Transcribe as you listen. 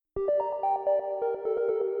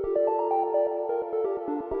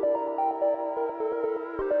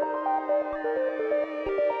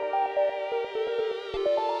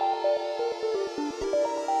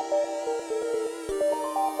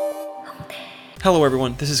Hello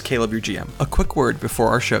everyone, this is Caleb, your GM. A quick word before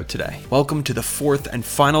our show today. Welcome to the fourth and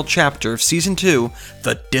final chapter of Season 2,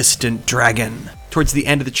 The Distant Dragon. Towards the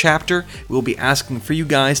end of the chapter, we'll be asking for you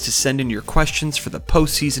guys to send in your questions for the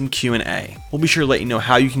post-season Q&A. We'll be sure to let you know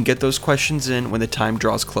how you can get those questions in when the time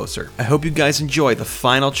draws closer. I hope you guys enjoy the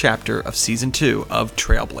final chapter of Season 2 of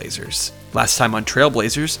Trailblazers. Last time on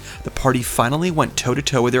Trailblazers, the party finally went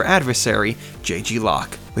toe-to-toe with their adversary, J.G.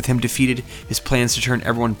 Locke. With him defeated, his plans to turn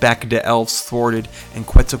everyone back into elves thwarted, and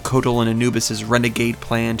Quetzalcoatl and Anubis' renegade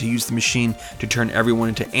plan to use the machine to turn everyone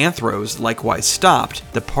into anthros likewise stopped,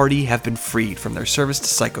 the party have been freed from their service to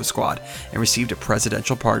Psycho Squad and received a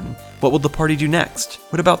presidential pardon. What will the party do next?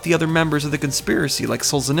 What about the other members of the conspiracy like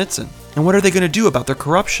Solzhenitsyn? And what are they going to do about their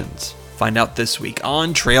corruptions? Find out this week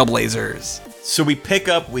on Trailblazers. So we pick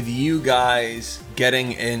up with you guys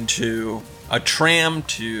getting into a tram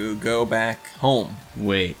to go back home.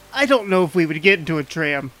 Wait. I don't know if we would get into a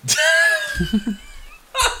tram.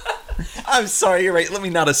 I'm sorry, you're right. Let me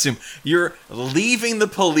not assume. You're leaving the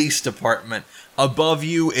police department. Above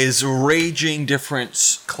you is raging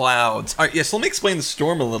different clouds. All right, yes, let me explain the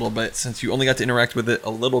storm a little bit since you only got to interact with it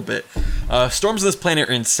a little bit. Storms on this planet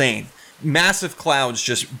are insane. Massive clouds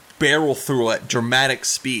just barrel through at dramatic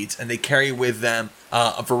speeds, and they carry with them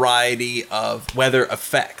a variety of weather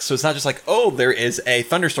effects. So it's not just like, oh, there is a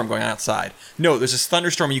thunderstorm going on outside. No, there's this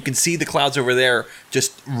thunderstorm, and you can see the clouds over there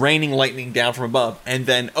just raining lightning down from above. And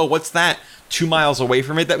then, oh, what's that 2 miles away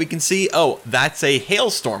from it that we can see? Oh, that's a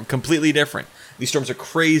hailstorm, completely different. These storms are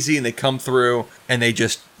crazy, and they come through, and they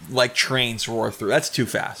just, like trains, roar through. That's too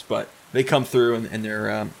fast, but they come through, and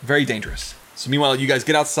they're very dangerous. So meanwhile, you guys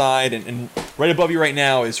get outside, and right above you right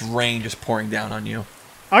now is rain just pouring down on you.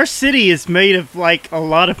 Our city is made of, like, a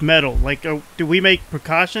lot of metal. Like, do we make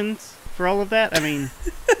precautions for all of that? I mean...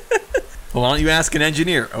 Well, why don't you ask an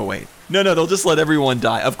engineer? Oh, wait. No, they'll just let everyone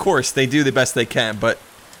die. Of course, they do the best they can, but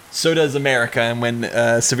so does America. And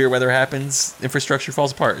when severe weather happens, infrastructure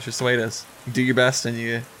falls apart. It's just the way it is. You do your best, and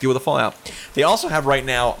you deal with the fallout. They also have right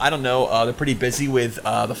now, I don't know, they're pretty busy with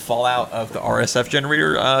the fallout of the RSF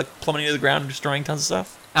generator plummeting to the ground and destroying tons of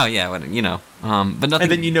stuff. Oh yeah, well, you know, but nothing.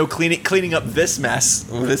 And then cleaning up this mess,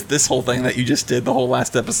 this whole thing that you just did, the whole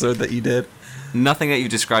last episode that you did. Nothing that you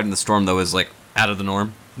described in the storm though is like out of the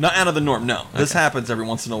norm. Not out of the norm. No, okay. This happens every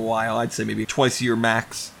once in a while. I'd say maybe twice a year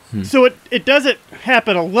max. So it doesn't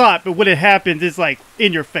happen a lot, but when it happens, it's like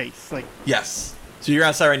in your face. Like yes. So you're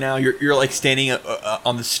outside right now. You're like standing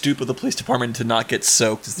on the stoop of the police department to not get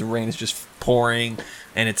soaked as the rain is just pouring,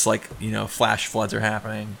 and it's like, flash floods are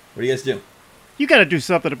happening. What do you guys do? You got to do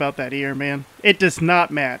something about that ear, man. It does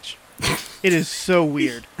not match. It is so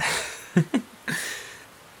weird.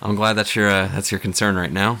 I'm glad that's your concern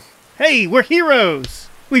right now. Hey, we're heroes.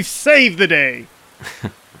 We've saved the day.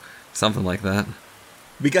 Something like that.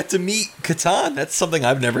 We got to meet Catan. That's something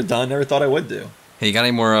I've never done. Never thought I would do. Hey, you got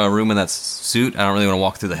any more room in that suit? I don't really want to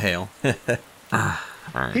walk through the hail. All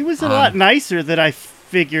right. He was a lot nicer than I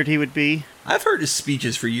figured he would be. I've heard his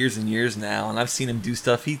speeches for years and years now, and I've seen him do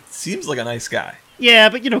stuff. He seems like a nice guy. Yeah,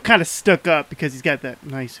 but, kind of stuck up because he's got that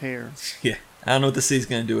nice hair. Yeah. I don't know what the city's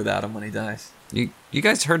going to do without him when he dies. You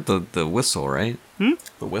guys heard the whistle, right?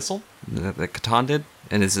 The whistle? That Catan did?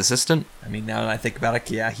 And his assistant? I mean, now that I think about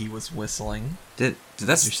it, yeah, he was whistling. There's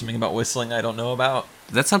something about whistling I don't know about.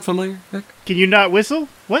 Did that sound familiar, Vic? Can you not whistle?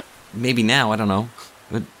 What? Maybe now, I don't know.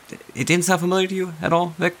 But it didn't sound familiar to you at all,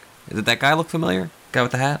 Vic? Did that guy look familiar? Guy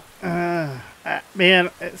with the hat?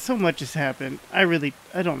 Man, so much has happened. I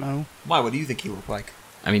don't know. Why? What do you think he looked like?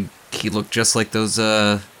 I mean, he looked just like those,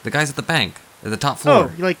 the guys at the bank. At the top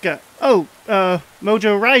floor. Oh, like,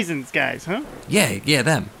 Mojo Rising's guys, huh? Yeah,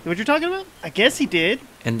 them. What you're talking about? I guess he did.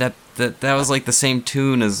 And that was like the same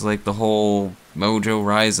tune as like the whole Mojo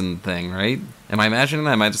Rising thing, right? Am I imagining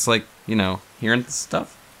that? Am I just like, hearing this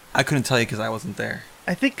stuff? I couldn't tell you because I wasn't there.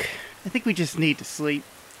 I think we just need to sleep.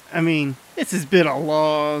 I mean, this has been a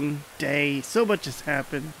long day. So much has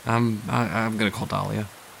happened. I'm gonna call Dahlia.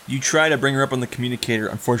 You try to bring her up on the communicator.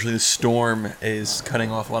 Unfortunately, the storm is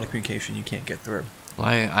cutting off a lot of communication. You can't get through. Well,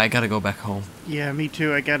 I gotta go back home. Yeah, me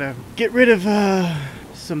too. I gotta get rid of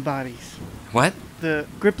some bodies. What? The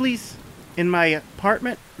Grippleys in my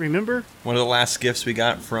apartment, remember? One of the last gifts we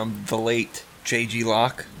got from the late J.G.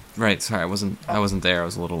 Locke. Right, sorry, I wasn't there. I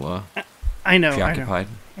was a little I know, preoccupied.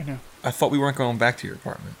 I know. I thought we weren't going back to your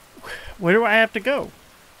apartment. Where do I have to go?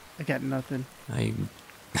 I got nothing.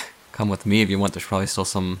 Come with me if you want. There's probably still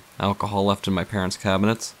some alcohol left in my parents'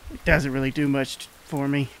 cabinets. It doesn't really do much for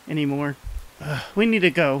me anymore. We need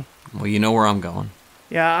to go. Well, you know where I'm going.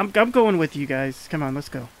 Yeah, I'm going with you guys. Come on, let's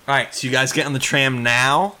go. All right, so you guys get on the tram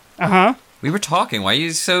now? Uh-huh. We were talking. Why are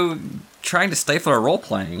you so trying to stifle our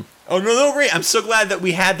role-playing? Oh, no, Ray, I'm so glad that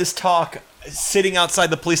we had this talk sitting outside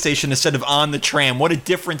the police station instead of on the tram. What a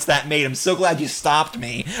difference that made. I'm so glad you stopped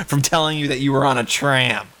me from telling you that you were on a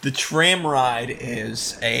tram. The tram ride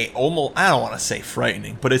is almost, I don't want to say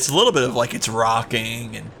frightening, but it's a little bit of like it's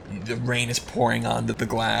rocking and the rain is pouring onto the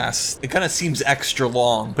glass. It kind of seems extra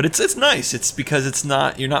long, but it's nice. It's because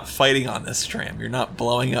you're not fighting on this tram. You're not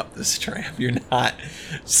blowing up this tram. You're not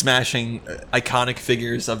smashing iconic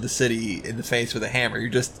figures of the city in the face with a hammer. You're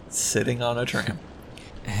just sitting on a tram.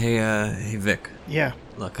 Hey, Vic. Yeah.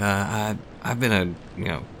 Look, I've been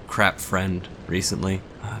a, crap friend recently.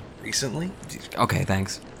 Recently? Okay,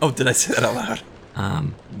 thanks. Oh, did I say that out loud?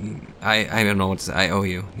 I don't know what to say. I owe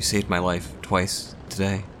you. You saved my life twice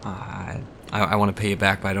today. I want to pay you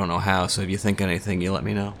back, but I don't know how, so if you think anything, you let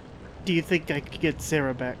me know. Do you think I could get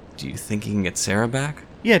Sarah back? Do you think you can get Sarah back?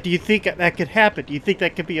 Yeah, do you think that could happen? Do you think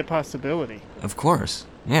that could be a possibility? Of course.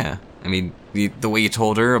 Yeah. I mean, the way you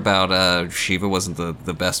told her about Shiva wasn't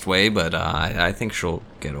the best way, but I think she'll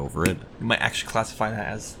get over it. You might actually classify that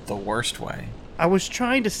as the worst way. I was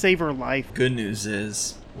trying to save her life. Good news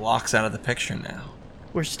is, Locke's out of the picture now.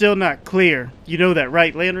 We're still not clear. You know that,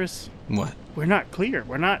 right, Landris? What? We're not clear.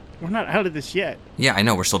 We're not out of this yet. Yeah, I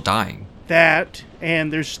know. We're still dying. That,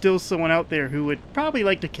 and there's still someone out there who would probably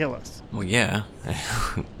like to kill us. Well, yeah.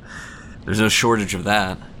 There's no shortage of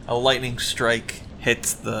that. A lightning strike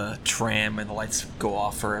hits the tram and the lights go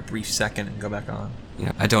off for a brief second and go back on.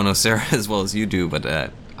 Yeah, I don't know Sarah as well as you do,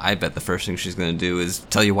 but I bet the first thing she's going to do is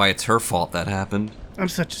tell you why it's her fault that happened. I'm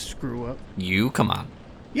such a screw-up. You? Come on.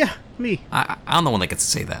 Yeah, me. I'm the one that gets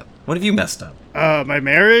to say that. What have you messed up? My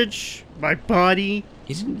marriage, my body.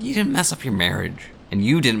 You didn't mess up your marriage, and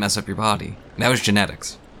you didn't mess up your body. That was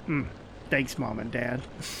genetics. Thanks, Mom and Dad.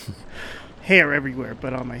 Hair everywhere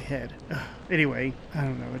but on my head. Anyway, I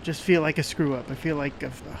don't know. I just feel like a screw-up. I feel like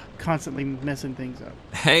I'm constantly messing things up.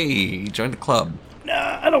 Hey, join the club.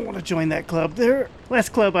 Nah, I don't want to join that club. Last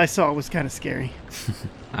club I saw was kind of scary.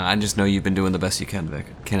 I just know you've been doing the best you can, Vic.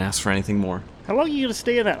 Can't ask for anything more. How long are you going to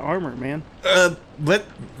stay in that armor, man? Why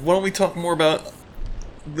don't we talk more about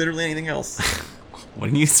literally anything else? What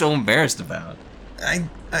are you so embarrassed about? I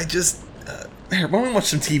just... Here, why don't we watch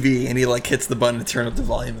some TV? And he, hits the button to turn up the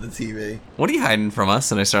volume of the TV. What are you hiding from us?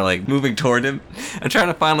 And I start, moving toward him. I'm trying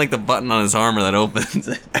to find, the button on his armor that opens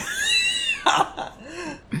it.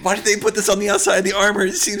 Why did they put this on the outside of the armor?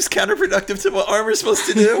 It seems counterproductive to what armor's supposed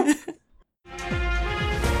to do.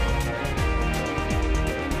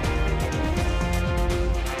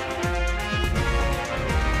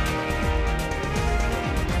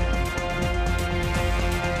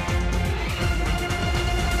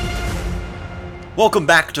 Welcome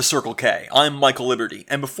back to Circle K. I'm Michael Liberty,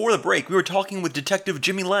 and before the break, we were talking with Detective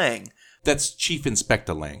Jimmy Lang. That's Chief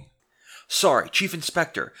Inspector Lang. Sorry, Chief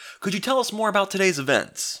Inspector. Could you tell us more about today's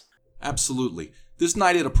events? Absolutely. This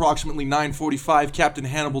night at approximately 9:45, Captain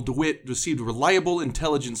Hannibal DeWitt received reliable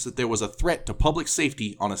intelligence that there was a threat to public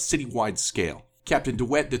safety on a citywide scale. Captain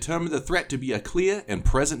DeWitt determined the threat to be a clear and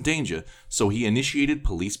present danger, so he initiated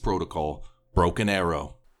police protocol, Broken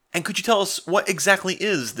Arrow. And could you tell us what exactly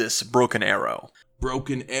is this Broken Arrow?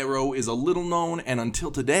 Broken Arrow is a little known and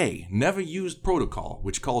until today never used protocol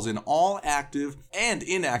which calls in all active and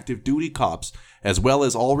inactive duty cops as well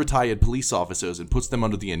as all retired police officers and puts them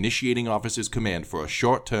under the initiating officer's command for a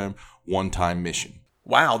short-term, one-time mission.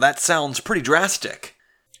 Wow, that sounds pretty drastic.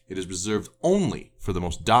 It is reserved only for the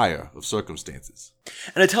most dire of circumstances.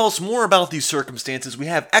 And to tell us more about these circumstances, we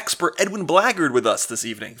have expert Edwin Blackguard with us this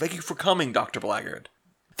evening. Thank you for coming, Dr. Blackguard.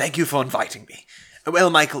 Thank you for inviting me.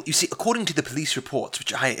 Well, Michael, you see, according to the police reports,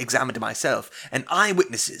 which I examined myself, and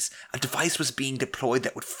eyewitnesses, a device was being deployed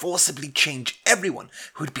that would forcibly change everyone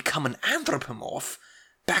who had become an anthropomorph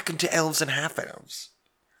back into elves and half-elves.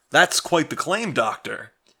 That's quite the claim,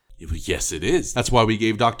 Doctor. Yes, it is. That's why we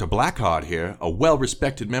gave Dr. Blackguard here, a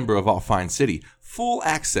well-respected member of our fine city, full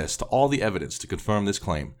access to all the evidence to confirm this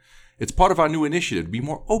claim. It's part of our new initiative to be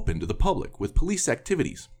more open to the public with police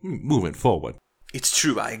activities moving forward. It's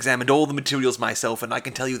true, I examined all the materials myself, and I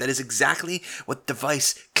can tell you that is exactly what the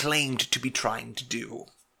device claimed to be trying to do.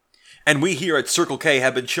 And we here at Circle K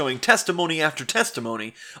have been showing testimony after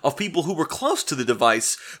testimony of people who were close to the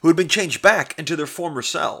device who had been changed back into their former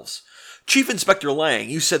selves. Chief Inspector Lang,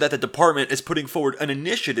 you said that the department is putting forward an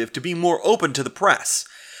initiative to be more open to the press.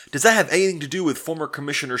 Does that have anything to do with former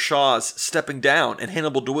Commissioner Shaw's stepping down and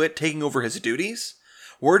Hannibal DeWitt taking over his duties?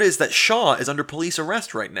 Word is that Shaw is under police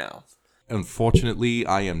arrest right now. Unfortunately,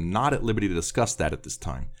 I am not at liberty to discuss that at this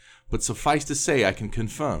time, but suffice to say I can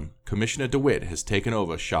confirm Commissioner DeWitt has taken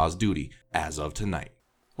over Shaw's duty as of tonight.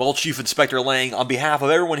 Well, Chief Inspector Lang, on behalf of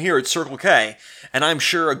everyone here at Circle K, and I'm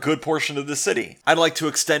sure a good portion of the city, I'd like to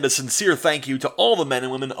extend a sincere thank you to all the men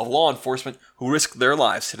and women of law enforcement who risked their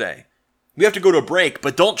lives today. We have to go to a break,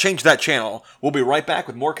 but don't change that channel. We'll be right back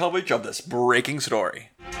with more coverage of this breaking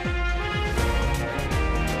story.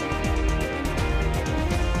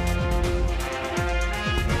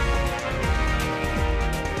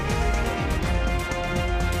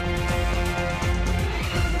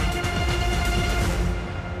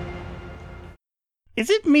 Is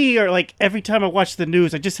it me or like every time I watch the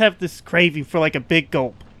news, I just have this craving for like a big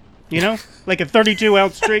gulp? You know? Like a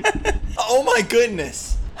 32-ounce drink? Oh my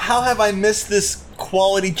goodness! How have I missed this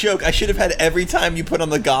quality joke? I should have had every time you put on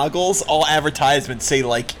the goggles, all advertisements say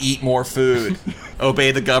like, eat more food,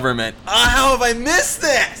 obey the government. How have I missed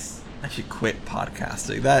this? I should quit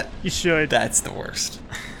podcasting. You should. That's the worst.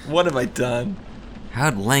 What have I done?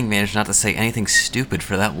 How'd Lang manage not to say anything stupid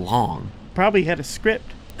for that long? Probably had a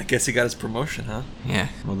script. I guess he got his promotion, huh? Yeah,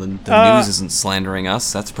 well, the news isn't slandering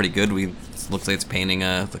us. That's pretty good. Looks like it's painting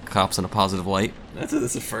the cops in a positive light. That's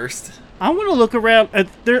a first. I want to look around.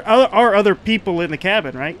 There are other people in the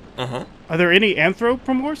cabin, right? Uh-huh. Are there any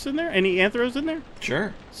anthropomorphs in there? Any anthros in there?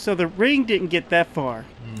 Sure. So the ring didn't get that far.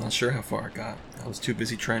 I'm not sure how far it got. I was too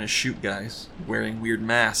busy trying to shoot guys, wearing weird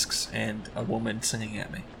masks, and a woman singing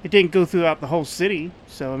at me. It didn't go throughout the whole city,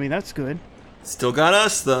 so I mean, that's good. Still got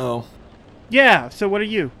us, though. Yeah, so what are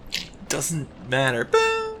you? Doesn't matter.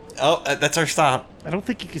 Oh, that's our stop. I don't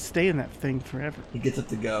think you can stay in that thing forever. He gets up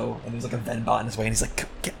to go, and there's like a Venbot in his way, and he's like,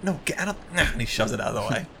 get out of... And he shoves it out of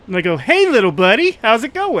the way. And I go, hey, little buddy, how's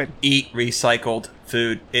it going? Eat recycled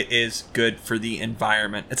food. It is good for the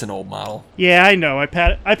environment. It's an old model. Yeah, I know. I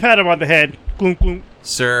pat him on the head. Gloom, gloom.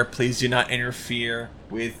 Sir, please do not interfere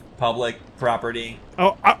with public property.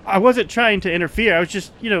 Oh, I wasn't trying to interfere. I was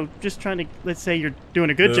just trying to, let's say you're doing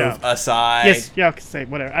a good Move job. aside. Yes, yeah, I can say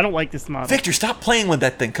whatever. I don't like this model. Victor, stop playing with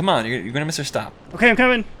that thing. Come on, you're gonna miss our stop. Okay, I'm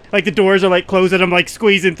coming. Like the doors are like closing. I'm like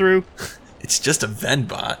squeezing through. It's just a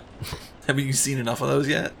Venbot. Haven't you seen enough of those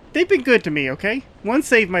yet? They've been good to me, okay? One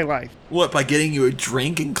saved my life. What, by getting you a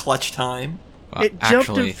drink in clutch time? It jumped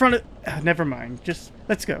in front of... never mind. Just,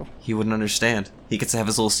 let's go. He wouldn't understand. He gets to have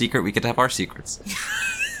his little secret, we get to have our secrets.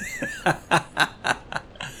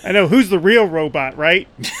 I know, who's the real robot, right?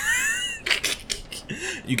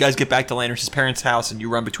 You guys get back to Lander's parents' house, and you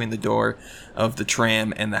run between the door of the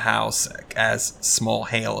tram and the house as small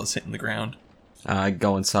hail is hitting the ground. I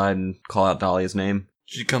go inside and call out Dahlia's name.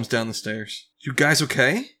 She comes down the stairs. You guys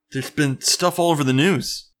okay? There's been stuff all over the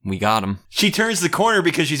news. We got him. She turns the corner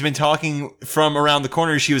because she's been talking from around the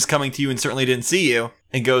corner. She was coming to you and certainly didn't see you.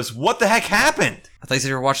 And goes, what the heck happened? I thought you said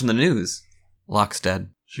you were watching the news. Locke's dead.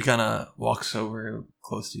 She kind of walks over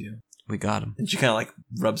close to you. We got him. And she kind of like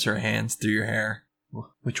rubs her hands through your hair.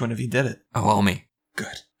 Which one of you did it? Oh, all me.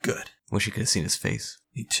 Good. Wish you could have seen his face.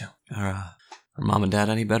 Me too. Are Mom and Dad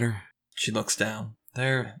any better? She looks down.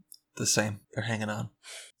 They're the same. They're hanging on.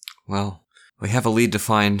 Well, we have a lead to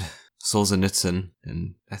find Solzhenitsyn,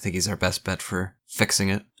 and I think he's our best bet for fixing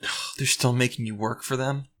it. They're still making you work for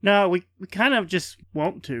them? No, we kind of just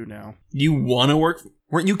want to now. You want to work?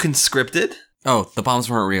 Weren't you conscripted? Oh, the bombs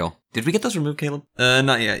weren't real. Did we get those removed, Caleb?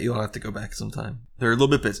 Not yet. You'll have to go back sometime. They're a little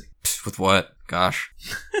bit busy. With what? Gosh.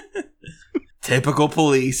 Typical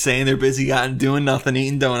police saying they're busy out and doing nothing,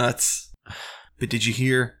 eating donuts. But did you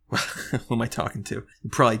hear? Who am I talking to? You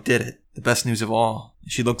probably did it. The best news of all.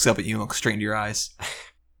 She looks up at you and looks straight into your eyes.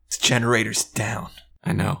 The generator's down.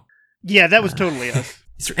 I know. Yeah, that was totally us.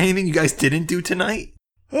 Is there anything you guys didn't do tonight?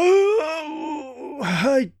 Oh,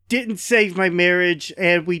 I didn't save my marriage,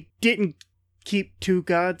 and we didn't keep two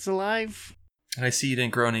gods alive. And I see you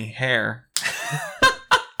didn't grow any hair.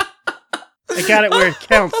 I got it where it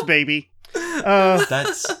counts, baby.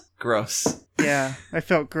 That's gross. Yeah, I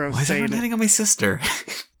felt gross Why is saying everyone it. hitting on my sister?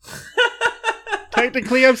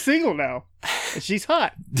 Technically, I'm single now. And she's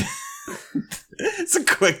hot. It's a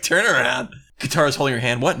quick turnaround. Guitar's holding your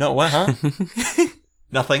hand. What? No, what, huh?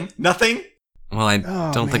 Nothing? Well, I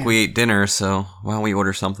don't think man. we ate dinner, so why don't we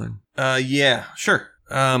order something? Yeah, sure.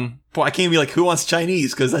 Boy, I can't be like, who wants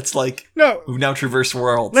Chinese? Because that's like, No, we've now traversed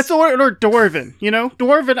worlds. let's order Dwarven, you know?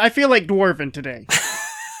 Dwarven, I feel like Dwarven today.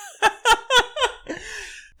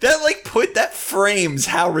 That frames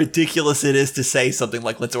how ridiculous it is to say something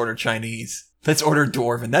like, let's order Chinese. Let's order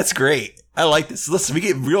Dwarven. That's great. I like this. Listen, we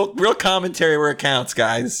get real commentary where it counts,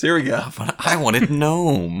 guys. Here we go. But I wanted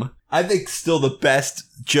gnome. I think still the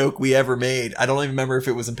best joke we ever made. I don't even remember if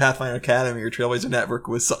it was in Pathfinder Academy or Trailblazer Network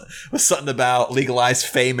was something about legalized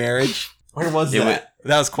fey marriage. Where was that?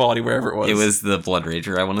 That was quality wherever it was. It was the Blood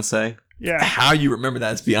Rager, I want to say. Yeah. How you remember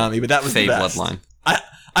that is beyond me, but that was Fey the best. bloodline.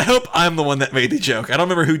 I hope I'm the one that made the joke. I don't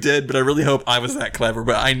remember who did, but I really hope I was that clever.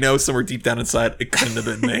 But I know somewhere deep down inside, it couldn't have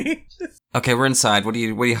been me. Okay, we're inside. What are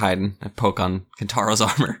you hiding? I poke on Kintaro's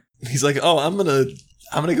armor. He's like, oh, I'm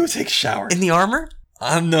gonna go take a shower. In the armor?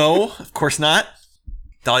 No, of course not.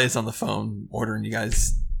 Dahlia's on the phone ordering you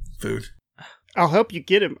guys food. I'll help you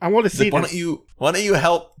get him. I want to see Like, this. why don't you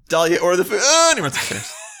help Dahlia order the food? Oh, and he runs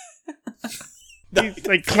upstairs. He's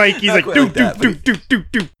like clank. He's Not like quite do like that, do but do do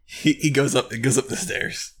do do. He goes up the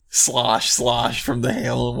stairs. Slosh from the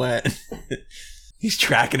hail and wet. He's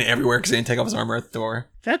tracking it everywhere because he didn't take off his armor at the door.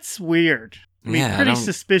 That's weird. I mean, Yeah, I pretty don't-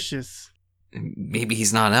 suspicious. Maybe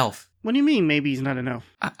he's not an elf. What do you mean? Maybe he's not an elf.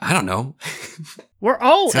 I don't know. We're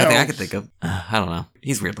all It's the only thing I elves. could think of. I don't know.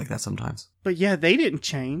 He's weird like that sometimes. But yeah, they didn't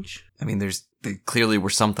change. I mean, they clearly were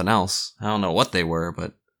something else. I don't know what they were,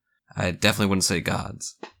 but I definitely wouldn't say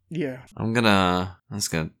gods. Yeah. I'm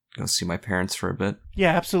just gonna go see my parents for a bit.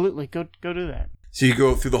 Yeah, absolutely. Go do that. So you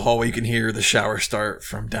go through the hallway, you can hear the shower start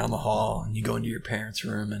from down the hall, and you go into your parents'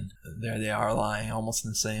 room, and there they are lying almost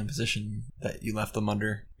in the same position that you left them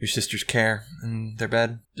under your sister's care in their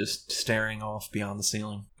bed, just staring off beyond the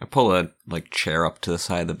ceiling. I pull a chair up to the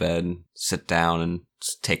side of the bed, and sit down, and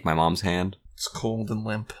just take my mom's hand. It's cold and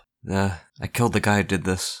limp. I killed the guy who did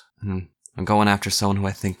this, and I'm going after someone who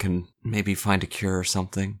I think can maybe find a cure or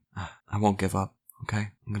something. I won't give up, okay?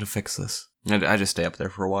 I'm gonna fix this. I just stay up there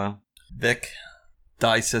for a while. Vic,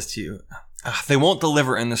 Di says to you, they won't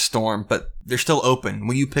deliver in the storm, but they're still open.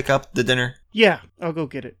 Will you pick up the dinner? Yeah, I'll go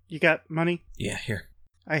get it. You got money? Yeah, here.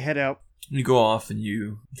 I head out. You go off and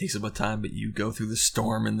it takes a bit of time, but you go through the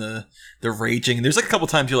storm and the raging. And there's like a couple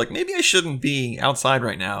times you're like, maybe I shouldn't be outside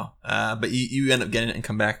right now. But you end up getting it and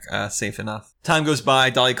come back safe enough. Time goes by,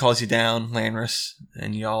 Dolly calls you down, Lanris,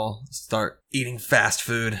 and y'all start eating fast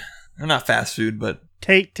food. Or not fast food, but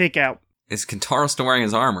Take out. Is Kintaro still wearing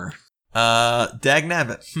his armor? dag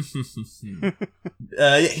nabbit.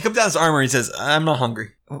 He comes down his armor and he says, I'm not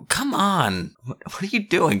hungry. Oh, come on. What are you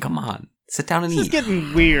doing? Come on. Sit down and This is eat.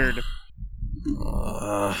 getting weird.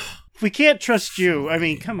 If we can't trust you, I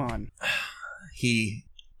mean, come on. He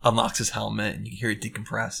unlocks his helmet and you hear it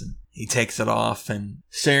decompress and he takes it off, and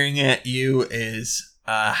staring at you is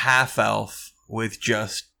a half elf with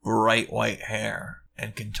just bright white hair.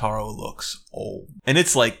 And Kintaro looks old. And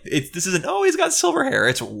this isn't, oh, he's got silver hair.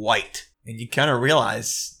 It's white. And you kind of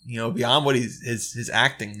realize, beyond what his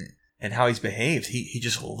acting and how he's behaved, he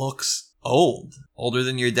just looks old. Older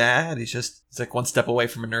than your dad. He's like one step away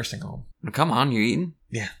from a nursing home. Come on, you're eating?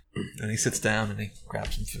 Yeah. And he sits down and he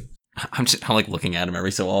grabs some food. I'm looking at him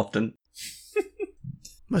every so often.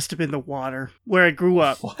 Must have been the water where I grew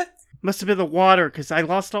up. What? Must have been the water because I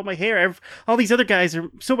lost all my hair. All these other guys are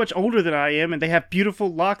so much older than I am, and they have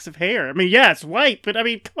beautiful locks of hair. I mean, yeah, it's white, but I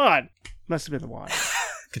mean, come on. Must have been the water.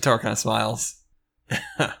 Kintaro kind of smiles.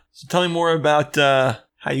 So tell me more about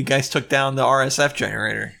how you guys took down the RSF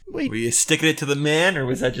generator. Wait. Were you sticking it to the man, or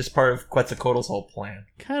was that just part of Quetzalcoatl's whole plan?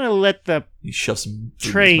 Kind of let the You shove some food in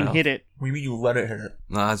his train mouth. hit it. What do you mean you let it hit it?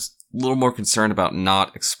 I was a little more concerned about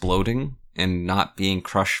not exploding and not being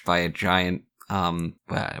crushed by a giant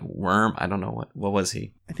worm. I don't know what was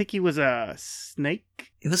he? I think he was a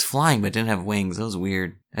snake. It was flying but didn't have wings. That was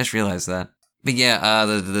weird. I just realized that. But yeah,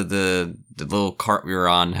 the little cart we were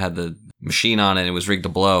on had the machine on it and it was rigged to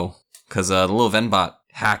blow because the little Venbot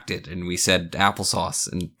hacked it and we said applesauce,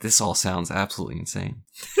 and this all sounds absolutely insane.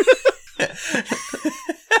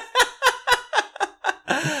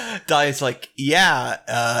 Dahlia's like,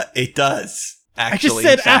 yeah, it does. I just Actually,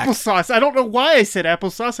 said in fact. applesauce. I don't know why I said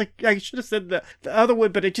applesauce. I should have said the other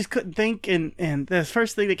one, but I just couldn't think. And the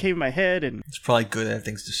first thing that came in my head, and It's probably good that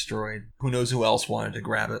thing's destroyed. Who knows who else wanted to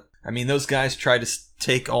grab it? I mean, those guys tried to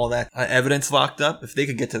take all that evidence locked up. If they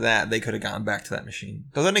could get to that, they could have gone back to that machine.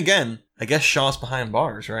 But then again, I guess Shaw's behind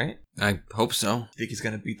bars, right? I hope so. Think he's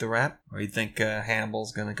going to beat the rap? Or you think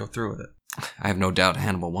Hannibal's going to go through with it? I have no doubt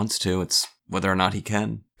Hannibal wants to. It's whether or not he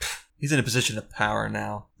can. He's in a position of power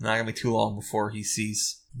now. Not going to be too long before he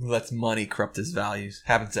lets money corrupt his values.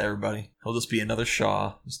 Happens to everybody. He'll just be another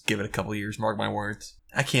Shaw. Just give it a couple years, mark my words.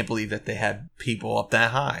 I can't believe that they had people up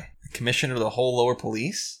that high. The commissioner of the whole lower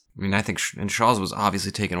police? I mean, I think and Shaw's was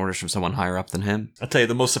obviously taking orders from someone higher up than him. I'll tell you,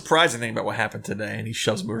 the most surprising thing about what happened today, and he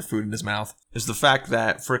shoves more food in his mouth, is the fact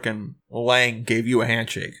that frickin' Lang gave you a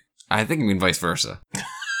handshake. I think you mean vice versa.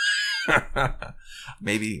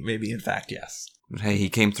 Maybe in fact, yes. But hey, he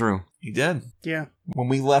came through. He did. yeah, When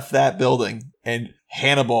we left that building and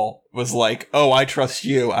Hannibal was like, oh, I trust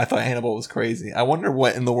you, I thought Hannibal was crazy. I wonder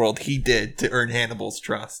what in the world he did to earn Hannibal's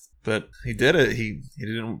trust. But he did it. He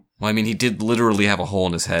didn't. Well, I mean, he did literally have a hole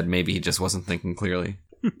in his head. Maybe he just wasn't thinking clearly.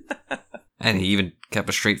 And he even kept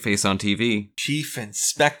a straight face on TV. Chief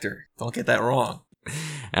Inspector. Don't get that wrong.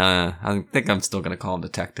 I think I'm still going to call him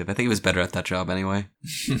detective. I think he was better at that job anyway.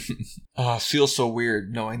 It feels so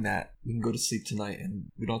weird knowing that we can go to sleep tonight and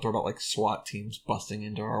we don't have to worry about like SWAT teams busting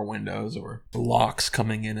into our windows or locks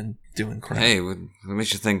coming in and doing crap. Hey, what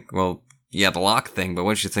makes you think, well, yeah, the lock thing, but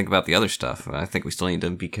what did you think about the other stuff? I think we still need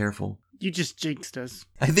to be careful. You just jinxed us.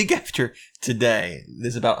 I think after today,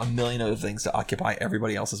 there's about a million other things to occupy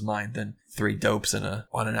everybody else's mind than 3 dopes on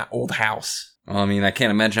an old house. Well, I mean, I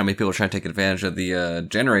can't imagine how many people are trying to take advantage of the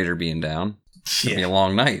generator being down. It's going to be a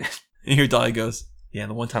long night. And here Dahlia goes, yeah,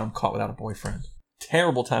 the one time I'm caught without a boyfriend.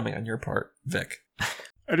 Terrible timing on your part, Vic.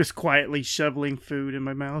 I'm just quietly shoveling food in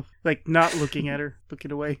my mouth. Like, not looking at her,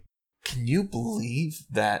 looking away. Can you believe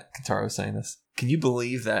that, Kentaro was saying this, can you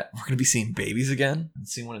believe that we're going to be seeing babies again? And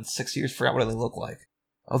seeing one in 6 years? Forgot what they look like.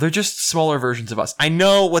 Oh, they're just smaller versions of us. I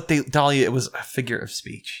know what Dahlia, it was a figure of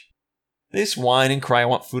speech. They just whine and cry, I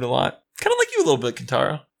want food a lot. Kind of like you a little bit,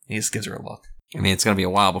 Kentaro. He just gives her a look. I mean, it's going to be a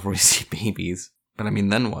while before we see babies. But I mean,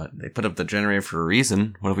 then what? They put up the generator for a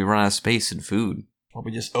reason. What if we run out of space and food? Well,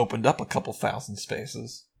 we just opened up a couple thousand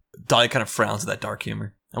spaces. Dahlia kind of frowns at that dark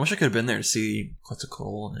humor. I wish I could have been there to see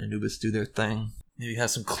Quetzalcoatl and Anubis do their thing. Maybe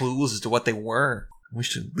have some clues as to what they were. We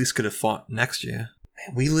should at least could have fought next year.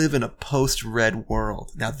 Man, we live in a post-Red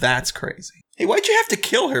world. Now that's crazy. Hey, why'd you have to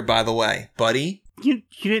kill her, by the way, buddy? You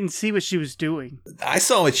didn't see what she was doing. I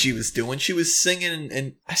saw what she was doing. She was singing,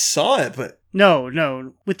 and I saw it, but...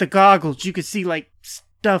 No. With the goggles, you could see, like,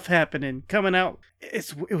 stuff happening, coming out.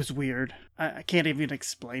 It was weird. I can't even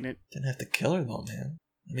explain it. Didn't have to kill her, though, man.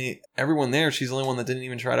 I mean, everyone there, she's the only one that didn't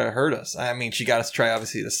even try to hurt us. I mean, she got us to try,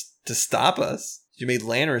 obviously, to stop us. She made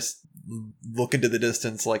Lanris look into the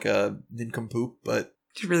distance like a nincompoop, but...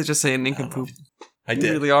 Did you really just say a nincompoop? I did.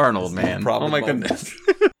 You really are an old man. Oh my goodness.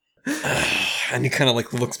 And he kind of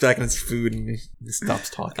like looks back at his food and he stops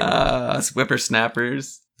talking. Us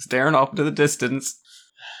whippersnappers staring off into the distance.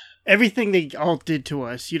 Everything they all did to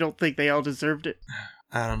us, you don't think they all deserved it?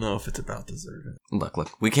 I don't know if it's about deserving. Look,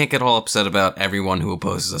 we can't get all upset about everyone who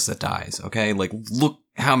opposes us that dies, okay? Like, look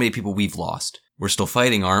how many people we've lost. We're still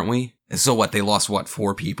fighting, aren't we? And so what, they lost,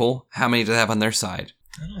 4 people? How many do they have on their side?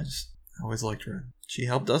 I don't know, I always liked her. She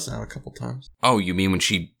helped us out a couple times. Oh, you mean when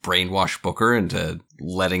she brainwashed Booker into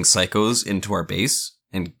letting psychos into our base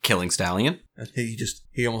and killing Stallion? I think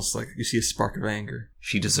he almost like, you see a spark of anger.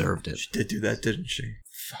 She deserved it. She did do that, didn't she?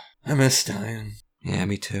 I miss Stallion. Yeah,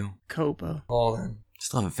 me too. Koba. All then.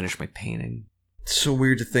 Still haven't finished my painting. It's so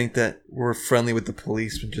weird to think that we're friendly with the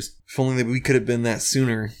police, but just, if only we could have been that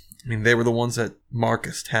sooner. I mean, they were the ones that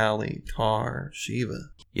Marcus, Tally, Tar, Shiva.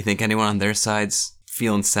 You think anyone on their side's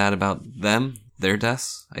feeling sad about them? Their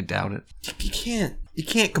deaths? I doubt it. You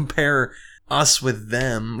can't compare us with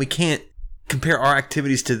them. We can't compare our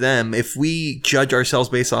activities to them. If we judge ourselves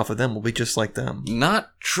based off of them, we'll be just like them.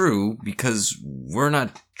 Not true, because we're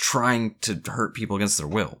not trying to hurt people against their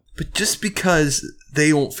will. But just because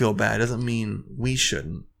they won't feel bad doesn't mean we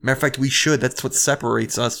shouldn't. Matter of fact, we should. That's what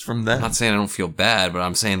separates us from them. I'm not saying I don't feel bad, but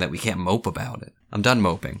I'm saying that we can't mope about it. I'm done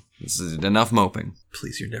moping. This is enough moping.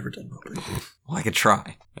 Please, you're never done moping. Well, I could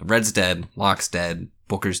try. Red's dead. Locke's dead.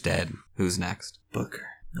 Booker's dead. Who's next? Booker.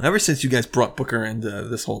 Ever since you guys brought Booker into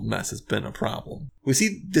this whole mess, it's been a problem. Was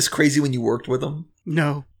he this crazy when you worked with him?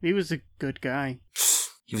 No, he was a good guy.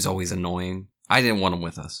 He was always annoying. I didn't want him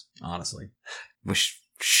with us, honestly. Wish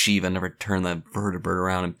Shiva never turned that vertebrate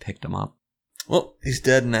around and picked him up. Well, he's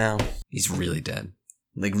dead now. He's really dead.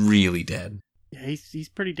 Like, really dead. Yeah, he's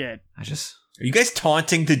pretty dead. Are you guys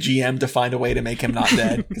taunting the GM to find a way to make him not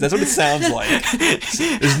dead? Because that's what it sounds like.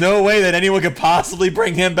 There's no way that anyone could possibly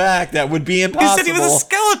bring him back. That would be impossible. You said he was a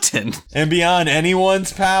skeleton. And beyond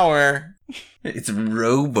anyone's power. It's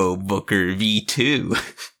Robo Booker V2.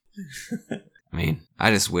 I mean,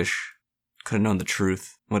 I just wish could have known the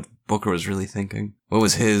truth. What Booker was really thinking. What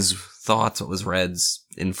was his thoughts? What was Red's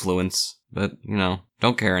influence? But,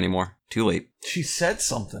 don't care anymore. Too late. She said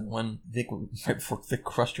something right before Vic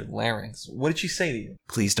crushed her larynx. What did she say to you?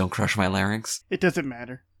 Please don't crush my larynx. It doesn't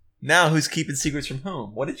matter. Now who's keeping secrets from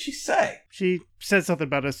whom? What did she say? She said something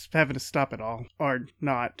about us having to stop it all. Or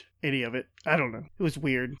not. Any of it. I don't know. It was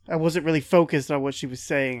weird. I wasn't really focused on what she was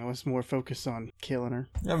saying. I was more focused on killing her.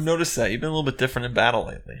 I've noticed that. You've been a little bit different in battle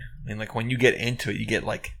lately. I mean, like, when you get into it, you get,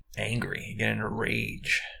 like, angry. You get in a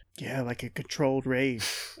rage. Yeah, like a controlled rage.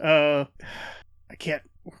 I can't.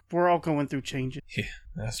 We're all going through changes. Yeah,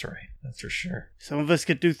 that's right. That's for sure. Some of us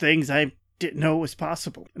could do things I didn't know was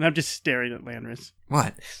possible. And I'm just staring at Lanris.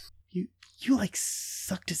 What? You like,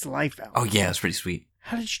 sucked his life out. Oh, yeah, it's pretty sweet.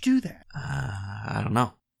 How did you do that? I don't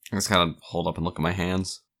know. I just kind of hold up and look at my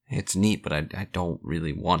hands. It's neat, but I don't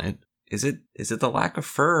really want it. Is it the lack of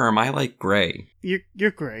fur, or am I like gray?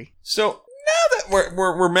 You're gray. So now that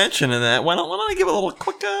we're mentioning that, why don't I give a little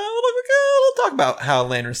quick talk about how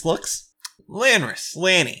Lanris looks?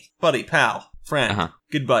 Lanny, buddy, pal, friend,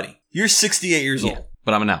 good buddy. You're 68 years old,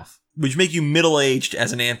 but I'm an elf, which make you middle-aged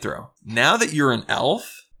as an anthro. Now that you're an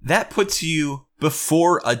elf, that puts you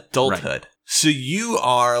before adulthood. Right. So you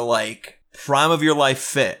are like prime of your life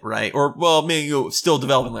fit, right? Or, well, maybe you're still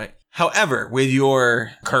developing, right? However, with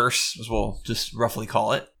your curse, as we'll just roughly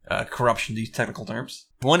call it, corruption, these technical terms,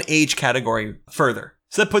 one age category further.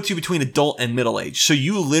 So that puts you between adult and middle age. So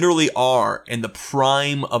you literally are in the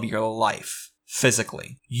prime of your life,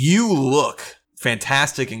 physically. You look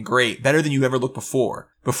fantastic and great, better than you ever looked before.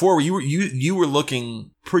 Before you were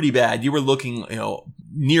looking pretty bad. You were looking,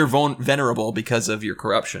 near venerable because of your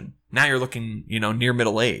corruption. Now you're looking, near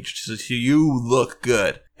middle aged. So you look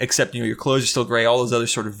good. Except, your clothes are still gray, all those other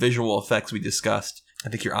sort of visual effects we discussed. I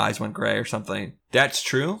think your eyes went gray or something. That's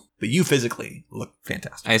true, but you physically look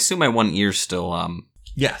fantastic. I assume my one ear's still,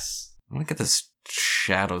 Yes. I want to get this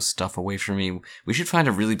shadow stuff away from me. We should find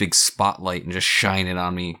a really big spotlight and just shine it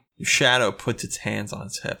on me. Your shadow puts its hands on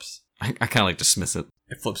its hips. I kind of like dismiss it.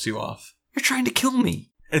 It flips you off. You're trying to kill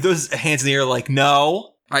me. And those hands in the air like,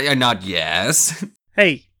 no. I nod yes.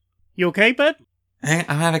 Hey, you okay, bud? I'm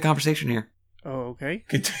having a conversation here. Oh, okay.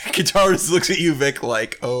 Guitarist looks at you, Vic,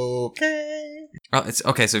 like, okay. Well, it's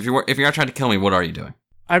okay. So if you're not trying to kill me, what are you doing?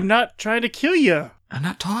 I'm not trying to kill you. I'm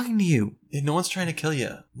not talking to you. Yeah, no one's trying to kill you.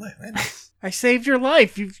 I saved your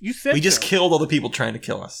life. You said we just so. killed all the people trying to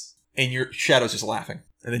kill us. And your shadow's just laughing.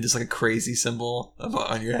 And then just like a crazy symbol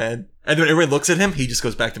on your head. And when everyone looks at him, he just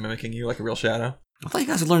goes back to mimicking you like a real shadow. I thought you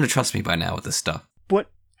guys would learn to trust me by now with this stuff.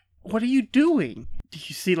 What are you doing? Do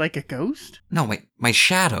you see like a ghost? No, wait, my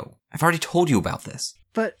shadow. I've already told you about this.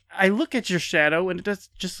 But I look at your shadow and it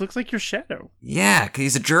just looks like your shadow. Yeah, 'cause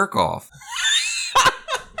he's a jerk off.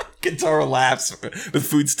 Kentaro laughs with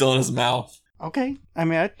food still in his mouth. Okay. I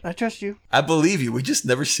mean, I trust you. I believe you. We just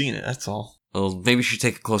never seen it. That's all. Well, maybe we should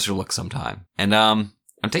take a closer look sometime. And,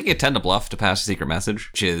 I'm taking a 10 to bluff to pass a secret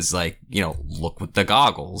message, which is like, look with the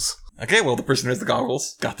goggles. Okay, well, the person who has the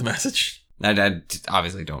goggles got the message. I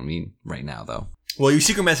obviously don't mean right now, though. Well, your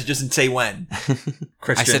secret message doesn't say when.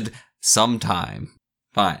 Christian. I said sometime.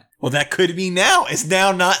 Fine. Well, that could be now. It's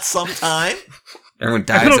now not sometime. Everyone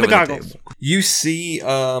dies over over the the goggles. table. You see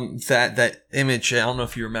that image. I don't know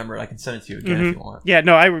if you remember it. I can send it to you again if you want. Yeah,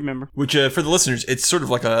 no, I remember. Which, for the listeners, it's sort of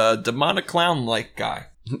like a demonic clown-like guy.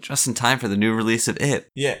 Just in time for the new release of It.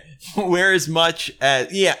 Yeah. Wear as much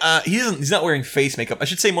as... he's not wearing face makeup. I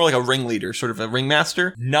should say more like a ringleader, sort of a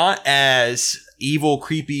ringmaster. Not as evil,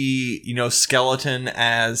 creepy, skeleton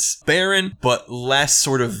as Baron, but less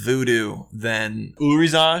sort of voodoo than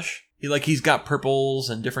Urizage. He's got purples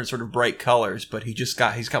and different sort of bright colors, but he's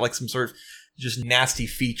got like some sort of just nasty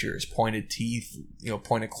features, pointed teeth,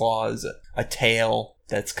 pointed claws, a tail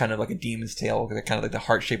that's kind of like a demon's tail, kind of like the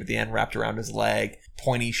heart shape at the end wrapped around his leg,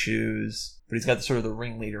 pointy shoes, but he's got the sort of the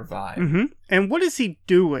ringleader vibe. Mm-hmm. And what is he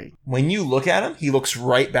doing? When you look at him, he looks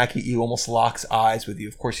right back at you, almost locks eyes with you.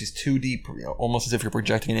 Of course, he's 2D, almost as if you're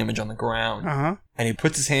projecting an image on the ground. Uh-huh. And he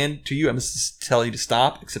puts his hand to you. I'm just tell you to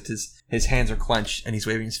stop, except his hands are clenched, and he's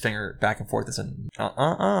waving his finger back and forth as an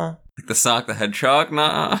Like the Sonic the Hedgehog?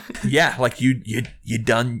 Nah. Yeah, like you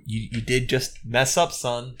did just mess up,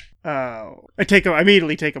 son. Oh. I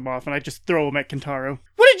immediately take him off and I just throw him at Kentaro.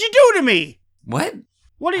 What did you do to me? What?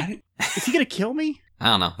 Is he gonna kill me?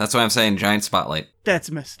 I don't know. That's why I'm saying giant spotlight.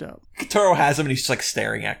 That's messed up. Kataro has him, and he's just like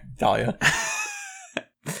staring at Dahlia.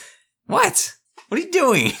 What? What are you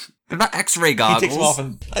doing? They're not X-ray goggles. He takes them off,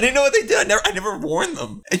 and I didn't know what they did. I never worn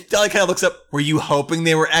them. And Dahlia kind of looks up. Were you hoping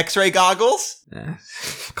they were X-ray goggles?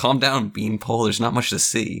 Calm down, Beanpole. There's not much to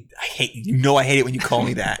see. I hate it when you call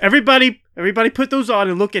me that. Everybody put those on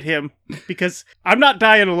and look at him, because I'm not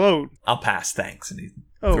dying alone. I'll pass, thanks. And he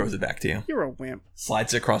throws it back to you. You're a wimp.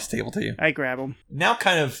 Slides it across the table to you. I grab him. Now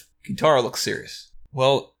kind of, Kintaro looks serious.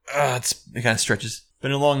 Well, it kind of stretches.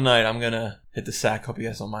 Been a long night. I'm gonna hit the sack. Hope you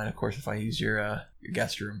guys don't mind, of course, if I use your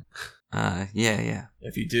guest room. Yeah.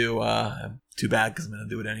 If you do, too bad, because I'm gonna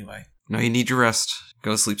do it anyway. No, you need your rest.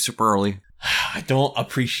 Go to sleep super early. I don't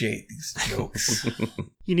appreciate these jokes.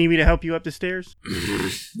 You need me to help you up the stairs?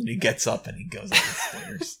 And he gets up and he goes up the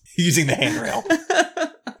stairs. Using the handrail.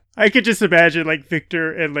 I could just imagine, like,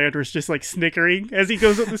 Victor and Landris just, like, snickering as he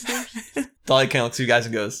goes up the stairs. Dolly kind of looks at you guys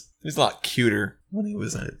and goes, he was a lot cuter when he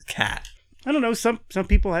was a cat. I don't know, some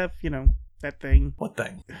people have, that thing. What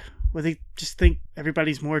thing? Where they just think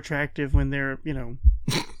everybody's more attractive when they're,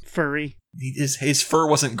 furry. His fur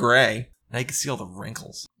wasn't gray. Now you can see all the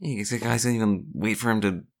wrinkles. Yeah, you guys didn't even wait for him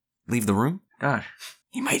to leave the room? Gosh.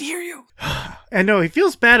 He might hear you. I know, he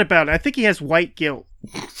feels bad about it. I think he has white guilt.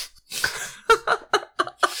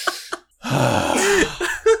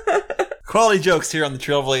 Quality jokes here on the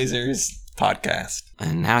Trailblazers podcast.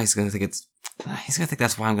 And now he's gonna think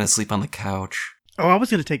that's why I'm gonna sleep on the couch. Oh, I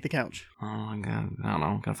was going to take the couch. Oh my god, I don't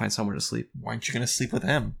know. Gotta find somewhere to sleep. Why aren't you going to sleep with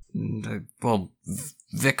him? Well,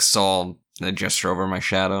 Vic saw the gesture over my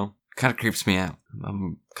shadow. Kind of creeps me out.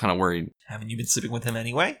 I'm kind of worried. Haven't you been sleeping with him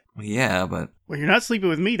anyway? Well, yeah, but... Well, you're not sleeping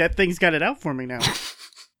with me. That thing's got it out for me now.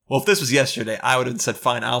 Well, if this was yesterday, I would have said,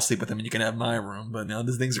 fine, I'll sleep with him and you can have my room. But now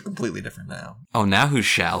these things are completely different now. Oh, now who's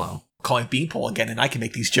shallow? Calling Beanpole again, and I can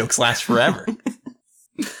make these jokes last forever.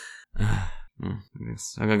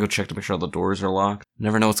 I'm gonna go check to make sure all the doors are locked.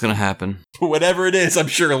 Never know what's gonna happen. Whatever it is, I'm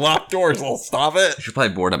sure locked doors will stop it. I should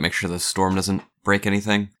probably board up, make sure the storm doesn't break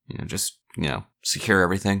anything. Just, secure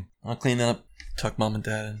everything. I'll clean up, tuck mom and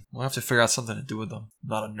dad in. We'll have to figure out something to do with them. I'm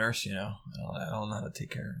not a nurse, I don't know how to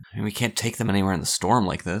take care of them. I mean, we can't take them anywhere in the storm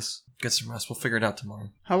like this. Get some rest. We'll figure it out tomorrow.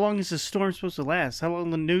 How long is this storm supposed to last? How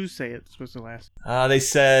long the news say it's supposed to last? They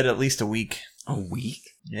said at least a week. A week?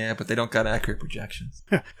 Yeah, but they don't got accurate projections.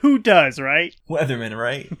 Who does, right? Weathermen,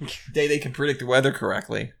 right? they can predict the weather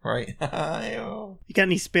correctly, right? You got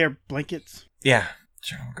any spare blankets? Yeah.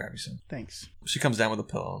 Sure, I'll grab you some. Thanks. She comes down with a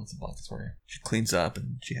pillow and some blankets for you. She cleans up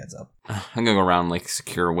and she heads up. I'm gonna go around,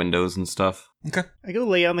 secure windows and stuff. Okay. I go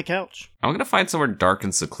lay on the couch. I'm gonna find somewhere dark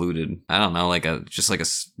and secluded. I don't know, like a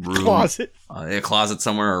room. Closet. A closet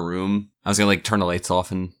somewhere, a room. I was gonna, turn the lights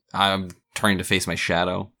off and I'm trying to face my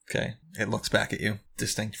shadow. Okay. It looks back at you,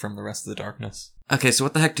 distinct from the rest of the darkness. Okay, so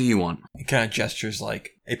what the heck do you want? It kind of gestures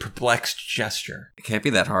like a perplexed gesture. It can't be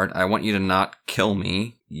that hard. I want you to not kill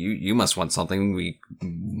me. You must want something.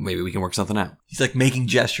 Maybe we can work something out. He's making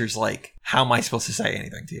gestures like, how am I supposed to say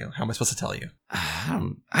anything to you? How am I supposed to tell you?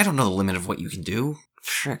 I don't know the limit of what you can do.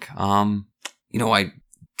 Frick. I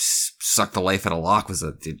sucked the life out of Locke.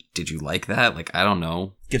 Did you like that? I don't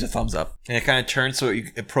know. Gives a thumbs up. And it kind of turns so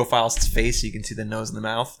it profiles his face so you can see the nose and the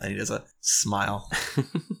mouth. And he does a smile.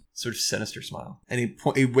 Sort of sinister smile. And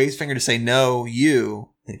he waves finger to say, no, you.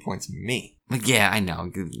 And he points at me. Yeah, I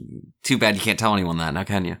know. Too bad you can't tell anyone that now,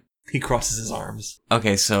 can you? He crosses his arms.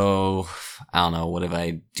 Okay, so, I don't know. What if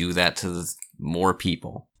I do that to more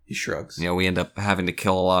people? He shrugs. We end up having to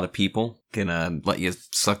kill a lot of people. Gonna let you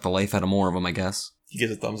suck the life out of more of them, I guess. He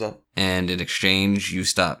gives a thumbs up. And in exchange, you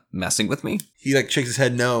stop messing with me? He shakes his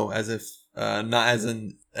head no, as if, not as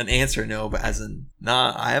an answer no, but as in,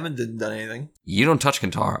 nah, I haven't done anything. You don't touch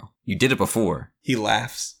Kentaro. You did it before. He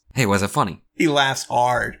laughs. Hey, was it funny? He laughs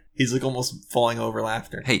hard. He's almost falling over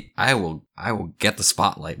laughter. Hey, I will get the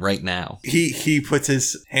spotlight right now. He puts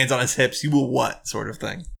his hands on his hips. You will what? Sort of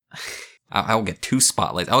thing. I will get 2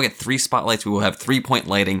 spotlights. I'll get 3 spotlights. We will have 3-point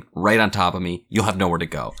lighting right on top of me. You'll have nowhere to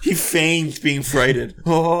go. He feigns being frightened.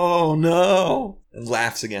 Oh, no. And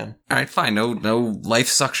laughs again. All right, fine. No life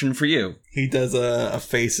suction for you. He does a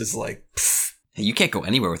face is like, pfft. Hey, you can't go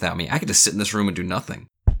anywhere without me. I could just sit in this room and do nothing.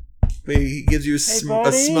 But he gives you a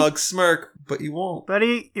buddy. smug smirk, but you won't.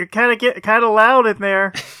 Buddy, you're kind of loud in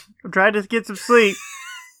there. I'm trying to get some sleep.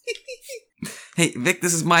 Hey, Vic,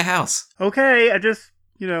 this is my house. Okay, I just,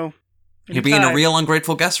 You're being a real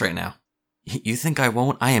ungrateful guest right now. You think I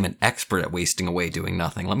won't? I am an expert at wasting away doing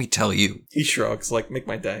nothing, let me tell you. He shrugs, make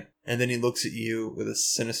my day. And then he looks at you with a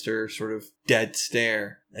sinister, sort of dead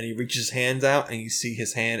stare. And he reaches his hands out, and you see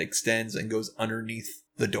his hand extends and goes underneath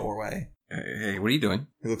the doorway. Hey, what are you doing?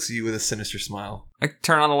 He looks at you with a sinister smile. I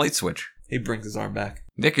turn on a light switch. He brings his arm back.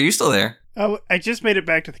 Vic, are you still there? Oh, I just made it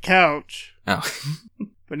back to the couch. Oh.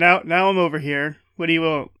 But now I'm over here. What do you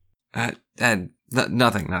want?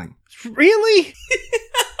 Nothing. Really?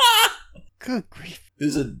 Good grief.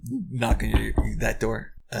 There's a knock on that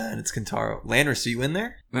door, and it's Kentaro. Landris, are you in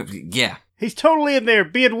there? Yeah. He's totally in there,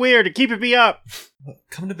 being weird and keeping me up.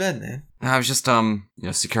 Come to bed, man. I was just,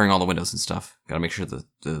 securing all the windows and stuff. Gotta make sure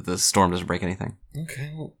the storm doesn't break anything.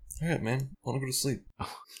 Okay, well, alright, man. I want to go to sleep.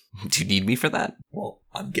 Do you need me for that? Well,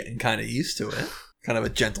 I'm getting kind of used to it. Kind of a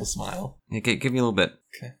gentle smile. Yeah, give me a little bit.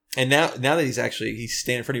 Okay. And now that he's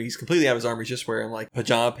standing in front of you, he's completely out of his armor. He's just wearing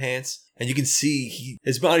pajama pants. And you can see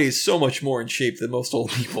his body is so much more in shape than most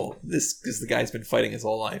old people. This because the guy's been fighting his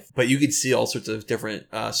whole life. But you can see all sorts of different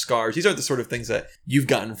scars. These aren't the sort of things that you've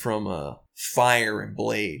gotten from fire and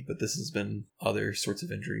blade, but this has been other sorts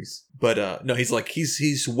of injuries. But no,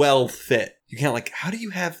 he's well fit. You can't how do you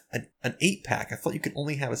have an 8-pack? I thought you could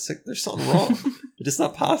only have a 6. There's something wrong. It's just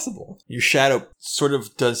not possible. Your shadow sort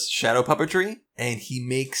of does shadow puppetry, and he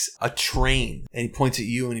makes a train, and he points at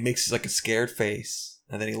you, and he makes a scared face.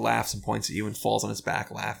 And then he laughs and points at you and falls on his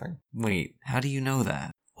back laughing. Wait, how do you know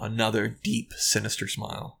that? another deep, sinister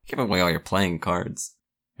smile. Give away all your playing cards.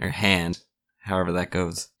 Your hand. However that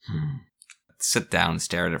goes. Sit down and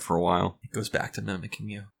stare at it for a while. It goes back to mimicking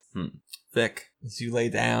you. Vic, as you lay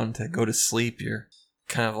down to go to sleep, you're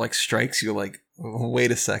kind of like strikes you like,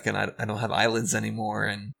 wait a second, I don't have eyelids anymore,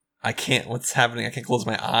 and what's happening? I can't close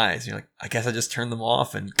my eyes. And you're like, I guess I just turned them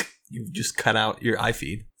off, and you've just cut out your eye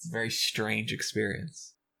feed. It's a very strange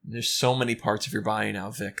experience. There's so many parts of your body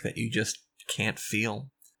now, Vic, that you just can't feel.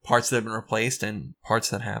 Parts that have been replaced and parts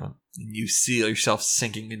that haven't. And you see yourself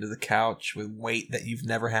sinking into the couch with weight that you've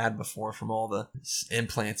never had before from all the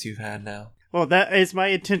implants you've had now. Well, that is my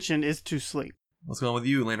intention, is to sleep. What's going on with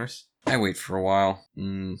you, Lanners? I wait for a while.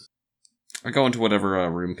 I go into whatever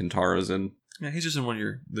room Kentara's in. Yeah, he's just in one of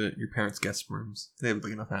your parents' guest rooms. They have a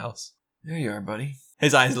big enough house. There you are, buddy.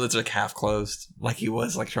 His eyelids are like half closed, like he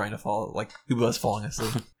was like trying to fall, like he was falling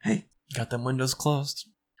asleep. Hey, got them windows closed?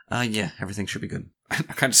 Yeah, everything should be good. I'm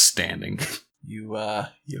kind of standing. You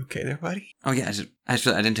okay there, buddy? Oh yeah, I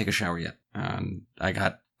didn't take a shower yet. I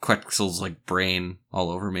got Quetzal's like brain all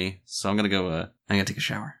over me, so I'm gonna take a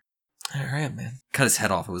shower. All right, man. Cut his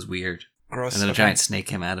head off. It was weird. Gross. And then a giant snake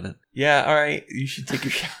came out of it. Yeah, all right. You should take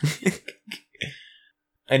your shower.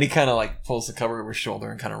 And he kind of like pulls the cover over his shoulder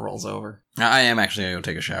and kind of rolls over. I am actually going to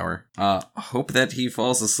go take a shower. Hope that he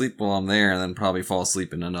falls asleep while I'm there, and then probably fall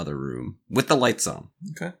asleep in another room with the lights on.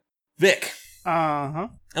 Okay. Vic. Uh-huh.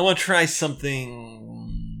 I want to try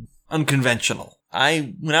something unconventional.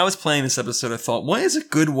 When I was playing this episode, I thought, what is a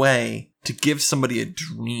good way to give somebody a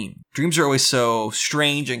dream? Dreams are always so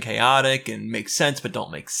strange and chaotic and make sense but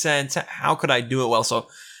don't make sense. How could I do it well? So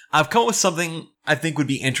I've come up with something I think would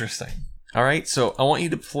be interesting. All right, so I want you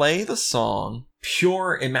to play the song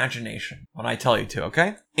Pure Imagination when I tell you to,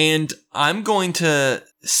 okay? And I'm going to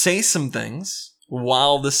say some things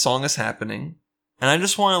while this song is happening. And I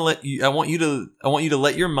just want to I want you to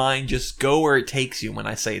let your mind just go where it takes you when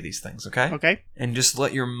I say these things, okay? Okay. And just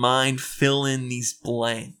let your mind fill in these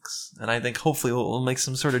blanks. And I think hopefully we'll make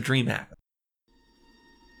some sort of dream happen.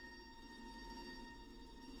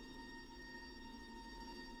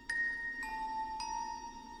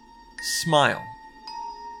 Smile.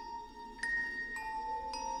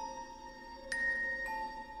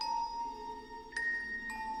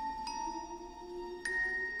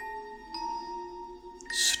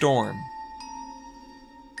 Storm.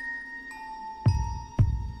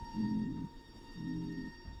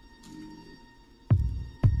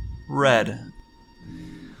 Red.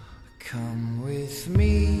 Come with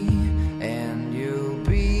me and you'll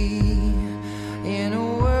be in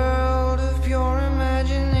a world of pure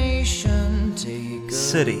imagination. Take a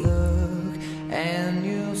City. look and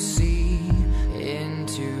you'll see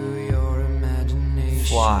into your imagination.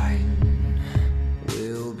 Fly.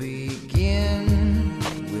 We'll begin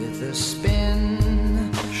with a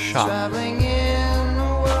spin. Shot. Traveling in the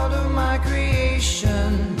world of my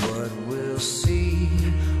creation. What we'll see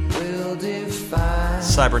will defy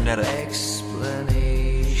Cybernetic.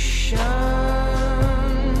 explanation.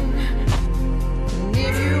 And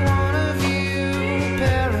if you wanna view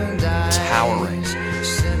paradise, Towering.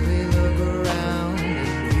 simply look around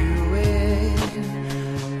and view it.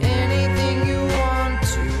 Anything you want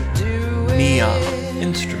to do it. Neon.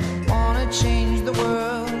 Instrument. Wanna change the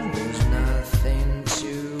world, there's nothing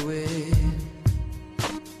to it.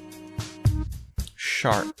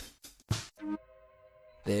 Sharp.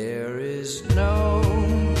 There is no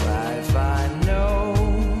life I know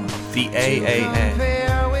The to AAA.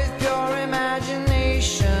 compare with pure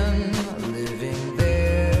imagination. Living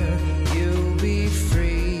there, you'll be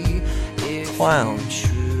free if Clown. you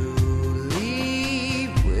truly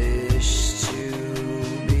wish to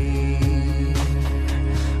be.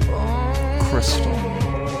 Oh, Crystal.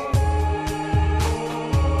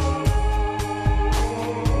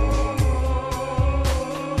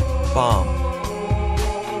 Bomb.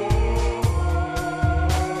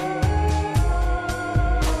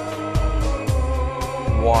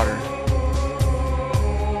 Water.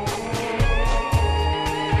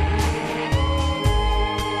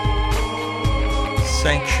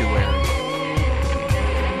 Sanctuary.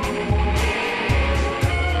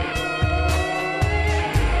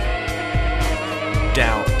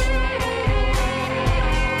 Doubt.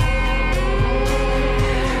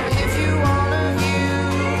 if you wanna view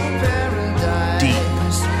paradise, Deep.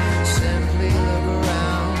 simply look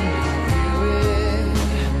around and view it.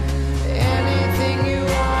 Anything you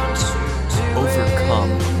want to do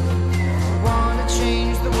Overcome. it. Wanna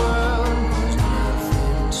change the world, there's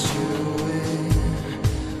nothing to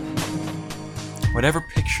it. Whatever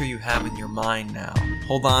picture you have in your mind now,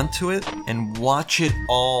 hold on to it and watch it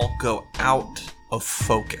all go out of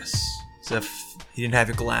focus. As if You didn't have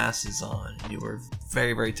your glasses on. You were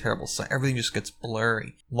very, very terrible sight. Everything just gets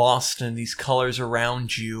blurry, lost in these colors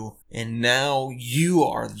around you. And now you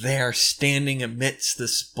are there standing amidst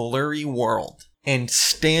this blurry world. And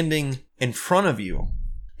standing in front of you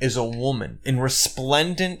is a woman in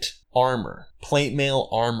resplendent armor, plate mail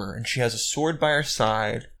armor. And she has a sword by her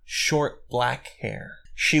side, short black hair.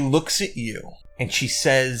 She looks at you and she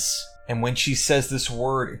says... And when she says this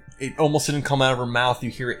word, it almost didn't come out of her mouth. You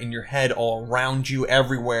hear it in your head, all around you,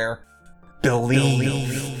 everywhere.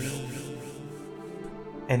 Believe.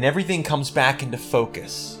 And everything comes back into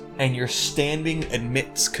focus. And you're standing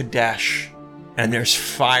amidst Kadesh. And there's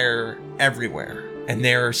fire everywhere. And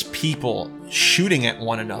there's people shooting at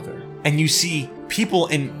one another. And you see people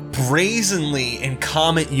brazenly in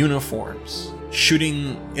Comet uniforms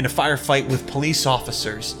shooting in a firefight with police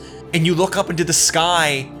officers. And you look up into the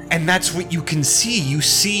sky, and that's what you can see. You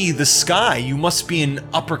see the sky. You must be in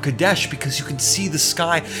Upper Kadesh because you can see the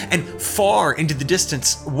sky. And far into the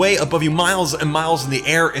distance, way above you, miles and miles in the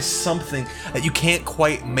air, is something that you can't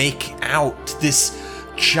quite make out. This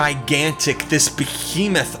gigantic, this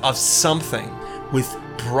behemoth of something with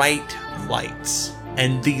bright lights.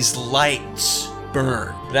 And these lights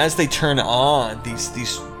burn. But as they turn on, these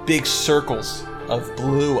big circles of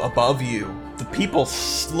blue above you, the people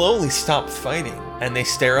slowly stop fighting and they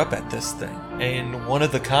stare up at this thing. And one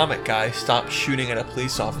of the Comet guys stops shooting at a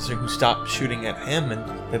police officer who stopped shooting at him,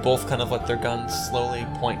 and they both kind of let their guns slowly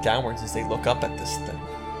point downwards as they look up at this thing.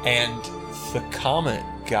 And the Comet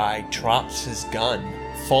guy drops his gun,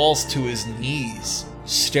 falls to his knees,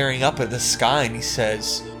 staring up at the sky, and he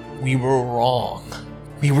says, "We were wrong.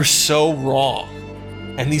 We were so wrong."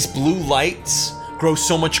 And these blue lights grow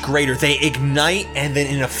so much greater. They ignite, and then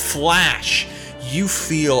in a flash, you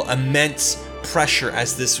feel immense pressure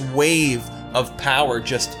as this wave of power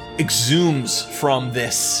just exhumes from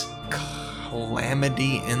this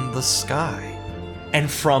calamity in the sky. And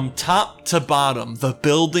from top to bottom, the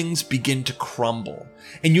buildings begin to crumble.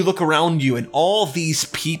 And you look around you, and all these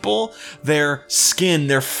people, their skin,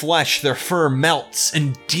 their flesh, their fur melts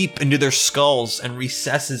and deep into their skulls and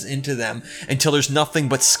recesses into them until there's nothing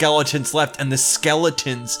but skeletons left, and the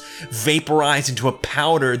skeletons vaporize into a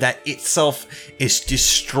powder that itself is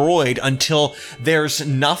destroyed until there's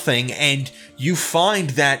nothing. And you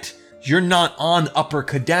find that you're not on Upper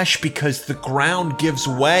Kadesh because the ground gives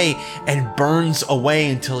way and burns away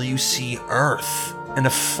until you see Earth. And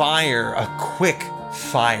a fire, a quick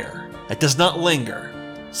fire that does not linger,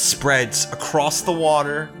 spreads across the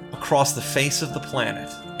water, across the face of the planet,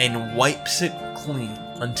 and wipes it clean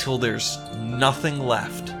until there's nothing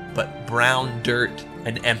left but brown dirt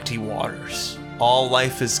and empty waters. All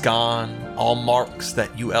life is gone. All marks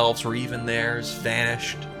that you elves were even there is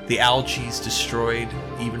vanished. The algae's destroyed,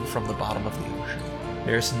 even from the bottom of the ocean.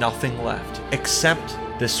 There's nothing left except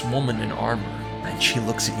this woman in armor, and she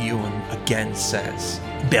looks at you and again says,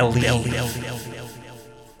 "Believe."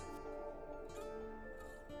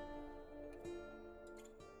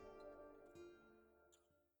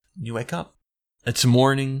 You wake up. It's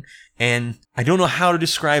morning, and I don't know how to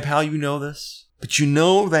describe how you know this, but you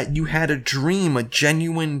know that you had a dream, a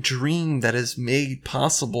genuine dream that is made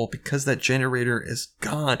possible because that generator is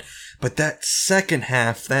gone. But that second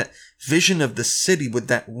half, that vision of the city with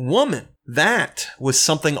that woman, that was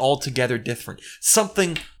something altogether different.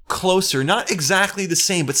 Something closer, not exactly the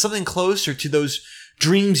same, but something closer to those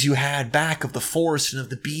dreams you had back of the forest and of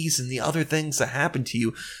the bees and the other things that happened to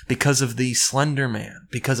you because of the Slender Man,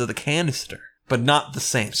 because of the canister. But not the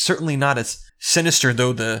same. Certainly not as sinister,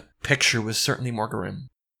 though the picture was certainly more grim.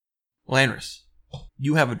 Lanris,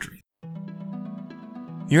 you have a dream.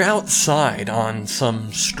 You're outside on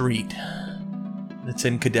some street. It's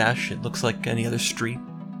in Kadesh. It looks like any other street,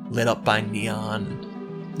 lit up by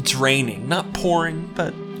neon. It's raining. Not pouring,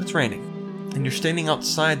 but it's raining. And you're standing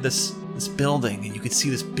outside this building, and you can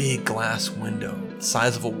see this big glass window, the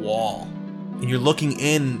size of a wall. And you're looking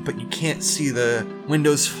in, but you can't see. The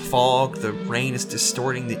window's fog, the rain is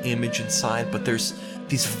distorting the image inside, but there's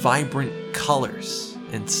these vibrant colors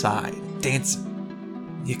inside,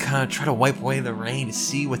 dancing. You kind of try to wipe away the rain to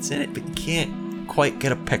see what's in it, but you can't quite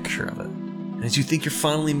get a picture of it. And as you think you're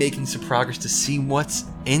finally making some progress to see what's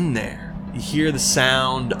in there, you hear the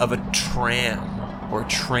sound of a tram or a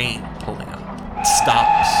train pulling up. It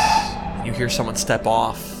stops. You hear someone step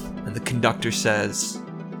off, and the conductor says,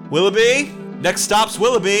 "Willoughby? Next stop's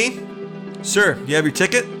Willoughby. Sir, you have your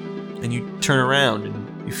ticket?" And you turn around,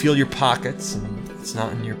 and you feel your pockets, and it's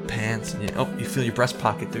not in your pants. And you feel your breast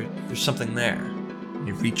pocket. There's something there. And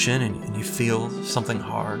you reach in, and you feel something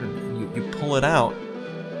hard, and you pull it out,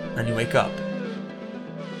 and you wake up.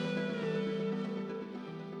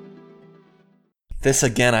 This,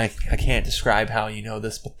 again, I can't describe how you know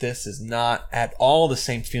this, but this is not at all the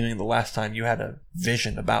same feeling the last time you had a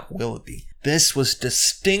vision about Willoughby. This was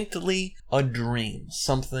distinctly a dream,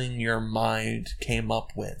 something your mind came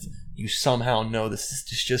up with. You somehow know this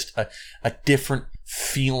is just a different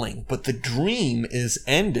feeling, but the dream is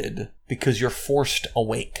ended because you're forced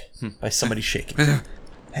awake by somebody shaking.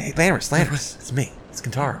 Hey, Landris, it's me. It's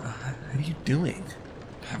Kentaro. What are you doing?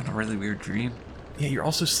 Having a really weird dream. Yeah, you're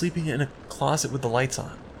also sleeping in a closet with the lights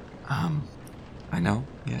on. I know.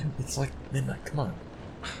 Yeah. It's like midnight. Come on.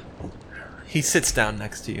 He sits down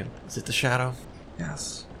next to you. Is it the shadow?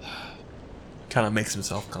 Yes. Kind of makes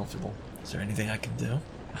himself comfortable. Is there anything I can do?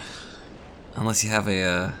 Unless you have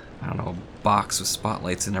a box with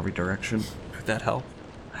spotlights in every direction. Could that help?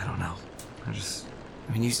 I don't know.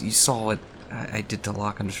 You saw what I did to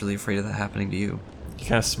Locke. I'm just really afraid of that happening to you. He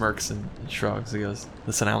kind of smirks and shrugs. He goes,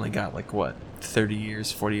 listen, I only got 30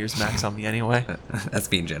 years, 40 years max on me anyway. That's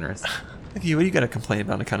being generous. Look at you, what do you got to complain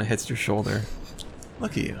about? It kind of hits your shoulder.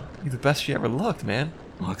 Look at you. You're the best you ever looked, man.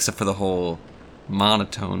 Well, except for the whole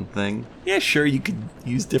monotone thing. Yeah, sure, you could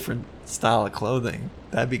use different style of clothing.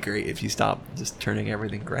 That'd be great if you stopped just turning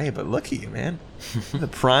everything gray, but look at you, man. The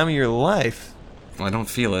prime of your life. Well, I don't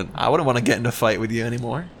feel it. I wouldn't want to get into a fight with you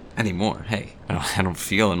anymore. Anymore. Hey, I don't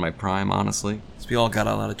feel in my prime, honestly. So we all got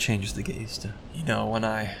a lot of changes to get used to. You know, when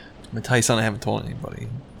I'm a Tyson, I haven't told anybody.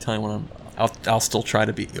 Tell me when I'll still try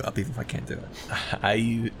to beat you up even if I can't do it.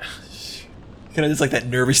 You kind of just like that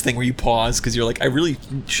nervous thing where you pause because you're like, I really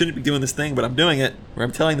shouldn't be doing this thing, but I'm doing it. Where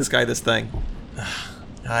I'm telling this guy this thing.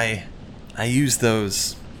 I use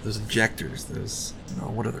those injectors. Those,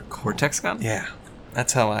 what are they called? Cortex gun? Yeah,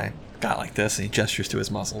 that's how I got like this. And he gestures to his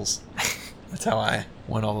muscles. That's how I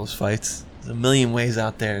won all those fights. There's a million ways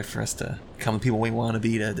out there for us to become the people we want to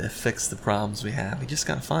be to fix the problems we have. We just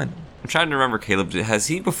gotta find them. I'm trying to remember, Caleb. Has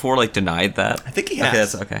he before denied that? I think he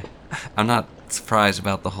has. Okay. I'm not surprised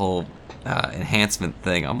about the whole enhancement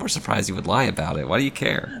thing. I'm more surprised you would lie about it. Why do you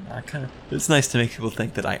care? It's nice to make people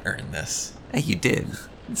think that I earned this. Hey, you did.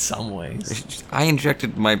 In some ways. I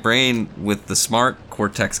injected my brain with the smart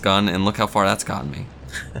Cortex gun, and look how far that's gotten me.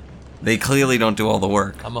 They clearly don't do all the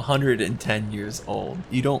work. I'm 110 years old.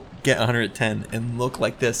 You don't get 110 and look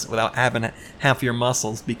like this without having half your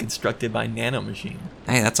muscles be constructed by nanomachine.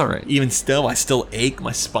 Hey, that's all right. Even still, I still ache.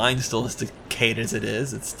 My spine still is decayed as it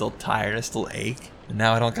is. It's still tired. I still ache. And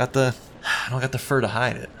now I don't got the fur to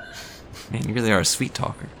hide it. Man, you really are a sweet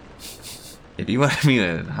talker. If you want me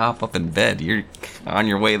to hop up in bed, you're on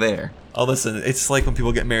your way there. Oh, listen, it's like when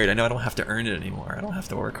people get married. I know I don't have to earn it anymore. I don't have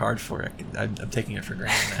to work hard for it. I'm taking it for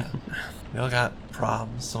granted now. We all got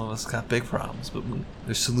problems. Some of us got big problems, but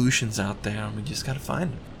there's solutions out there, and we just gotta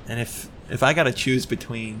find them. And if I gotta choose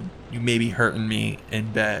between you maybe hurting me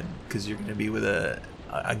in bed because you're gonna be with a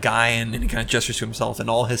guy and he kind of gestures to himself in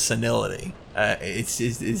all his senility, it's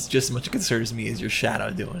just as much a concern to me as your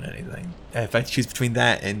shadow doing anything. If I choose between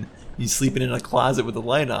that and you sleeping in a closet with the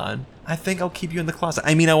light on, I think I'll keep you in the closet.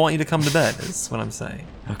 I mean, I want you to come to bed, is what I'm saying.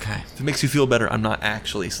 Okay. If it makes you feel better, I'm not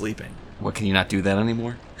actually sleeping. What, can you not do that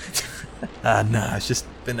anymore? Nah, it's just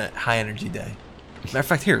been a high energy day. Matter of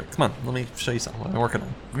fact, here, come on, let me show you something what I'm working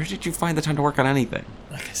on. Where did you find the time to work on anything?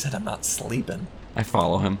 Like I said, I'm not sleeping. I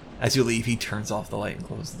follow him. As you leave, he turns off the light and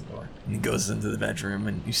closes the door. And he goes into the bedroom,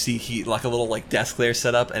 and you see he like a little desk there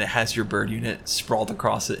set up, and it has your bird unit sprawled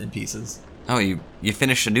across it in pieces. Oh, you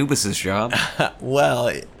finished Anubis's job? Well,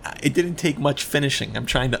 it didn't take much finishing. I'm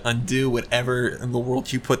trying to undo whatever in the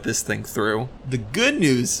world you put this thing through. The good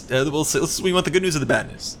news, we want the good news or the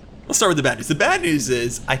bad news? Let's start with the bad news. The bad news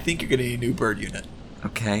is I think you're going to need a new bird unit.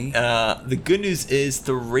 Okay. The good news is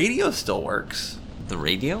the radio still works. The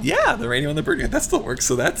radio? Yeah, the radio on the bird unit, that still works,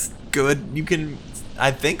 so that's good. You can...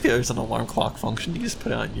 I think there's an alarm clock function. You just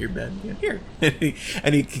put it on your bed. Yeah, here.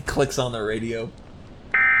 And he clicks on the radio.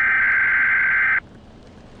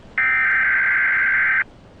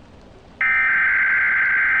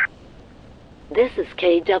 This is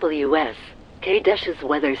KWS, Kadesh's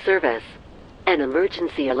weather service. An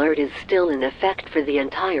emergency alert is still in effect for the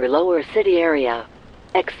entire lower city area.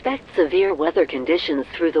 Expect severe weather conditions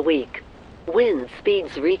through the week. Wind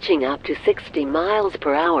speeds reaching up to 60 miles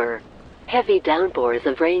per hour. Heavy downpours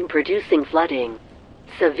of rain producing flooding.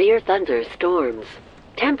 Severe thunderstorms.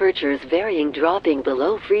 Temperatures varying dropping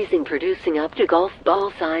below freezing producing up to golf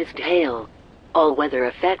ball-sized hail. All weather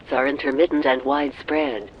effects are intermittent and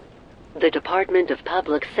widespread. The Department of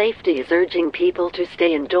Public Safety is urging people to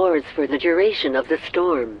stay indoors for the duration of the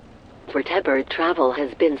storm. Vertebird travel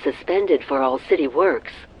has been suspended for all city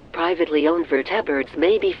works. Privately owned vertebirds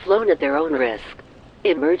may be flown at their own risk.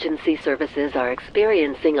 Emergency services are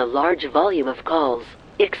experiencing a large volume of calls.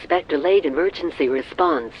 Expect delayed emergency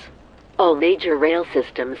response. All major rail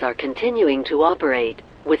systems are continuing to operate,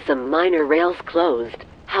 with some minor rails closed.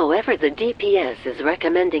 However, the DPS is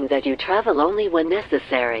recommending that you travel only when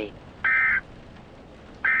necessary.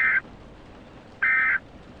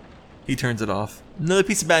 He turns it off. Another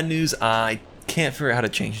piece of bad news, I can't figure out how to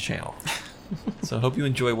change the channel. So I hope you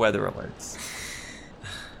enjoy weather alerts.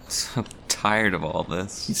 I'm so tired of all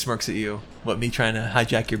this. He smirks at you. What, me trying to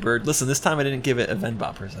hijack your bird? Listen, this time I didn't give it a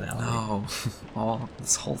Venbot personality. No,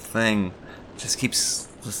 this whole thing just keep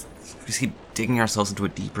digging ourselves into a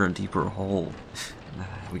deeper and deeper hole.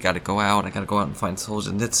 We gotta go out. I gotta go out and find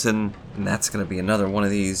Solzhenitsyn, and that's gonna be another one of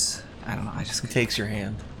these. I don't know. He takes your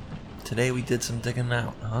hand. Today we did some digging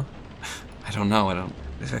out, huh? I don't know.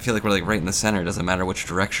 I feel like we're like right in the center. It doesn't matter which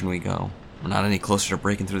direction we go. We're not any closer to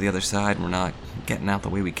breaking through the other side. We're not getting out the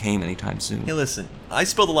way we came anytime soon. Hey, listen. I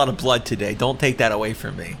spilled a lot of blood today. Don't take that away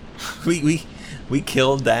from me. We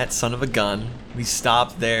killed that son of a gun. We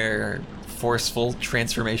stopped their forceful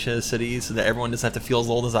transformation of the city so that everyone doesn't have to feel as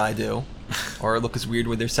old as I do, or look as weird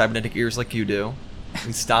with their cybernetic ears like you do.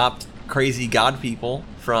 We stopped crazy god people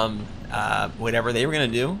from whatever they were gonna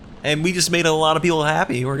do, and we just made a lot of people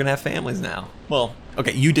happy who are gonna have families now. Well,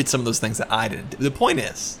 okay, you did some of those things that I didn't do. The point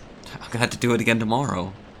is, I'm gonna have to do it again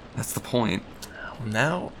tomorrow. That's the point.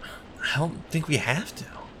 Now, I don't think we have to.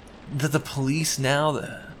 The police now,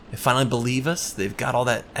 they finally believe us. They've got all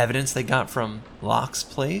that evidence they got from Locke's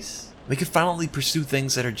place. We can finally pursue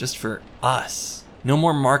things that are just for us. No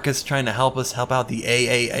more Marcus trying to help us help out the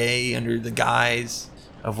AAA under the guise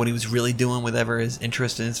of what he was really doing, whatever his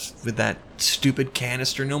interest is with that stupid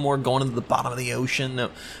canister. No more going to the bottom of the ocean.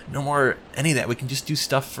 No more any of that. We can just do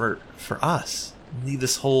stuff for us. Leave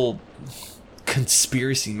this whole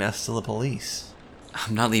conspiracy mess to the police.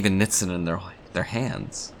 I'm not leaving Nitsin in their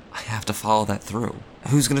hands. I have to follow that through.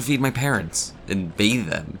 Who's gonna feed my parents and bathe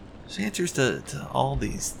them? There's answers to all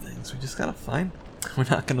these things. We just gotta find them. We're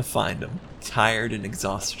not gonna find them. Tired and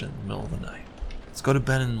exhausted in the middle of the night. Let's go to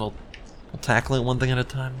bed and we'll tackle it one thing at a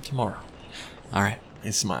time tomorrow. All right.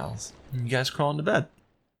 He smiles. You guys crawl into bed.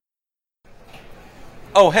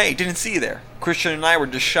 Oh, hey, didn't see you there. Christian and I were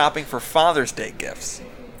just shopping for Father's Day gifts.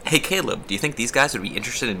 Hey, Caleb, do you think these guys would be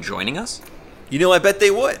interested in joining us? You know, I bet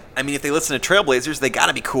they would. I mean, if they listen to Trailblazers, they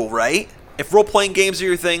gotta be cool, right? If role-playing games are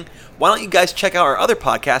your thing, why don't you guys check out our other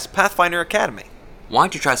podcast, Pathfinder Academy? Why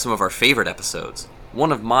don't you try some of our favorite episodes?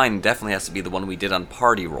 One of mine definitely has to be the one we did on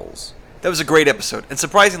party rolls. That was a great episode, and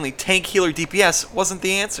surprisingly, tank, healer, DPS wasn't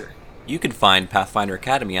the answer. You can find Pathfinder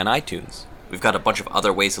Academy on iTunes. We've got a bunch of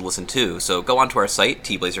other ways to listen too, so go onto our site,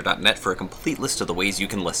 tblazer.net, for a complete list of the ways you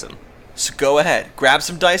can listen. So go ahead, grab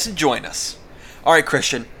some dice and join us. Alright,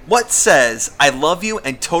 Christian, what says I love you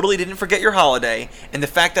and totally didn't forget your holiday, and the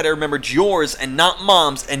fact that I remembered yours and not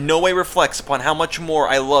Mom's in no way reflects upon how much more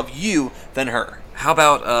I love you than her? How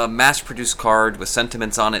about a mass-produced card with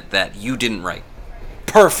sentiments on it that you didn't write?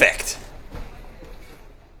 Perfect!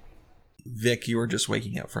 Vic, you were just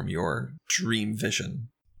waking up from your dream vision.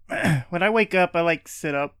 When I wake up, I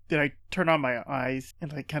sit up, then I turn on my eyes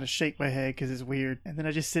and kind of shake my head because it's weird. And then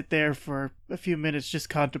I just sit there for a few minutes just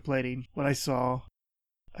contemplating what I saw,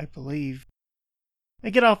 I believe. I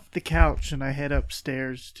get off the couch and I head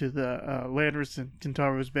upstairs to the Lanris and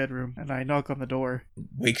Kintaro's bedroom, and I knock on the door.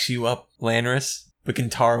 Wakes you up, Lanris, but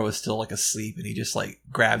Kintaro is still asleep, and he just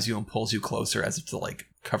grabs you and pulls you closer as if to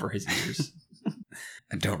cover his ears.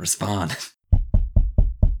 I don't respond.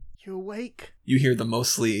 You awake? You hear the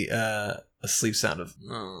mostly asleep sound of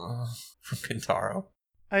from Kintaro.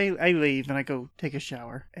 I leave and I go take a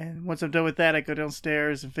shower. And once I'm done with that, I go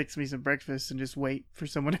downstairs and fix me some breakfast and just wait for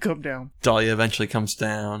someone to come down. Dahlia eventually comes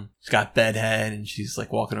down. She's got bedhead and she's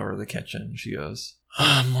walking over to the kitchen. She goes,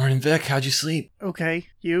 morning, Vic. How'd you sleep? Okay,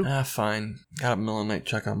 you? Fine. Got up in the middle of the night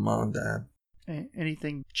to check on Mom and Dad.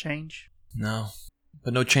 Anything change? No.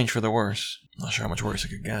 But no change for the worse. Not sure how much worse it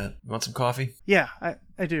could get. You want some coffee? Yeah,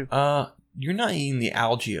 I do. You're not eating the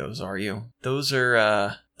Algios, are you? Those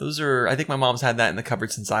are, I think my mom's had that in the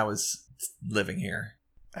cupboard since I was living here.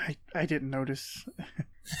 I didn't notice.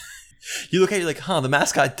 You look at it the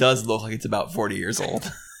mascot does look like it's about 40 years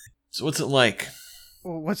old. So what's it like?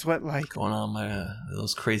 Well, what's what like? Going on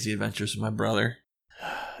those crazy adventures with my brother.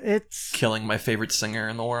 It's... Killing my favorite singer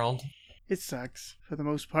in the world. It sucks, for the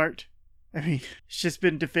most part. I mean, it's just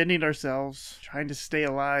been defending ourselves, trying to stay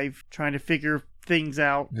alive, trying to figure things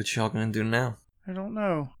out. What y'all gonna do now? I don't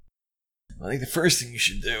know. I think the first thing you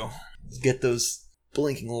should do is get those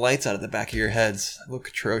blinking lights out of the back of your heads. They look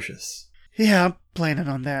atrocious. Yeah, I'm planning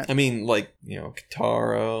on that. I mean,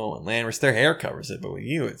 Kitaro and Lanris, their hair covers it, but with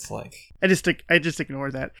you, it's I just ignore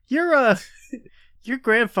that. You're Your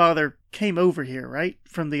grandfather came over here, right?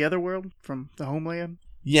 From the other world? From the homeland?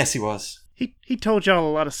 Yes, he was. He told y'all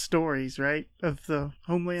a lot of stories, right? Of the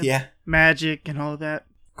homeland? Yeah. Magic and all of that.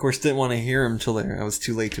 Of course, didn't want to hear him till I was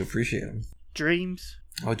too late to appreciate him. Dreams?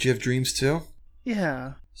 Oh, did you have dreams too?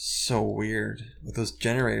 Yeah. So weird. With those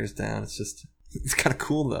generators down, it's kind of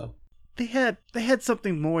cool though. They had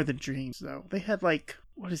something more than dreams, though. They had, like,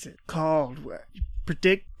 what is it called?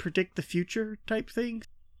 Predict the future type things?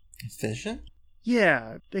 Vision?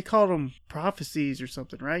 Yeah, they called them prophecies or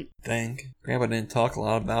something, right? Grandpa didn't talk a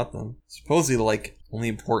lot about them. Supposedly, like, only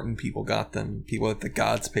important people got them. People that the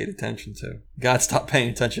gods paid attention to. God stopped paying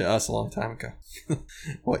attention to us a long time ago.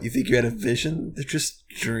 What, you think you had a vision? They're just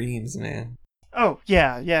dreams, man. Oh,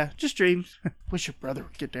 yeah, just dreams. Wish your brother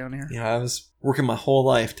would get down here. You know, I was working my whole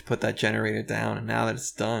life to put that generator down, and now that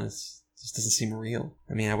it's done, it just doesn't seem real.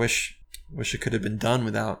 I mean, I wish it could have been done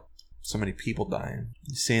without so many people dying.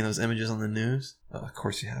 You seeing those images on the news? Of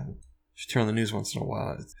course you haven't. You should turn on the news once in a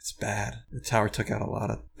while. It's bad. The tower took out a lot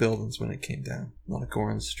of buildings when it came down. A lot of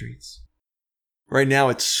gore on the streets. Right now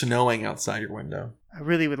it's snowing outside your window. I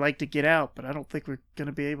really would like to get out, but I don't think we're going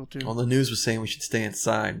to be able to. Well, the news was saying we should stay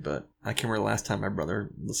inside, but I can remember last time my brother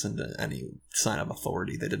listened to any sign of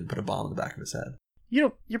authority, they didn't put a bomb in the back of his head. You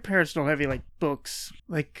know, your parents don't have any, like, books.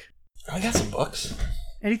 Like... I got some books.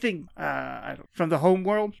 Anything, from the home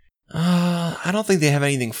world? I don't think they have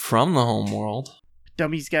anything from the home world.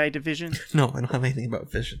 Dummy's Guide to Vision? No, I don't have anything about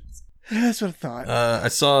visions. That's what I thought. I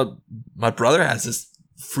saw my brother has this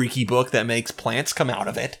freaky book that makes plants come out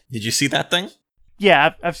of it. Did you see that thing?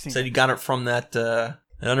 Yeah, I've seen Said it. you got it from that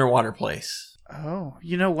underwater place. Oh,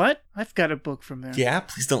 you know what? I've got a book from there. Yeah,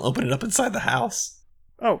 please don't open it up inside the house.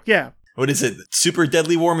 Oh, yeah. What is it? Super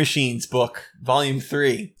Deadly War Machines book, Volume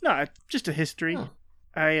 3. No, it's just a history. Oh.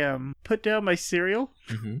 I put down my cereal,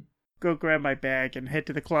 Mm-hmm. go grab my bag, and head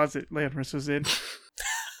to the closet Landris was in.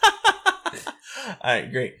 All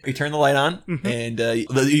right, great. You turn the light on, and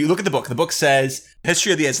you look at the book. The book says,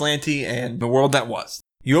 History of the Aslanti and the World That Was.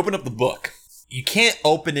 You open up the book. You can't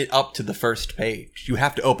open it up to the first page. You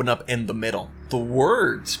have to open up in the middle. The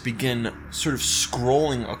words begin sort of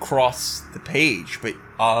scrolling across the page, but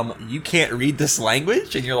you can't read this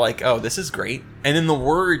language, and you're like, oh, this is great. And then the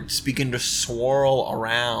words begin to swirl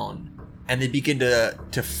around, and they begin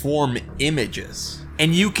to form images.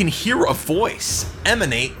 And you can hear a voice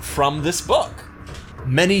emanate from this book.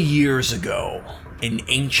 Many years ago, in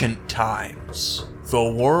ancient times, the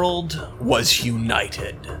world was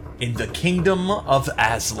united in the kingdom of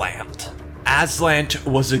Aslant. Aslant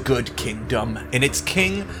was a good kingdom, and its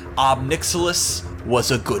king, Obnixilis, was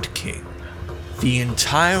a good king. The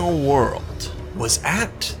entire world was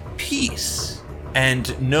at peace,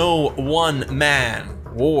 and no one man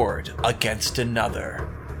warred against another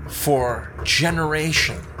for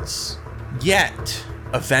generations. Yet,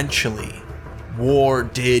 eventually, war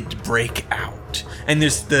did break out. And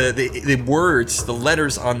there's the words, the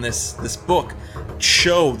letters on this book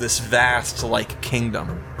show this vast, like,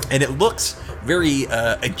 kingdom. And it looks very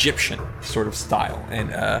Egyptian sort of style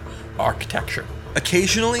and architecture.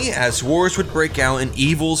 Occasionally, as wars would break out and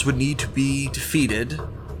evils would need to be defeated,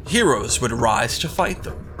 heroes would rise to fight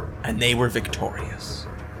them, and they were victorious.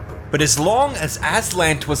 But as long as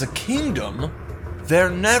Aslant was a kingdom, there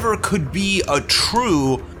never could be a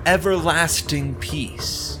true, everlasting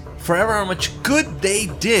peace. For however much good they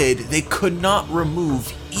did, they could not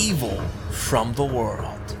remove evil from the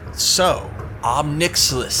world. So,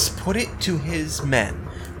 Obnixilis put it to his men,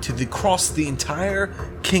 across the entire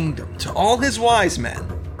kingdom, to all his wise men,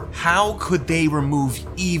 how could they remove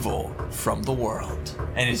evil from the world?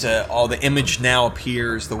 And all the image now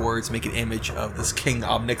appears, the words make an image of this King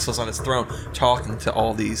Obnixilis on his throne, talking to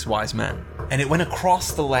all these wise men. And it went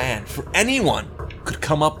across the land, for anyone could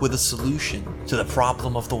come up with a solution to the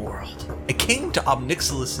problem of the world. It came to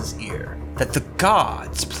Obnixilis' ear that the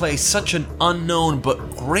gods play such an unknown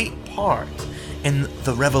but great part in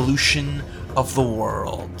the revolution of the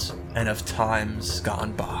world and of times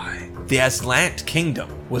gone by. The Aslant Kingdom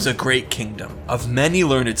was a great kingdom of many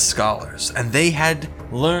learned scholars, and they had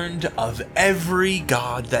learned of every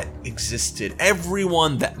god that existed,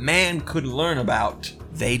 everyone that man could learn about,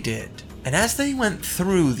 they did. And as they went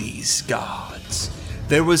through these gods,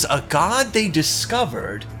 there was a god they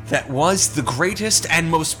discovered that was the greatest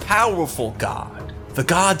and most powerful god. The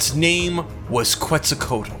god's name was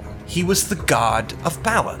Quetzalcoatl. He was the god of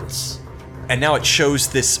balance. And now it shows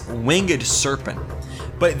this winged serpent.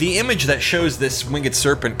 But the image that shows this winged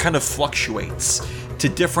serpent kind of fluctuates to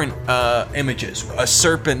different images. A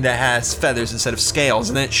serpent that has feathers instead of scales,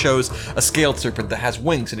 and then it shows a scaled serpent that has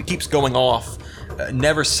wings, and it keeps going off,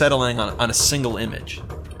 never settling on a single image.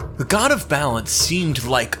 The god of balance seemed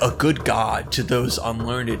like a good god to those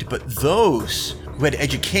unlearned, but those who had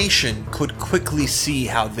education could quickly see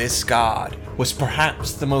how this god was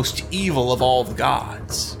perhaps the most evil of all the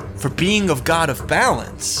gods. For being a god of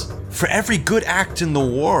balance, for every good act in the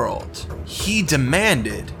world, he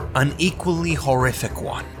demanded an equally horrific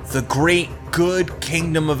one. The great good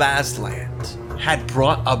kingdom of Aslant had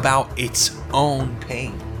brought about its own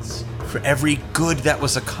pains. For every good that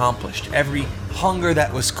was accomplished, every hunger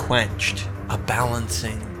that was quenched, a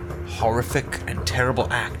balancing, horrific, and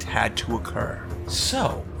terrible act had to occur.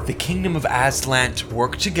 So, the kingdom of Aslant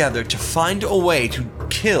worked together to find a way to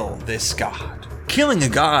kill this god. Killing a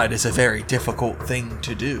god is a very difficult thing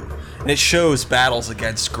to do, and it shows battles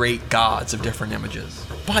against great gods of different images.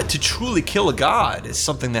 But to truly kill a god is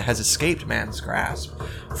something that has escaped man's grasp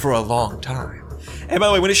for a long time. And by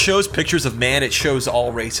the way, when it shows pictures of man, it shows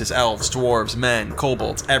all races: elves, dwarves, men,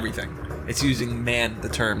 kobolds, everything. It's using man, the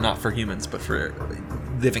term, not for humans, but for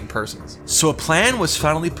living persons. So a plan was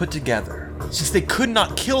finally put together, since they could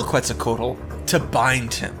not kill Quetzalcoatl, to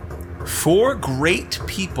bind him. 4 great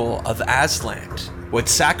people of Aslant would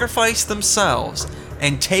sacrifice themselves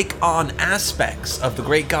and take on aspects of the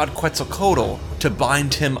great god Quetzalcoatl to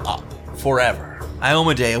bind him up forever.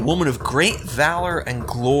 Iomedae, a woman of great valor and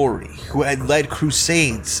glory who had led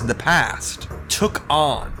crusades in the past, took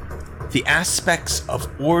on the aspects of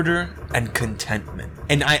order and contentment.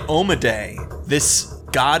 And Iomedae, this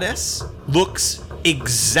goddess, looks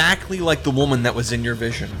exactly like the woman that was in your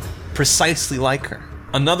vision, precisely like her.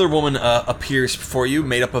 Another woman appears before you,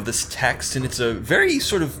 made up of this text, and it's a very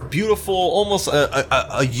sort of beautiful, almost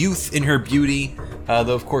a youth in her beauty,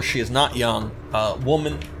 though of course she is not young,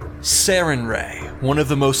 woman, Sarenrae, one of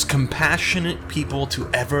the most compassionate people to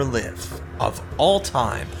ever live, of all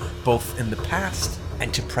time, both in the past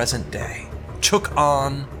and to present day, took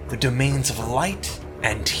on the domains of light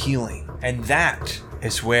and healing. And that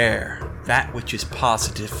is where that which is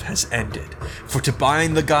positive has ended. For to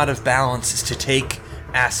bind the god of balance is to take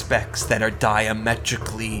aspects that are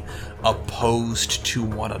diametrically opposed to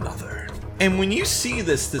one another. And when you see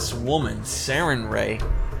this woman, Sarenrae,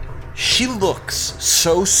 she looks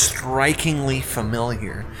so strikingly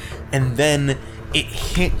familiar, and then it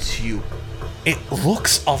hits you. It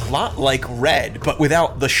looks a lot like Red, but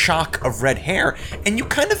without the shock of red hair, and you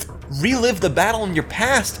kind of relive the battle in your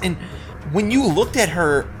past, and when you looked at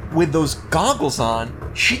her with those goggles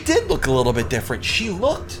on, she did look a little bit different. She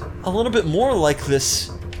looked a little bit more like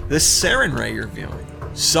this Sarenrae you're viewing.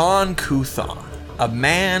 Zon Kuthon, a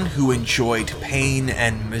man who enjoyed pain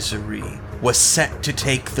and misery, was set to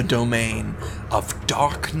take the domain of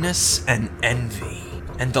darkness and envy.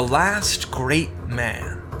 And the last great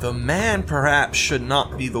man, the man perhaps should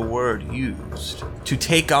not be the word used, to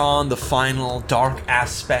take on the final dark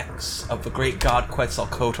aspects of the great god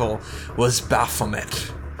Quetzalcoatl, was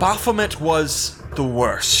Baphomet. Baphomet was the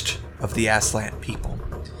worst of the Aslant people.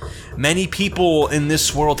 Many people in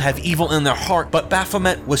this world have evil in their heart, but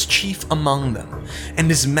Baphomet was chief among them. In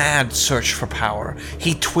his mad search for power,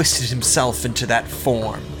 he twisted himself into that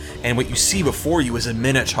form, and what you see before you is a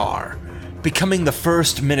Minotaur, becoming the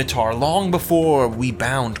first Minotaur long before we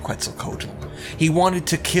bound Quetzalcoatl. He wanted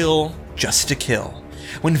to kill just to kill.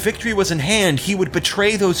 When victory was in hand, he would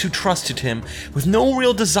betray those who trusted him, with no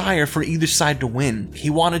real desire for either side to win. He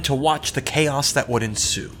wanted to watch the chaos that would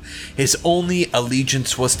ensue. His only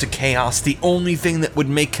allegiance was to chaos. The only thing that would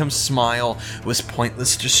make him smile was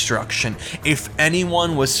pointless destruction. If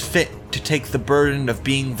anyone was fit to take the burden of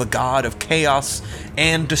being the god of chaos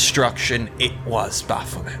and destruction, it was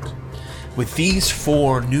Baphomet. With these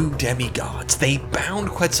 4 new demigods, they bound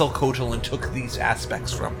Quetzalcoatl and took these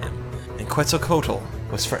aspects from him. And Quetzalcoatl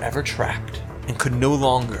was forever trapped and could no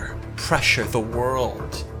longer pressure the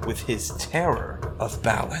world with his terror of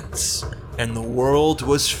balance. And the world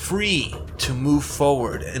was free to move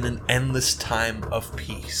forward in an endless time of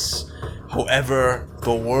peace. However,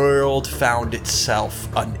 the world found itself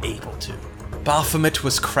unable to. Baphomet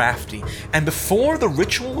was crafty, and before the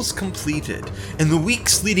ritual was completed, in the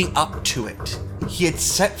weeks leading up to it, he had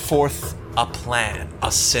set forth a plan,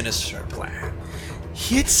 a sinister plan.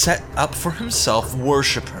 He had set up for himself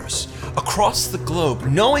worshippers across the globe,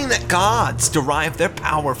 knowing that gods derive their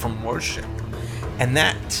power from worship, and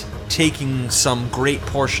that taking some great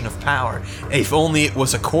portion of power, if only it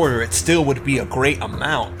was a quarter, it still would be a great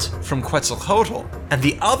amount, from Quetzalcoatl, and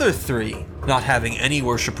the other 3 not having any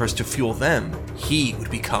worshippers to fuel them, he would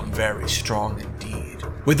become very strong indeed.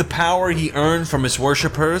 With the power he earned from his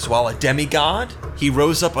worshippers while a demigod, he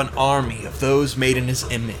rose up an army of those made in his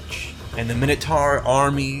image, and the Minotaur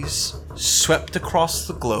armies swept across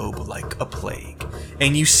the globe like a plague,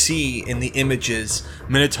 And you see in the images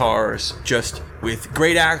minotaurs just with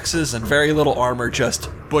great axes and very little armor just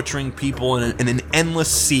butchering people in an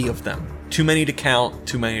endless sea of them. Too many to count,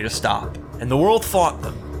 too many to stop. And the world fought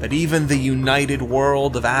them, but even the united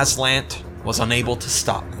world of Aslant was unable to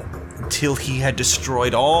stop them until he had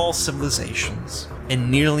destroyed all civilizations and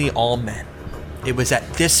nearly all men. It was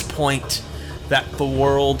at this point that the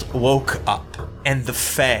world woke up, and the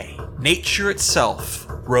Fae, nature itself,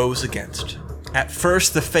 rose against him. At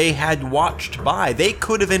first, the Fae had watched by. They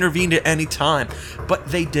could have intervened at any time, but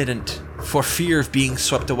they didn't, for fear of being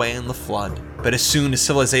swept away in the flood. But as soon as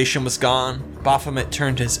civilization was gone, Baphomet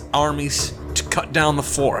turned his armies to cut down the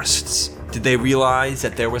forests. Did they realize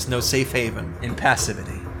that there was no safe haven in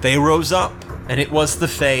passivity? They rose up, and it was the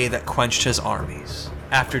Fae that quenched his armies.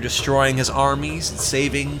 After destroying his armies and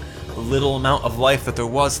saving the little amount of life that there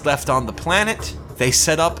was left on the planet, they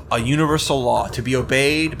set up a universal law to be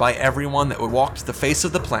obeyed by everyone that would walk the face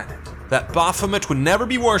of the planet. That Baphomet would never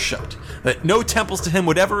be worshipped, that no temples to him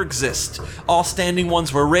would ever exist. All standing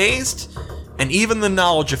ones were raised, and even the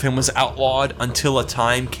knowledge of him was outlawed until a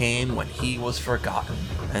time came when he was forgotten.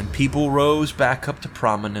 And people rose back up to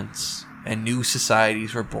prominence, and new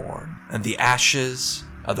societies were born, and the ashes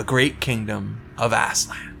of the great kingdom of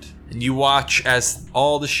Aslan. And you watch as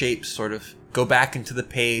all the shapes sort of go back into the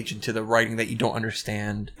page, into the writing that you don't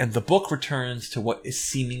understand, and the book returns to what is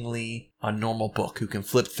seemingly a normal book. You can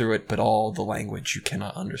flip through it, but all the language you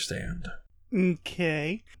cannot understand.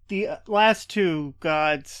 Okay. The last two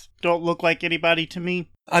gods don't look like anybody to me.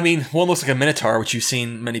 I mean, one looks like a minotaur, which you've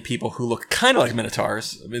seen many people who look kind of like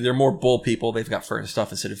minotaurs. I mean, they're more bull people. They've got fur and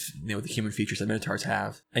stuff instead of, the human features that minotaurs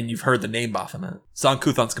have. And you've heard the name Baphomet.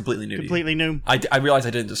 Zon-Kuthon's completely new Completely to you. new. I realized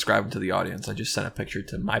I didn't describe him to the audience. I just sent a picture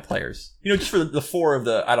to my players. Just for the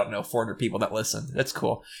 400 people that listen. That's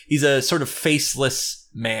cool. He's a sort of faceless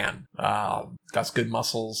man. Got good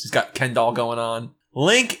muscles. He's got Ken doll going on.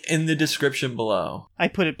 Link in the description below. I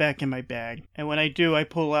put it back in my bag. And when I do, I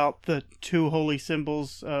pull out the two holy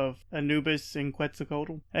symbols of Anubis and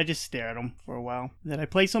Quetzalcoatl. I just stare at them for a while. Then I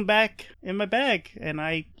place them back in my bag, and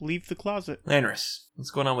I leave the closet. Lanris,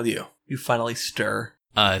 what's going on with you? You finally stir.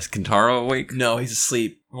 Is Kentaro awake? No, he's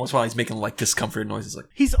asleep. Once in a while, he's making discomfort noises like...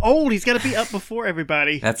 He's old. He's got to be up before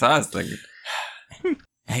everybody. That's what I was thinking.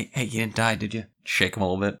 Hey, you didn't die, did you? Shake him a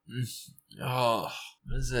little bit. Oh,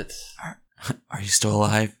 what is it? Are you still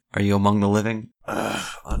alive? Are you among the living?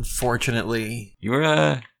 Unfortunately. You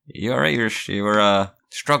alright? You were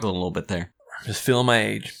struggling a little bit there. I'm just feeling my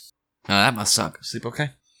age. That must suck. Sleep okay?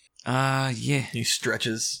 Yeah. He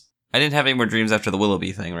stretches. I didn't have any more dreams after the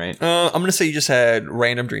Willoughby thing, right? I'm gonna say you just had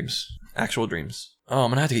random dreams. Actual dreams. Oh, I'm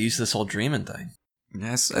gonna have to get used to this whole dreaming thing.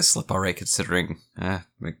 Yeah, I slept alright considering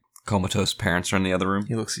my comatose parents are in the other room.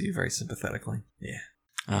 He looks at you very sympathetically.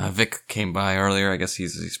 Yeah. Vic came by earlier. I guess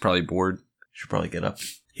he's probably bored. Should probably get up.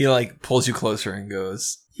 He pulls you closer and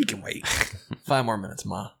goes, "You can wait 5 more minutes,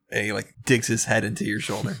 Ma." And he digs his head into your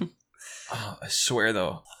shoulder. Oh, I swear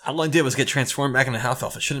though, all I did was get transformed back into half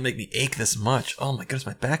elf. It shouldn't make me ache this much. Oh my goodness,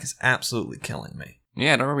 my back is absolutely killing me.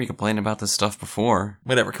 Yeah, I don't remember you complaining about this stuff before.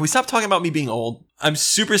 Whatever. Can we stop talking about me being old? I'm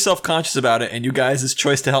super self-conscious about it, and you guys'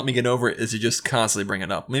 choice to help me get over it is to just constantly bring it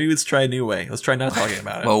up. Maybe let's try a new way. Let's try not talking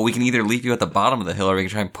about it. Well, we can either leave you at the bottom of the hill, or we can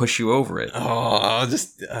try and push you over it. Oh,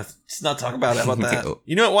 just not talk about it. How about that?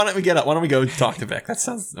 You know what? Why don't we get up? Why don't we go talk to Vic? Why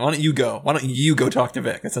don't you go? Why don't you go talk to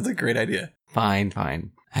Vic? That sounds like a great idea. Fine.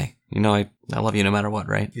 Hey, I love you no matter what,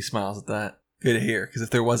 right? He smiles at that. Good to hear, because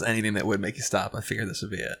if there was anything that would make you stop, I figured this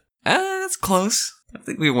would be it. That's close. I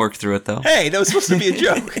think we worked through it, though. Hey, that was supposed to be a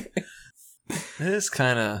joke. It is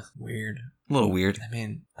kind of weird. A little weird. I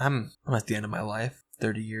mean, I'm at the end of my life.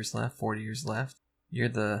 30 years left, 40 years left. You're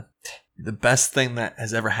the best thing that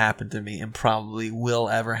has ever happened to me and probably will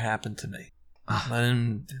ever happen to me. But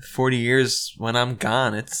in 40 years, when I'm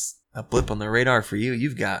gone, it's a blip on the radar for you.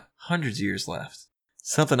 You've got hundreds of years left.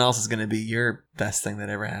 Something else is going to be your best thing that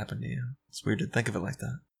ever happened to you. It's weird to think of it like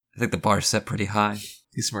that. I think the bar's set pretty high.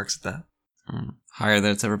 He smirks at that. Higher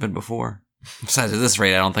than it's ever been before. Besides, at this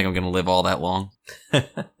rate, I don't think I'm going to live all that long.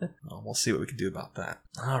 Well, we'll see what we can do about that.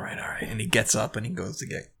 All right. And he gets up and he goes to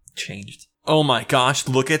get changed. Oh my gosh,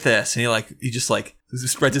 look at this. And he just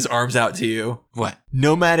spreads his arms out to you. What?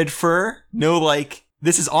 No matted fur. No,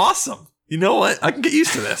 this is awesome. You know what? I can get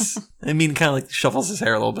used to this. I mean, kind of shuffles his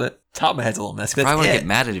hair a little bit. Top of my head's a little messy. I would get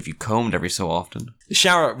mad at if you combed every so often. The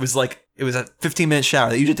shower was it was a 15-minute shower.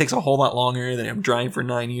 That usually takes a whole lot longer than I'm drying for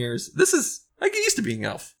 9 years. I get used to being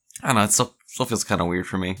elf. I don't know. It still feels kind of weird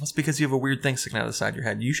for me. That's because you have a weird thing sticking out of the side of your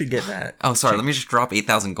head. You should get that. Oh, sorry. Let me just drop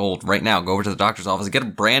 8,000 gold right now. Go over to the doctor's office and get a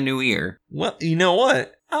brand new ear. Well, you know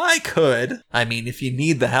what? I could. I mean, if you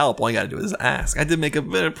need the help, all you gotta do is ask. I did make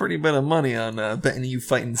a pretty bit of money on betting you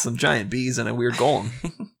fighting some giant bees and a weird golem.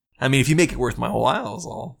 I mean, if you make it worth my while, is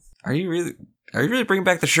all. Are you really bringing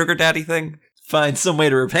back the sugar daddy thing? Find some way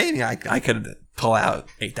to repay me. I could pull out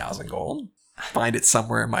 8,000 gold. Find it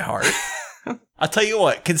somewhere in my heart. I'll tell you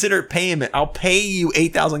what. Consider payment. I'll pay you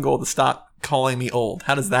 8,000 gold to stop calling me old.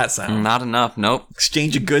 How does that sound? Not enough. Nope.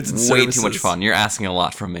 Exchange of goods and Way services. too much fun. You're asking a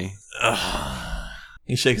lot from me.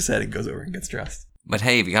 He shakes his head and goes over and gets dressed. But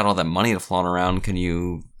hey, if you got all that money to flaunt around, can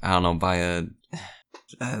you, I don't know, buy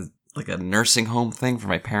a nursing home thing for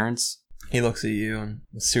my parents? He looks at you and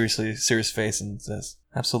with serious face and says,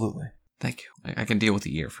 absolutely. Thank you. I can deal with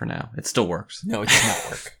a year for now. It still works. No, it does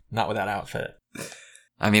not work. Not with that outfit.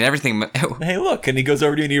 I mean, everything... Hey, look, and he goes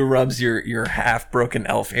over to you and he rubs your half-broken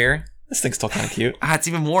elf ear. This thing's still kind of cute. It's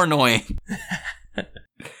even more annoying.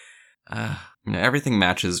 Everything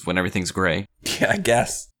matches when everything's gray. Yeah, I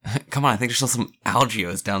guess. Come on, I think there's still some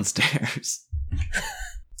Algios downstairs.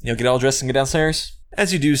 You'll get all dressed and go downstairs.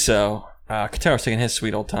 As you do so, Kataro's taking his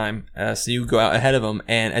sweet old time. So you go out ahead of him,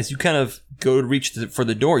 and as you kind of go to reach for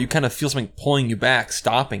the door, you kind of feel something pulling you back,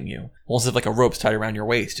 stopping you. Almost as if like a rope's tied around your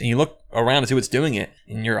waist. And you look around to see what's doing it,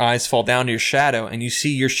 and your eyes fall down to your shadow, and you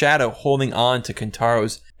see your shadow holding on to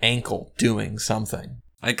Kentaro's ankle, doing something.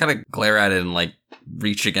 I kind of glare at it and like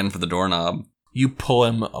reach again for the doorknob. You pull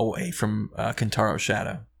him away from Kentaro's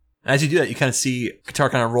shadow. As you do that, you kind of see Kentaro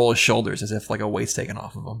kind of roll his shoulders as if like a weight's taken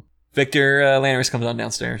off of him. Victor Lanneris comes on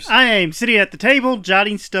downstairs. I am sitting at the table,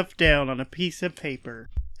 jotting stuff down on a piece of paper.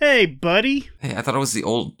 Hey, buddy. Hey, I thought it was the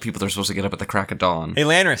old people that are supposed to get up at the crack of dawn. Hey,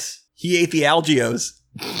 Lanneris. He ate the Algios.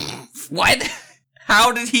 What?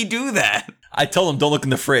 How did he do that? I told him don't look in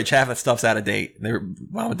the fridge. Half that stuff's out of date.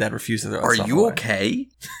 Mom and Dad refused to throw Are stuff you away. okay?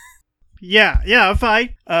 Yeah, I'm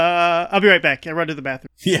fine. I'll be right back. I run to the bathroom.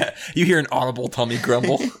 Yeah, you hear an audible tummy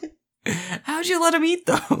grumble. How'd you let him eat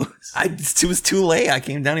those? It was too late. I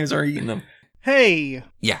came down. He was already eating them. Hey.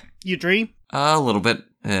 Yeah. You dream? A little bit.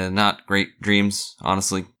 Not great dreams,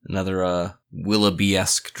 honestly. Another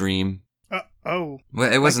Willoughby-esque dream. Oh.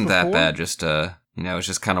 Well, it wasn't that before? bad. Just it was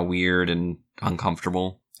just kind of weird and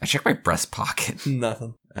uncomfortable. I checked my breast pocket.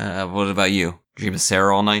 Nothing. What about you? Dream of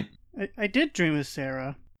Sarah all night? I did dream of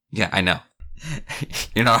Sarah. Yeah, I know.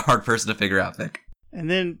 You're not a hard person to figure out, Vic. And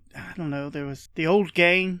then, I don't know, there was the old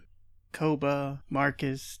gang. Koba,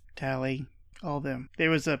 Marcus, Tally, all them. There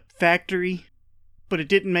was a factory, but it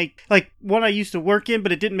didn't make, like, one I used to work in,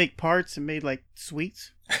 but it didn't make parts. It made, like,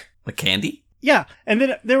 sweets. Like candy? Yeah, and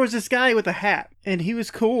then there was this guy with a hat, and he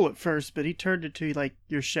was cool at first, but he turned into, like,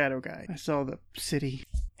 your shadow guy. I saw the city.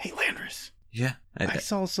 Hey, Landris. Yeah. I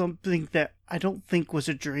saw something that I don't think was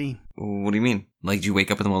a dream. What do you mean? Like, did you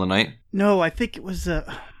wake up in the middle of the night? No, I think it was a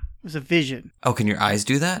vision. Oh, can your eyes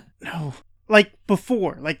do that? No. Like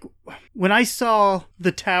before, like when I saw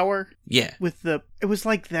the tower Yeah. with it was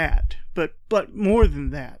like that, but more than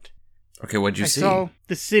that. Okay, what'd you see? I saw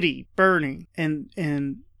the city burning and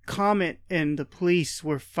Comet and the police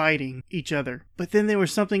were fighting each other. But then there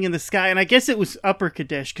was something in the sky, and I guess it was Upper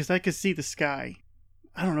Kadesh because I could see the sky.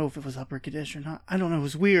 I don't know if it was Upper Kadesh or not. I don't know. It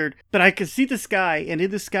was weird. But I could see the sky, and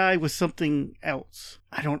in the sky was something else.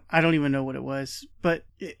 I don't even know what it was. But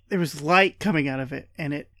there was light coming out of it,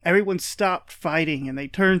 and everyone stopped fighting, and they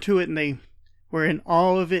turned to it, and they were in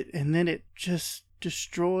awe of it, and then it just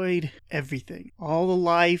destroyed everything. All the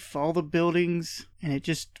life, all the buildings, and it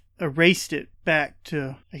just erased it back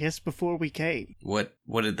to, I guess, before we came. What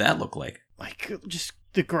did that look like? Like, just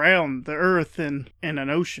the ground, the earth, and an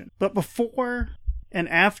ocean. But before and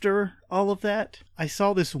after all of that, I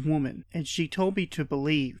saw this woman, and she told me to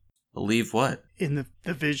believe. Believe what? In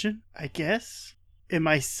the vision, I guess? In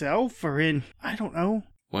myself, or in, I don't know.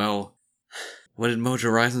 Well, what did Mojo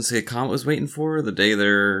Horizon say a comet was waiting for? The day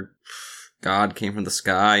their god came from the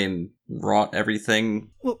sky and wrought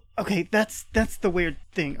everything? Well, okay, that's the weird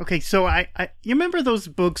thing. Okay, so I you remember those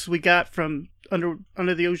books we got from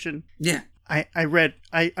Under the Ocean? Yeah.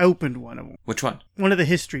 I opened one of them. Which one? One of the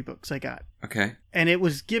history books I got. Okay. And it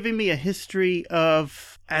was giving me a history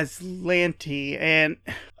of Aslanti and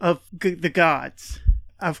of the gods,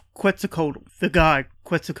 of Quetzalcoatl, the god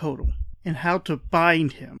Quetzalcoatl, and how to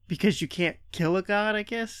bind him. Because you can't kill a god, I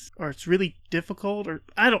guess, or it's really difficult, or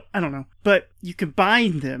I don't know. But you can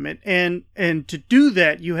bind them, and to do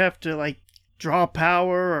that, you have to like draw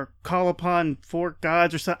power or call upon 4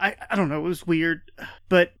 gods or something. I don't know. It was weird.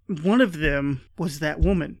 But one of them was that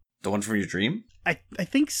woman. The one from your dream? I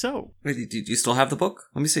think so. Wait, do you still have the book?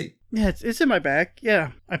 Let me see. Yeah, it's in my bag.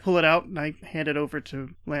 Yeah. I pull it out and I hand it over to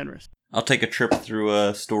Landris. I'll take a trip through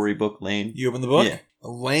a storybook lane. You open the book? Yeah. A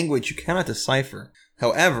language you cannot decipher.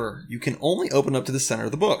 However, you can only open up to the center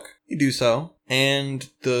of the book. You do so, and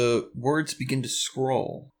the words begin to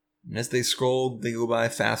scroll. And as they scroll, they go by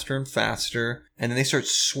faster and faster, and then they start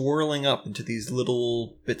swirling up into these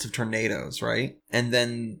little bits of tornadoes, right? And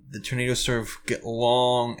then the tornadoes sort of get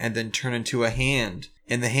long and then turn into a hand.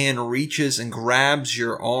 And the hand reaches and grabs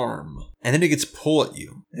your arm. And then it gets pull at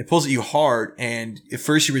you. It pulls at you hard, and at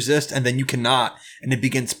first you resist, and then you cannot. And it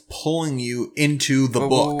begins pulling you into the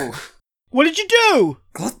book. What did you do?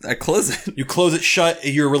 I close it. You close it shut,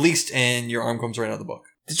 you're released, and your arm comes right out of the book.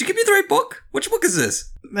 Did you give me the right book? Which book is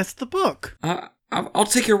this? That's the book. I'll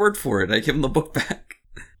take your word for it. I give him the book back.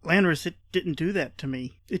 Landorus, it didn't do that to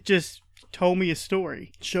me. It just told me a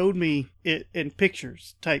story. Showed me it in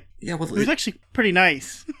pictures type. Yeah, well, It was actually pretty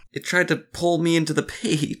nice. it tried to pull me into the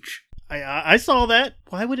page. I saw that.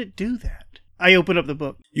 Why would it do that? I opened up the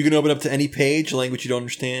book. You can open up to any page, language you don't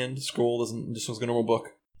understand. Scroll doesn't, just looks like a normal book.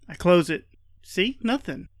 I close it. See?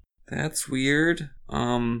 Nothing. That's weird.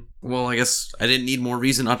 Well, I guess I didn't need more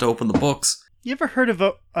reason not to open the books. You ever heard of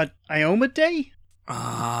a Ioma Day?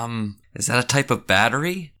 Is that a type of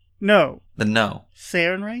battery? No. Then no.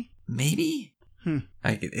 Sarenrae? Maybe?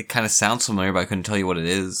 It kind of sounds familiar, but I couldn't tell you what it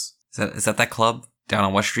is. Is that club down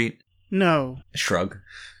on West Street? No. Shrug.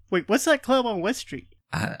 Wait, what's that club on West Street?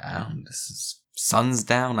 I don't. This is sun's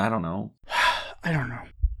down. I don't know. I don't know.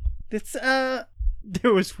 It's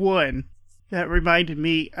there was one that reminded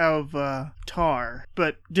me of Tar,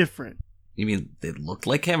 but different. You mean it looked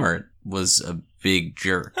like him, or it was a big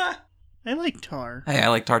jerk? I like Tar. Hey, I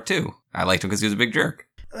like Tar too. I liked him because he was a big jerk.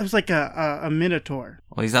 It was like a Minotaur.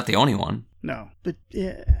 Well, he's not the only one. No, but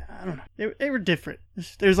yeah, I don't know. They were different.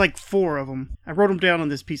 There's like 4 of them. I wrote them down on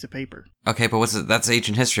this piece of paper. Okay, but that's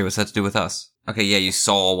ancient history. What's that to do with us? Okay, yeah, you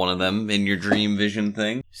saw one of them in your dream vision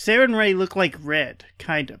thing. Sarenrae looked like red,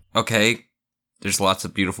 kind of. Okay, there's lots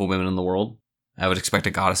of beautiful women in the world. I would expect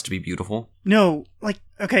a goddess to be beautiful. No, like,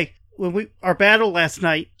 okay, when our battle last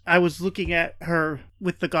night, I was looking at her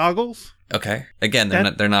with the goggles. Okay, again,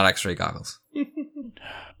 they're not X-ray goggles.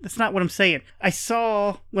 That's not what I'm saying. I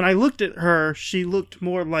saw, when I looked at her, she looked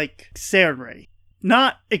more like Sarenrae.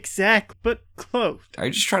 Not exact, but close. Are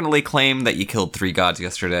you just trying to lay claim that you killed 3 gods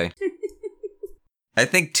yesterday? I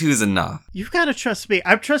think 2 is enough. You've got to trust me.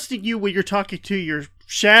 I'm trusting you when you're talking to your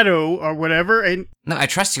shadow or whatever, and... No, I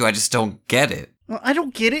trust you, I just don't get it. Well, I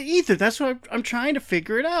don't get it either. That's what I'm trying to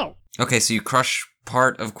figure it out. Okay, so you crush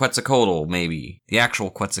part of Quetzalcoatl, maybe. The actual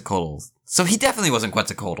Quetzalcoatl. So he definitely wasn't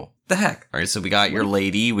Quetzalcoatl. The heck? Alright, so we got your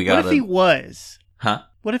lady, we got What if he was? Huh?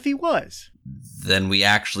 What if he was? Then we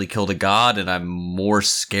actually killed a god, and I'm more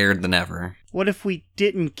scared than ever. What if we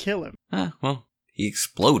didn't kill him? Well, he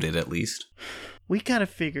exploded at least. We gotta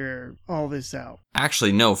figure all this out.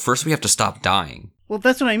 Actually, no, first we have to stop dying. Well,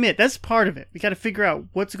 that's what I meant. That's part of it. We gotta figure out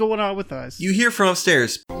what's going on with us. You hear from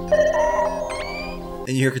upstairs.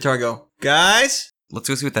 And you hear Katara go, "Guys?" Let's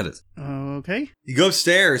go see what that is. Okay. You go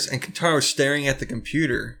upstairs, and Katara's staring at the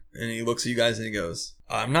computer. And he looks at you guys and he goes,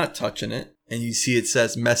 "I'm not touching it." And you see it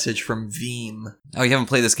says message from Veem. Oh, you haven't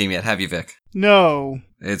played this game yet, have you, Vic? No.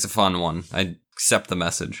 It's a fun one. I accept the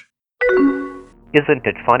message. Isn't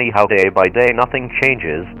it funny how day by day nothing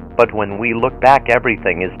changes, but when we look back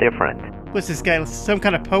everything is different? What's this guy, some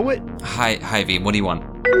kind of poet? Hi, Veem, what do you want?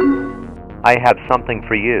 I have something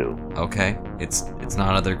for you. Okay, it's not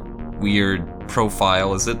another weird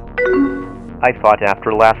profile, is it? I thought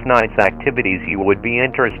after last night's activities you would be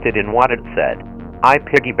interested in what it said. I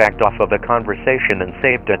piggybacked off of a conversation and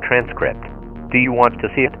saved a transcript. Do you want to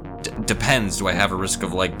see it? Depends. Do I have a risk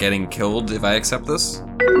of, getting killed if I accept this?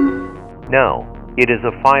 No. It is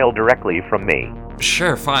a file directly from me.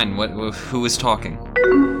 Sure, fine. Who is talking?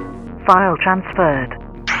 File transferred.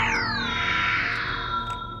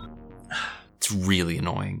 It's really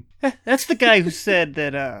annoying. That's the guy who said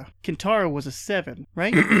that Kintara was a 7,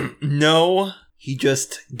 right? No, he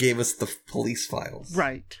just gave us the police files.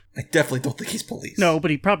 Right. I definitely don't think he's police. No,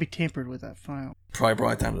 but he probably tampered with that file. Probably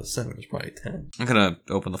brought it down to a 7. It was probably a 10. I'm gonna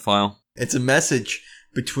open the file. It's a message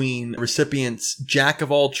between recipients Jack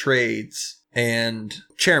of all trades and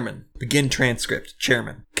chairman. Begin transcript.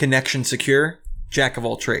 Chairman. Connection secure. Jack of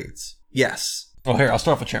all trades. Yes. Oh, here, I'll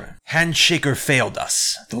start off with chairman. Handshaker failed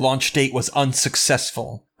us. The launch date was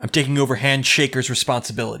unsuccessful. I'm taking over Handshaker's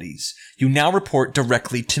responsibilities. You now report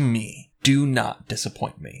directly to me. Do not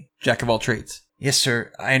disappoint me. Jack of all trades. Yes,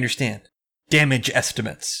 sir, I understand. Damage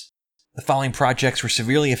estimates. The following projects were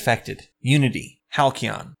severely affected. Unity,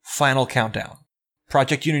 Halcyon, Final Countdown.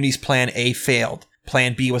 Project Unity's Plan A failed.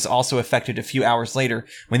 Plan B was also affected a few hours later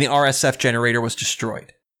when the RSF generator was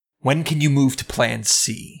destroyed. When can you move to Plan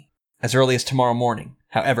C? as early as tomorrow morning.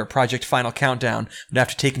 However, Project Final Countdown would have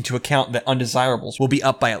to take into account that undesirables will be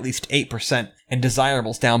up by at least 8% and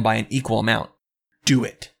desirables down by an equal amount. Do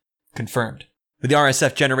it. Confirmed. With the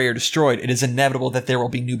RSF generator destroyed, it is inevitable that there will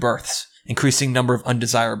be new births, increasing number of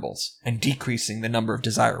undesirables and decreasing the number of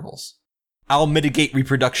desirables. I will mitigate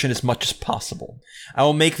reproduction as much as possible. I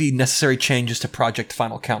will make the necessary changes to Project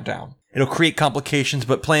Final Countdown. It'll create complications,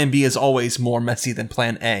 but Plan B is always more messy than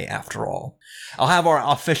Plan A, after all. I'll have our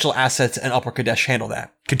official assets and Upper Kadesh handle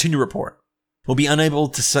that. Continue report. We'll be unable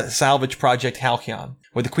to salvage Project Halcyon.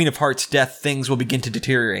 With the Queen of Hearts' death, things will begin to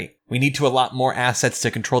deteriorate. We need to allot more assets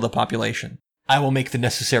to control the population. I will make the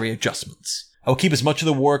necessary adjustments. I will keep as much of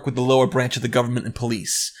the work with the lower branch of the government and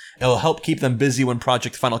police. It will help keep them busy when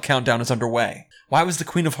Project Final Countdown is underway. Why was the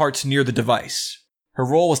Queen of Hearts near the device? Her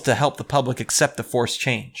role was to help the public accept the forced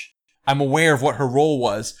change. I'm aware of what her role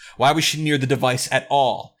was. Why was she near the device at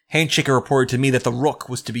all? Handshaker reported to me that the Rook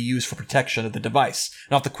was to be used for protection of the device,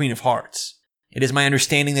 not the Queen of Hearts. It is my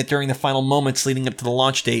understanding that during the final moments leading up to the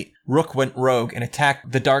launch date, Rook went rogue and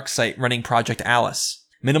attacked the dark site running Project Alice.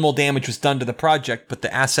 Minimal damage was done to the project, but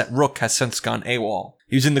the asset Rook has since gone AWOL.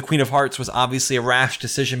 Using the Queen of Hearts was obviously a rash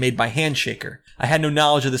decision made by Handshaker. I had no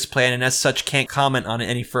knowledge of this plan and as such can't comment on it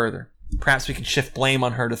any further. Perhaps we can shift blame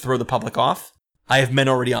on her to throw the public off? I have men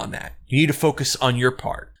already on that. You need to focus on your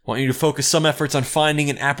part. I want you to focus some efforts on finding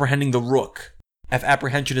and apprehending the Rook. If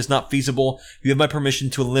apprehension is not feasible, you have my permission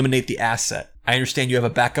to eliminate the asset. I understand you have a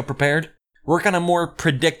backup prepared? Work on a more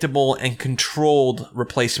predictable and controlled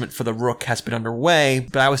replacement for the Rook has been underway,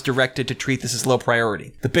 but I was directed to treat this as low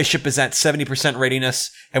priority. The Bishop is at 70% readiness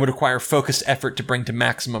and would require focused effort to bring to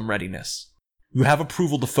maximum readiness. You have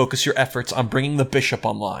approval to focus your efforts on bringing the Bishop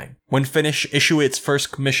online. When finished, issue its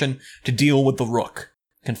first commission to deal with the Rook.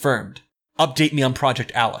 Confirmed. Update me on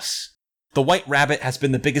Project Alice. The White Rabbit has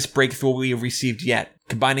been the biggest breakthrough we have received yet.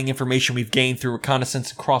 Combining information we've gained through reconnaissance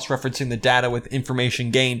and cross-referencing the data with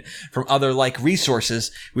information gained from other like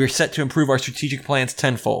resources, we are set to improve our strategic plans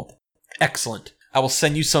tenfold. Excellent. I will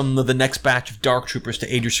send you some of the next batch of Dark Troopers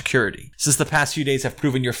to aid your security, since the past few days have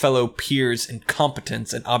proven your fellow peers'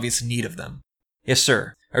 incompetence and obvious need of them. Yes,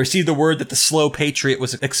 sir. I received the word that the Slow Patriot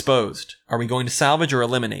was exposed. Are we going to salvage or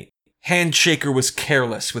eliminate? Handshaker was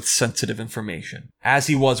careless with sensitive information, as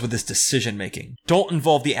he was with his decision-making. Don't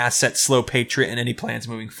involve the asset Slow Patriot in any plans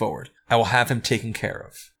moving forward. I will have him taken care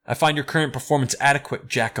of. I find your current performance adequate,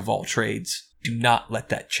 Jack of all trades. Do not let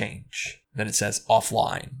that change. Then it says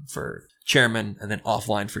offline for chairman, and then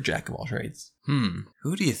offline for Jack of all trades.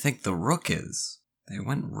 Who do you think the Rook is? They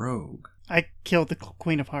went rogue. I killed the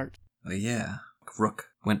Queen of Hearts. Oh yeah, Rook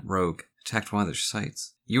went rogue. Attacked one of their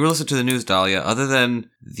sites. You were listening to the news, Dahlia. Other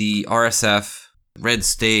than the RSF, Red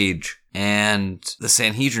Stage, and the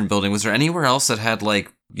Sanhedrin building, was there anywhere else that had,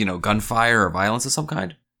 like, you know, gunfire or violence of some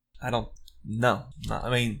kind? I don't know.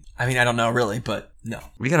 I mean, I don't know really, but no.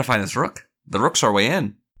 We gotta find this Rook. The Rook's our way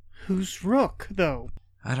in. Who's Rook, though?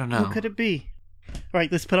 I don't know. Who could it be?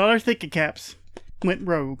 Alright, let's put on our thinking caps. Went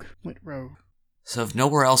rogue. So if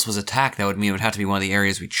nowhere else was attacked, that would mean it would have to be one of the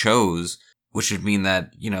areas we chose, which would mean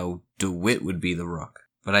that, you know, DeWitt would be the Rook.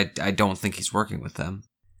 But I don't think he's working with them.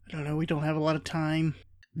 I don't know, we don't have a lot of time.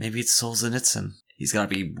 Maybe it's Solzhenitsyn. He's gotta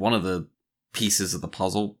be one of the pieces of the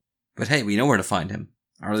puzzle. But hey, we know where to find him.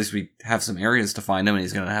 Or at least we have some areas to find him, and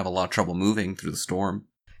he's gonna have a lot of trouble moving through the storm.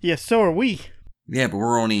 Yes, so are we. Yeah, but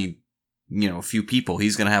we're only, you know, a few people.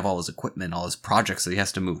 He's gonna have all his equipment, all his projects that he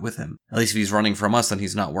has to move with him. At least if he's running from us, then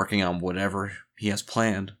he's not working on whatever he has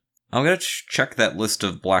planned. I'm gonna check that list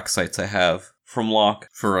of black sites I have from Locke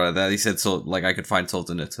for that. He said so, like, I could find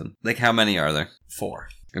Solzhenitsyn. Like, how many are there? 4.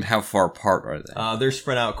 And how far apart are they? They're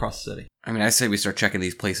spread out across the city. I mean, I say we start checking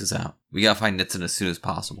these places out. We gotta find Nitsyn as soon as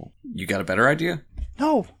possible. You got a better idea?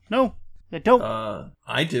 No, I don't.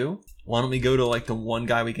 I do. Why don't we go to, like, the one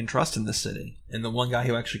guy we can trust in this city? And the one guy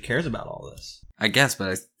who actually cares about all this? I guess, but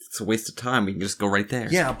it's a waste of time. We can just go right there.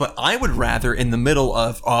 Yeah, but I would rather, in the middle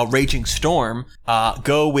of a raging storm,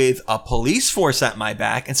 go with a police force at my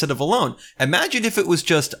back instead of alone. Imagine if it was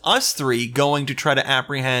just us 3 going to try to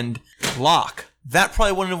apprehend Locke. That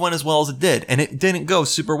probably wouldn't have went as well as it did, and it didn't go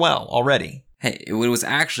super well already. Hey, it was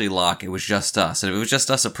actually Locke, it was just us. And if it was just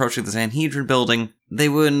us approaching the Sanhedrin building, they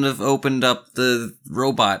wouldn't have opened up the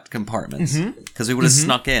robot compartments. Because we would have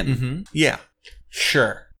snuck in. Yeah,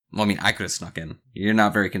 sure. Well, I mean, I could have snuck in. You're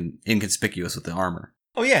not very inconspicuous with the armor.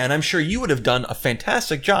 Oh yeah, and I'm sure you would have done a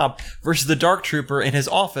fantastic job versus the Dark Trooper in his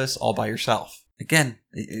office all by yourself. Again,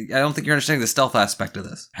 I don't think you're understanding the stealth aspect of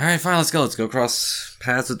this. All right, fine, let's go. Let's go across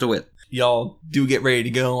paths with DeWitt. Y'all do get ready to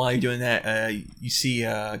go. While you're doing that, you see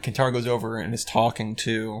Kentaro goes over and is talking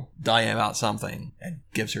to Dahlia about something and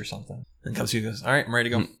gives her something. And comes to you and goes, all right, I'm ready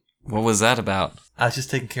to go. What was that about? I was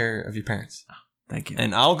just taking care of your parents. Thank you.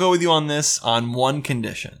 And I'll go with you on this on one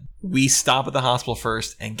condition. We stop at the hospital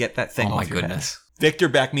first and get that thing Oh off my your goodness. head. Victor,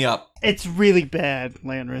 back me up. It's really bad,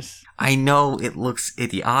 Landris. I know it looks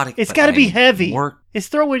idiotic. It's but got to be I'm heavy. more- It's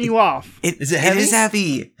throwing you off. Is it heavy? It is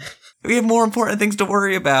heavy. We have more important things to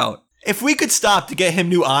worry about. If we could stop to get him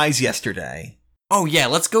new eyes yesterday. Oh yeah,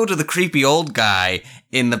 let's go to the creepy old guy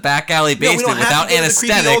in the back alley No, we don't basement have without to go to the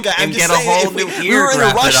creepy old anesthetic guy. I'm and just get a saying, whole if new we ear were in a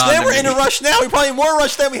grafted rush then. onto We're in a me. rush now. We're probably more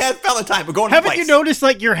rush than we had found the time. We're going to Haven't place. you noticed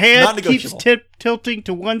like your hand keeps Non-negotiable. tilting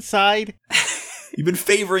to one side? You've been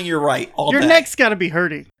favoring your right all Your day. neck's got to be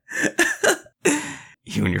hurting.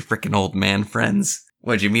 You and your freaking old man friends.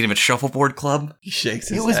 What, did you meet him at Shuffleboard Club? He shakes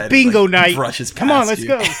his It was head. bingo like, night. Brushes Come on, past let's you.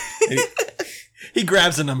 go. And he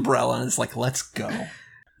grabs an umbrella and it's like, let's go.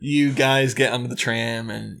 You guys get onto the tram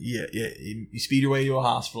and you speed your way to a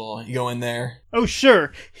hospital. You go in there. Oh,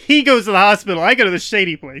 sure. He goes to the hospital. I go to the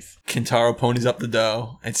shady place. Kentaro ponies up the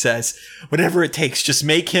dough and says, whatever it takes, just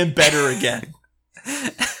make him better again.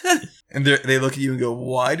 And they look at you and go,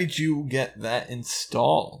 why did you get that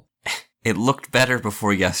installed? It looked better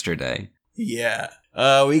before yesterday. Yeah.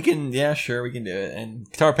 We can do it.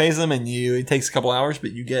 And Kentaro pays them and it takes a couple hours,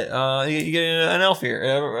 but you get an elf here,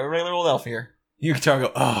 a regular old elf here. You Kentaro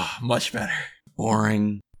go, oh, much better.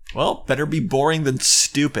 Boring. Well, better be boring than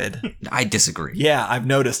stupid. I disagree. Yeah, I've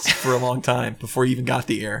noticed for a long time before you even got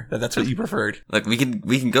the ear that's what you preferred. Like we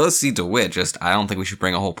can go see DeWitt, just I don't think we should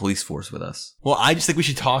bring a whole police force with us. Well, I just think we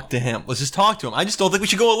should talk to him. Let's just talk to him. I just don't think we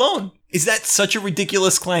should go alone. Is that such a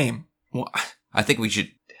ridiculous claim? Well, I think we should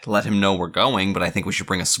let him know we're going, but I think we should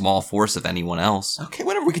bring a small force of anyone else. Okay,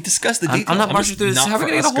 whatever. We can discuss the details. I'm not marching just through this. not How are we for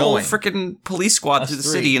gonna us get a whole going. freaking police squad Us through the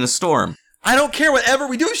three. city in a storm? I don't care. Whatever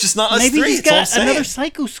we do, it's just not us Maybe three. he's It's all got saying. another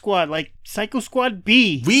Psycho Squad, like Psycho Squad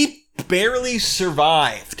B. We barely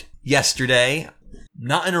survived yesterday.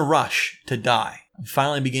 Not in a rush to die. I'm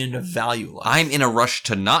finally beginning to value life. I'm in a rush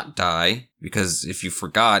to not die, because if you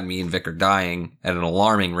forgot, me and Vic are dying at an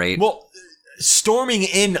alarming rate. Well, storming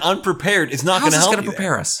in unprepared is not going How's to this help gonna you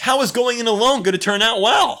prepare there. us? How is going in alone going to turn out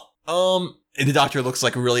well? The doctor looks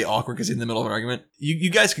like really awkward because he's in the middle of an argument. You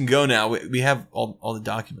guys can go now. We have all the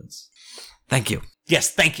documents. Thank you.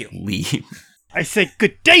 Yes, thank you. Leave. I said,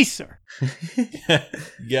 good day, sir. You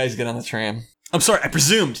guys get on the tram. I'm sorry, I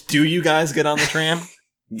presumed. Do you guys get on the tram?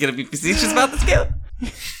 You gonna be facetious about this, Caleb?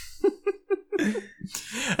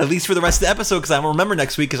 At least for the rest of the episode, because I won't remember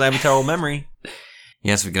next week because I have a terrible memory.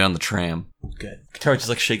 Yes, we get on the tram. Good. Katara just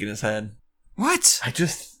like shaking his head. What? I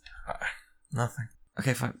just... nothing.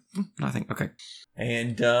 Okay, fine. Nothing. Okay.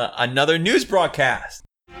 And another news broadcast.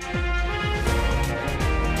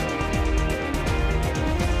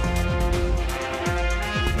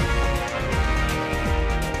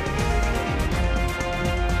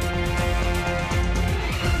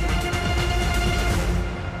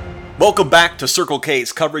 Welcome back to Circle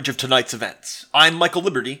K's coverage of tonight's events. I'm Michael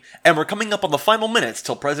Liberty, and we're coming up on the final minutes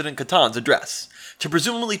till President Catan's address, to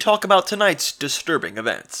presumably talk about tonight's disturbing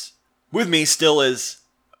events. With me still is...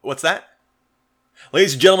 what's that?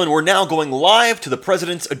 Ladies and gentlemen, we're now going live to the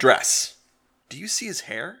President's address. Do you see his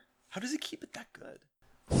hair? How does he keep it that good?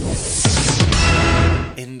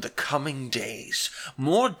 In the coming days,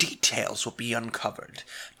 more details will be uncovered,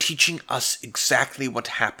 teaching us exactly what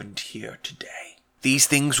happened here today. These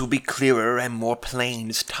things will be clearer and more plain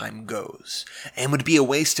as time goes, and would be a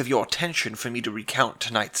waste of your attention for me to recount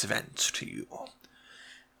tonight's events to you.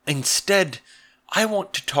 Instead, I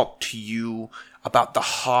want to talk to you about the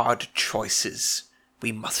hard choices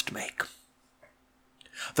we must make.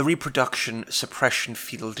 The reproduction suppression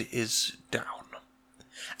field is down,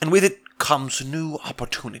 and with it comes a new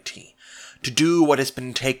opportunity to do what has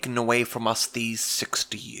been taken away from us these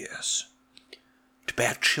 60 years. To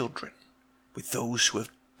bear children with those who have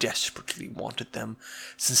desperately wanted them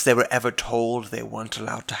since they were ever told they weren't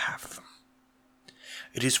allowed to have them.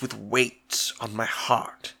 It is with weights on my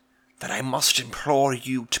heart that I must implore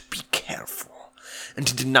you to be careful and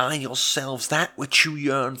to deny yourselves that which you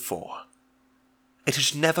yearn for. It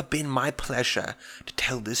has never been my pleasure to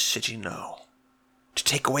tell this city no, to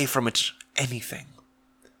take away from it anything.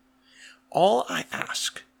 All I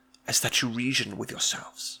ask is that you reason with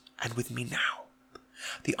yourselves and with me now.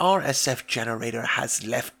 The RSF generator has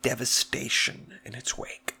left devastation in its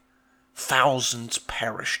wake. Thousands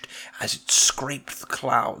perished as it scraped the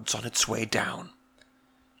clouds on its way down.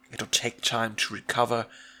 It'll take time to recover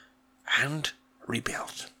and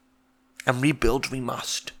rebuild. And rebuild we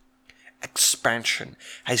must. Expansion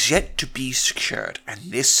has yet to be secured, and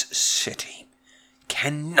this city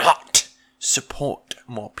cannot support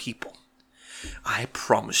more people. I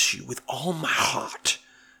promise you with all my heart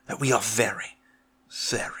that we are very,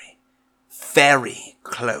 very very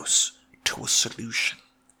close to a solution.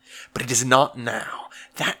 But it is not now.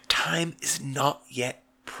 That time is not yet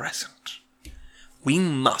present. We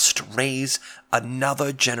must raise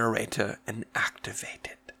another generator and activate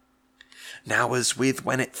it. Now, as with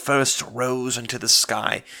when it first rose into the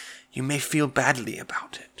sky, you may feel badly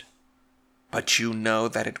about it, but you know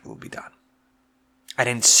that it will be done. And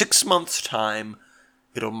in 6 months' time,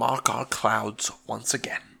 it'll mark our clouds once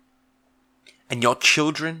again. And your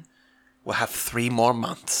children will have 3 more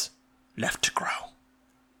months left to grow.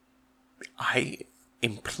 I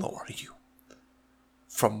implore you,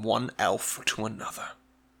 from one elf to another,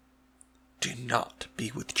 do not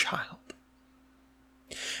be with child.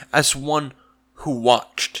 As one who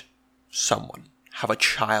watched someone have a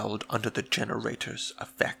child under the generator's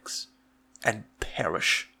effects and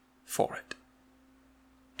perish for it,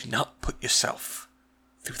 do not put yourself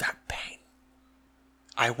through that pain.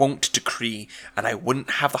 I won't decree, and I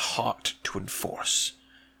wouldn't have the heart to enforce.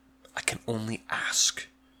 I can only ask,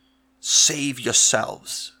 save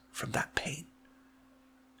yourselves from that pain.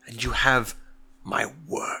 And you have my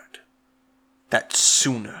word that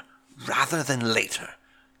sooner rather than later,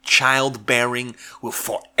 childbearing will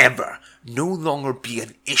forever no longer be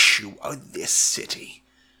an issue of this city.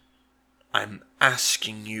 I'm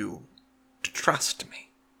asking you to trust me.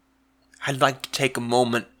 I'd like to take a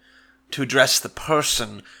moment to address the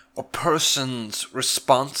person or persons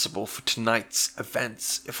responsible for tonight's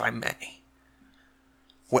events, if I may.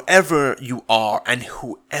 Wherever you are and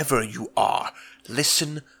whoever you are,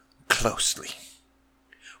 listen closely.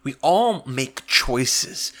 We all make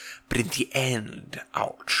choices, but in the end,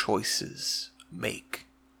 our choices make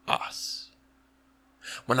us.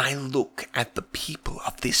 When I look at the people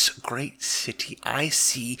of this great city, I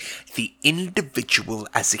see the individual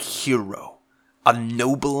as a hero, a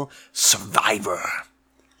noble survivor,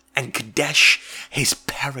 and Kadesh his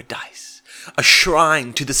paradise, a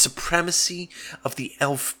shrine to the supremacy of the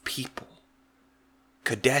elf people.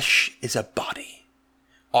 Kadesh is a body,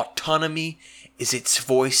 autonomy is its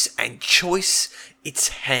voice, and choice its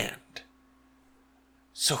hand.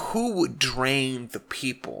 So who would drain the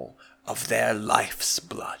people of their life's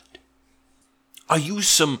blood? Are you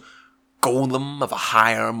some golem of a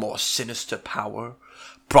higher, more sinister power,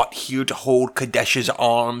 brought here to hold Kadesh's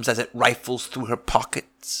arms as it rifles through her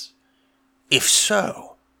pockets? If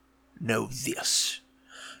so, know this.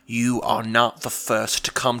 You are not the first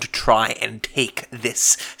to come to try and take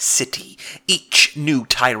this city. Each new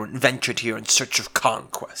tyrant ventured here in search of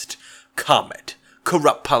conquest. Comet,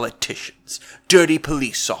 corrupt politicians, dirty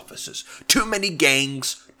police officers, too many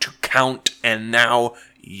gangs to count, and now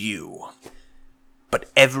you. But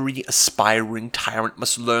every aspiring tyrant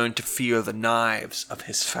must learn to fear the knives of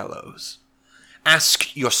his fellows.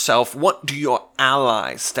 Ask yourself, what do your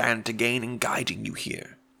allies stand to gain in guiding you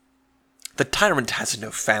here? The tyrant has no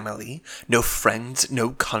family, no friends,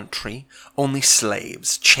 no country, only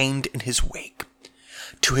slaves chained in his wake.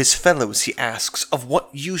 To his fellows he asks, of what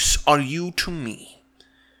use are you to me?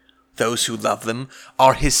 Those who love them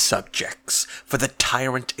are his subjects, for the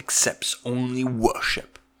tyrant accepts only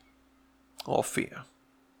worship or fear.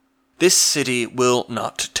 This city will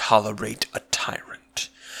not tolerate a tyrant.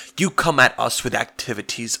 You come at us with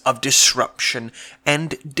activities of disruption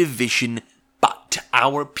and division, but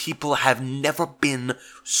our people have never been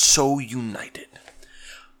so united.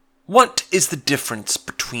 What is the difference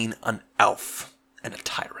between an elf and a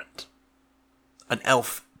tyrant? An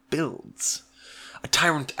elf builds. A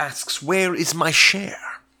tyrant asks, where is my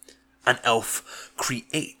share? An elf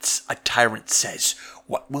creates. A tyrant says,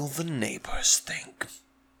 what will the neighbors think?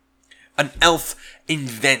 An elf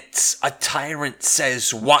invents. A tyrant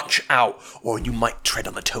says, watch out, or you might tread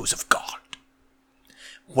on the toes of God.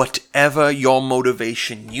 Whatever your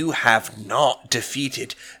motivation, you have not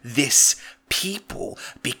defeated this people,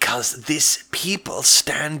 because this people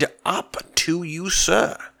stand up to you,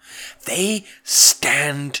 sir. They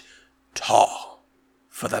stand tall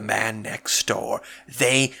for the man next door.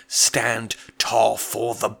 They stand tall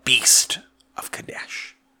for the beast of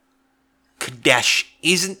Kadesh. Kadesh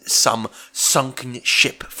isn't some sunken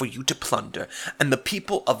ship for you to plunder, and the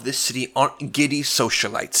people of this city aren't giddy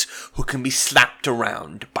socialites who can be slapped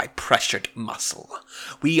around by pressured muscle.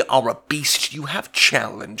 We are a beast you have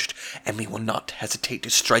challenged, and we will not hesitate to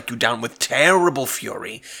strike you down with terrible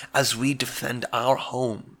fury as we defend our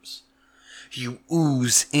homes. You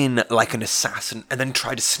ooze in like an assassin and then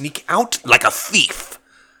try to sneak out like a thief.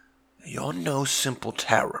 You're no simple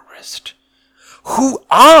terrorist. Who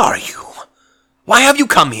are you? Why have you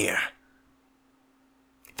come here?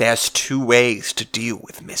 There's 2 ways to deal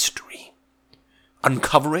with mystery.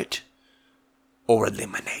 Uncover it or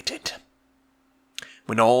eliminate it.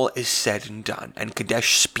 When all is said and done, and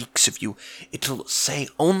Kadesh speaks of you, it'll say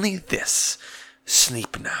only this: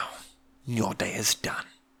 sleep now, your day is done.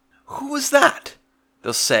 Who was that?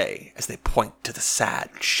 They'll say as they point to the sad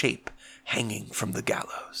shape hanging from the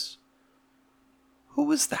gallows. Who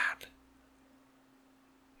was that?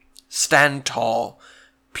 Stand tall,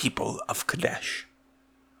 people of Kadesh,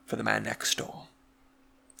 for the man next door,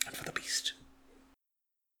 and for the beast.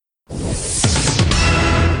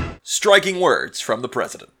 Striking words from the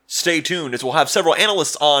president. Stay tuned as we'll have several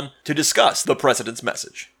analysts on to discuss the president's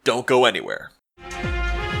message. Don't go anywhere.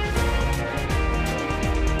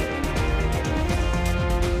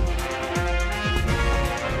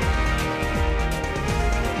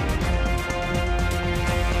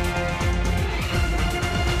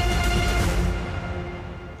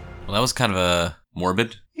 Well, that was kind of a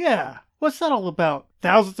morbid. Yeah. What's that all about?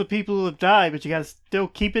 Thousands of people who have died, but you gotta still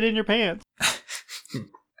keep it in your pants.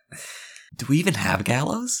 Do we even have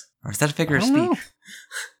gallows? Or is that a figure of I don't speech?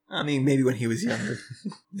 I mean, maybe when he was younger.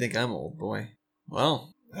 I think I'm old, boy.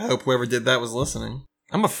 Well, I hope whoever did that was listening.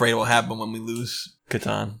 I'm afraid it will happen when we lose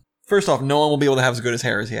Catan. First off, no one will be able to have as good as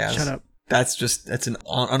hair as he has. Shut up. That's an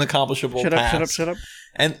unaccomplishable Shut task. up.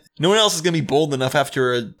 And no one else is going to be bold enough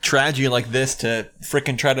after a tragedy like this to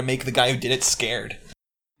frickin' try to make the guy who did it scared.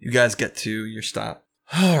 You guys get to your stop.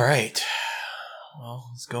 All right. Well,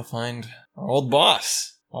 let's go find our old boss.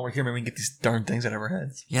 While we're here, maybe we can get these darn things out of our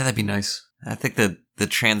heads. Yeah, that'd be nice. I think the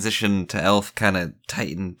transition to elf kind of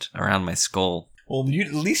tightened around my skull. Well,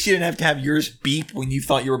 at least you didn't have to have yours beep when you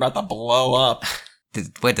thought you were about to blow up.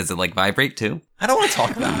 Wait, does it like vibrate too? I don't want to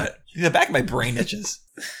talk about it. The back of my brain itches.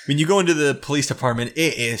 When you go into the police department,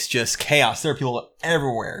 it is just chaos. There are people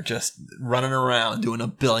everywhere just running around doing a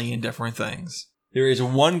billion different things. There is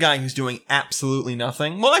one guy who's doing absolutely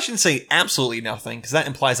nothing. Well, I shouldn't say absolutely nothing, because that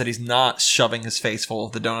implies that he's not shoving his face full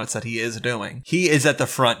of the donuts that he is doing. He is at the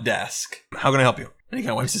front desk. How can I help you? And he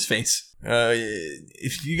kind of wipes his face.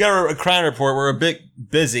 If you got a crime report, we're a bit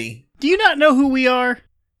busy. Do you not know who we are?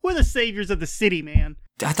 We're the saviors of the city, man.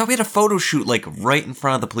 I thought we had a photo shoot like right in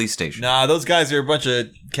front of the police station. Nah, those guys are a bunch of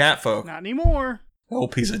cat folk. Not anymore. A whole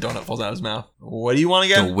piece of donut falls out of his mouth. What do you want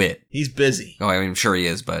again? DeWitt. He's busy. Oh, I mean, I'm sure he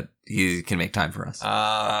is, but he can make time for us.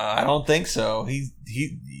 I don't think so. You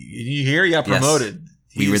hear? He got promoted.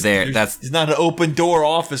 We were there. He's not an open door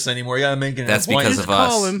office anymore. You gotta make an That's appointment. because of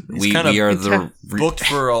Call us. him. We are the booked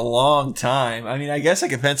for a long time. I mean, I guess I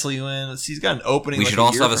could pencil you in. Let's see, he's got an opening. We like should a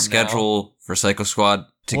also year have a from schedule for Psycho Squad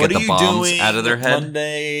to What get are the you bombs doing out of their head.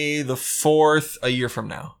 Monday the 4th, a year from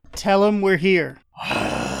now. Tell him we're here.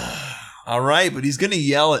 All right, but he's gonna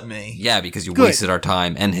yell at me. Yeah, because you Good. wasted our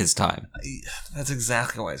time and his time. That's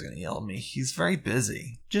exactly why he's gonna yell at me. He's very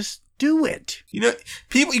busy. Just do it. You know,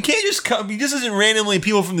 people. You can't just come. This isn't randomly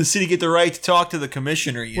people from the city get the right to talk to the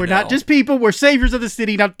commissioner. We're not just people. We're saviors of the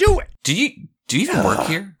city. Now do it. Do you even work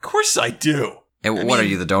here? Of course I do. And what are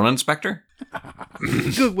you, the donut inspector?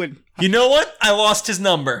 Good one. You know what? I lost his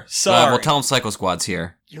number. Sorry. Well, tell him Psycho Squad's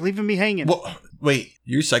here. You're leaving me hanging. Well, wait,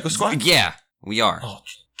 you're Psycho Squad? Yeah, we are. Oh,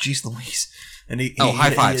 jeez Louise. And he high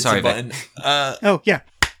five. hits Sorry, a button. Oh, yeah.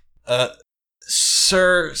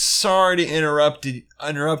 Sir, sorry to interrupt you.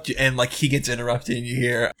 And like he gets interrupted and you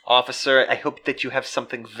hear, Officer, I hope that you have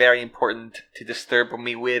something very important to disturb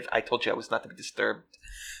me with. I told you I was not to be disturbed.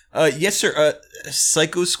 Yes, sir.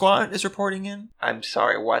 Psycho Squad is reporting in. I'm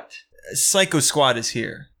sorry, what? Psycho Squad is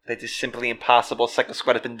here. That is simply impossible. Psycho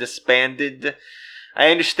Squad has been disbanded. I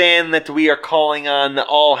understand that we are calling on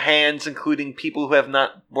all hands, including people who have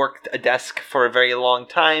not worked a desk for a very long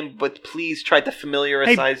time, but please try to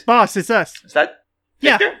familiarize... Hey, boss, it's us. Is that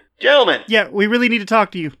Yeah. Victor? Gentlemen! Yeah, we really need to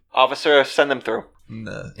talk to you. Officer, send them through. And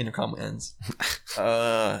the intercom ends.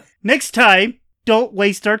 Next time, don't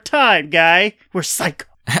waste our time, guy. We're psycho.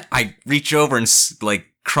 I reach over and like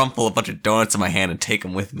crumple a bunch of donuts in my hand and take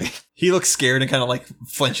them with me. He looks scared and kind of like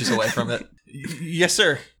flinches away from it. Yes,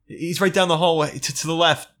 sir. He's right down the hallway to the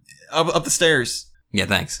left, up the stairs. Yeah,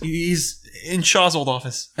 thanks. He's in Shaw's old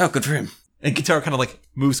office. Oh, good for him. And Katara kind of like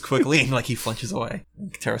moves quickly and like he flinches away.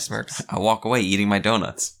 And Katara smirks. I walk away eating my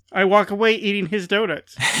donuts. I walk away eating his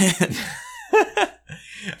donuts.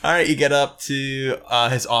 All right, you get up to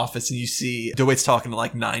his office and you see DeWitt's talking to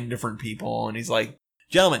like 9 different people. And he's like,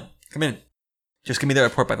 gentlemen, come in. Just give me the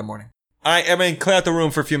report by the morning. All right, everybody clear out the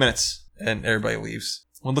room for a few minutes. And everybody leaves.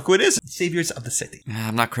 Well, look who it is. Saviors of the city.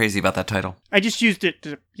 I'm not crazy about that title. I just used it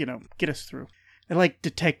to, get us through. I like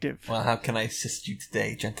detective. Well, how can I assist you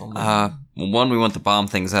today, gentlemen? Well, 1, we want the bomb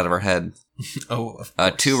things out of our head. Oh, of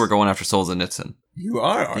course. 2, we're going after Solzhenitsyn. You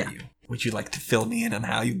are Yeah. you? Would you like to fill me in on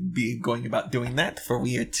how you'd be going about doing that? For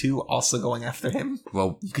we are too also going after him.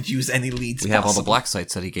 Well, You could use any leads we have all the possible. black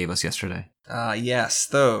sites that he gave us yesterday. Yes,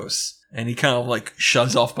 those. And he kind of like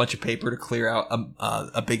shoves off a bunch of paper to clear out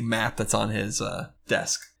a big map that's on his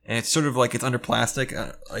desk. And it's sort of like it's under plastic,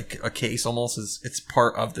 like a case almost. It's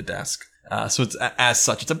part of the desk. So it's as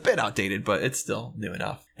such, it's a bit outdated, but it's still new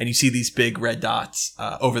enough. And you see these big red dots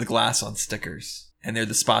over the glass on stickers. And they're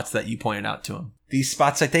the spots that you pointed out to him. These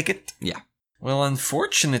spots, I take it? Yeah. Well,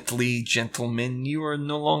 unfortunately, gentlemen, you are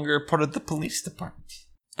no longer part of the police department.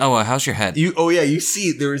 Oh, how's your head? You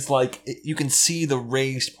see there's like, you can see the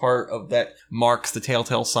raised part of that marks the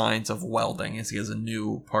telltale signs of welding, as he has a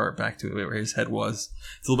new part back to where his head was.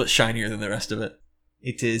 It's a little bit shinier than the rest of it.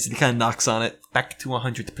 He kind of knocks on it back to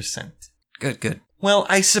 100%. Good. Well,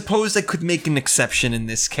 I suppose I could make an exception in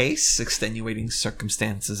this case, extenuating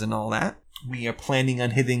circumstances and all that. We are planning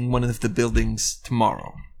on hitting one of the buildings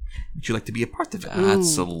tomorrow. Would you like to be a part of it?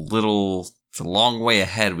 That's it's a long way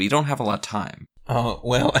ahead. We don't have a lot of time. Oh,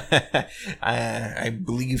 well, I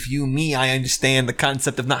believe I understand the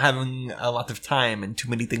concept of not having a lot of time and too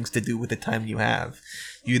many things to do with the time you have.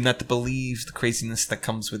 You do not believe the craziness that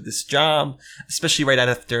comes with this job, especially right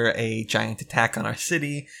after a giant attack on our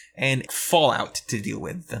city and fallout to deal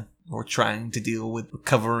with. We're trying to deal with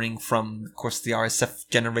recovering from, of course, the RSF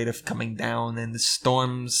generator coming down and the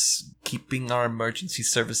storms keeping our emergency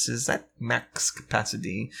services at max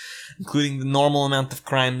capacity, including the normal amount of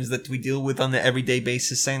crimes that we deal with on an everyday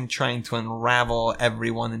basis, and trying to unravel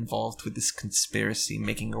everyone involved with this conspiracy.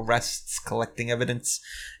 Making arrests, collecting evidence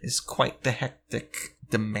is quite the hectic,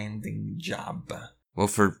 demanding job. Well,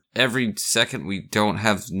 for every second we don't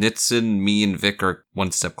have Nitzen, me and Vic are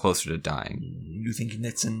one step closer to dying. You think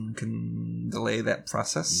Nitzen can delay that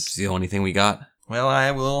process? It's the only thing we got. Well,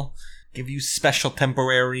 I will give you special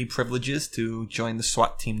temporary privileges to join the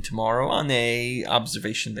SWAT team tomorrow on a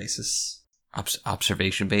observation basis.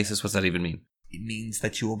 Observation basis? What's that even mean? It means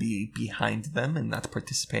that you will be behind them and not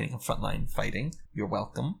participating in frontline fighting. You're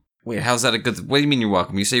welcome. Wait, how's that a good... What do you mean you're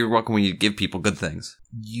welcome? You say you're welcome when you give people good things.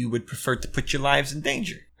 You would prefer to put your lives in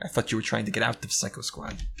danger. I thought you were trying to get out of Psycho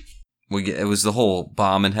Squad. It was the whole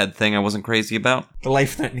bomb and head thing I wasn't crazy about. The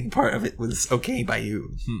life-threatening part of it was okay by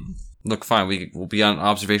you. Look, fine, we'll be on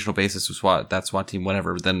observational basis with that SWAT team,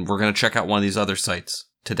 whatever. Then we're going to check out one of these other sites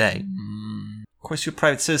today. Of course, you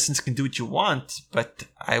private citizens can do what you want, but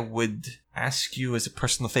I would ask you as a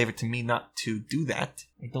personal favor to me not to do that.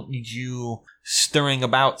 I don't need you stirring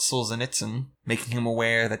about Solzhenitsyn, making him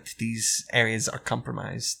aware that these areas are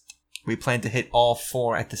compromised. We plan to hit all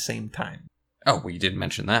 4 at the same time. Oh, well, you didn't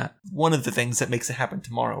mention that. One of the things that makes it happen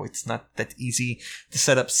tomorrow. It's not that easy to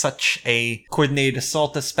set up such a coordinated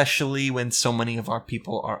assault, especially when so many of our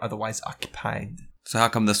people are otherwise occupied. So how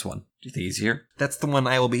come this one? Do you think he's here? That's the one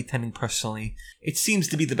I will be attending personally. It seems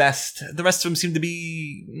to be the best. The rest of them seem to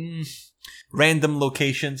be random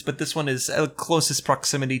locations, but this one is closest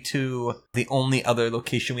proximity to the only other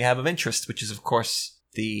location we have of interest, which is, of course,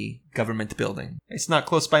 the government building. It's not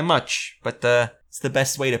close by much, but it's the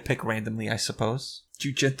best way to pick randomly, I suppose.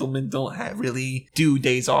 You gentlemen don't really do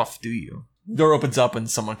days off, do you? The door opens up and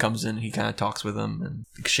someone comes in, he kind of talks with them and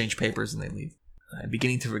exchange papers and they leave. I'm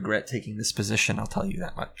beginning to regret taking this position, I'll tell you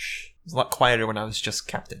that much. It was a lot quieter when I was just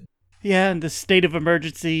captain. Yeah, and the state of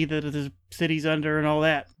emergency that the city's under and all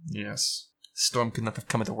that. Yes. Storm could not have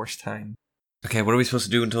come at a worse time. Okay, what are we supposed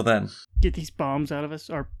to do until then? Get these bombs out of us,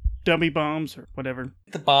 or dummy bombs, or whatever.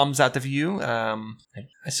 Get the bombs out of you.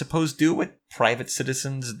 I suppose do what private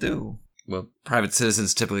citizens do. Well, private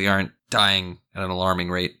citizens typically aren't dying at an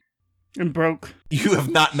alarming rate. And broke. You have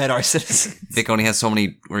not met our citizens. Vic only has so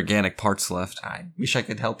many organic parts left. I wish I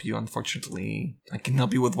could help you. Unfortunately, I can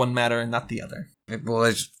help you with one matter and not the other. Well,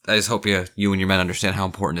 I just hope you and your men understand how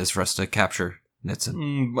important it is for us to capture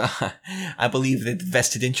Nitzen. I believe that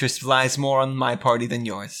vested interest lies more on my party than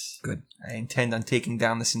yours. Good. I intend on taking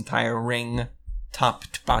down this entire ring, top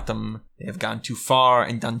to bottom. They have gone too far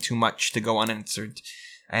and done too much to go unanswered.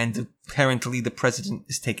 And apparently the president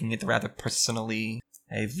is taking it rather personally.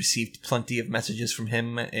 I've received plenty of messages from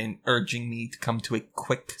him in urging me to come to a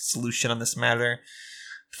quick solution on this matter.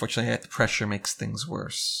 Unfortunately, the pressure makes things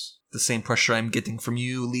worse. The same pressure I'm getting from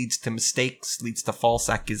you leads to mistakes, leads to false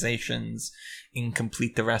accusations,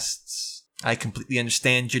 incomplete arrests. I completely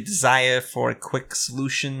understand your desire for a quick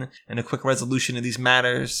solution and a quick resolution of these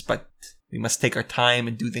matters, but we must take our time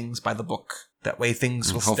and do things by the book. That way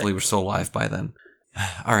things will Hopefully stay. we're still alive by then.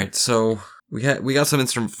 All right, so we got some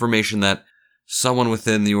information that someone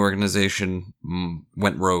within the organization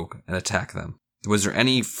went rogue and attacked them. Was there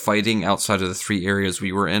any fighting outside of the 3 areas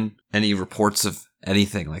we were in? Any reports of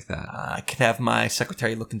Anything like that. I can have my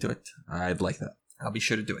secretary look into it. I'd like that. I'll be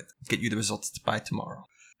sure to do it. Get you the results by tomorrow.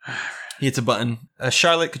 He hits a button.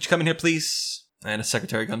 Charlotte, could you come in here, please? And a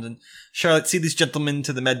secretary comes in. Charlotte, see these gentlemen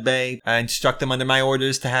to the med bay. I instruct them under my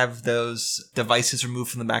orders to have those devices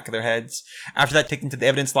removed from the back of their heads. After that, take them to the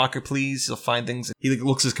evidence locker, please. You'll find things. He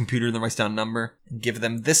looks at his computer and then writes down a number. And give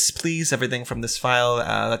them this, please. Everything from this file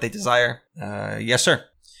that they desire. Yes, sir.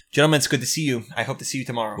 Gentlemen, it's good to see you. I hope to see you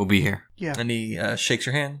tomorrow. We'll be here. Yeah. And he shakes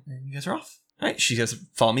her hand, and you guys are off. All right, she says,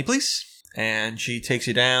 follow me, please. And she takes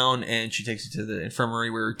you down, and she takes you to the infirmary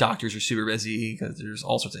where doctors are super busy because there's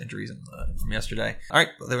all sorts of injuries from yesterday. All right,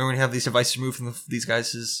 well, everyone have these devices removed from these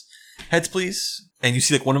guys' heads, please. And you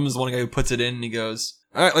see, like, one of them is the one guy who puts it in, and he goes,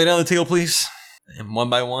 all right, lay down on the table, please. And one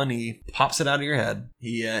by one, he pops it out of your head.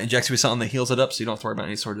 He injects you with something that heals it up, so you don't have to worry about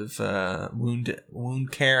any sort of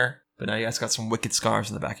wound care. But now you guys got some wicked scars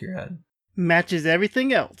in the back of your head. Matches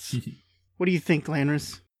everything else. What do you think,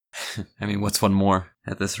 Lanris? I mean, what's one more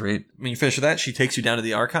at this rate? When you finish with that, she takes you down to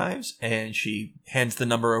the archives, and she hands the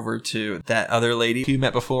number over to that other lady you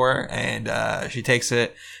met before, and she takes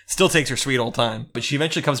it. Still takes her sweet old time, but she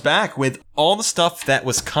eventually comes back with all the stuff that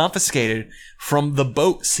was confiscated from the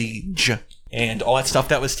boat siege, and all that stuff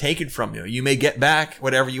that was taken from you. You may get back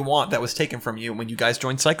whatever you want that was taken from you when you guys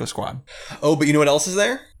joined Psycho Squad. Oh, but you know what else is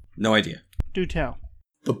there? No idea. Do tell.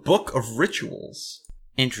 The Book of Rituals.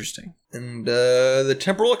 Interesting. And the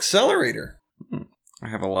Temporal Accelerator. I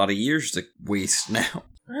have a lot of years to waste now.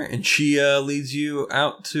 All right, and she leads you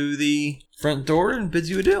out to the front door and bids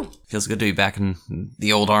you adieu. Feels good to be back in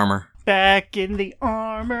the old armor. Back in the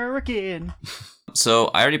armor again. So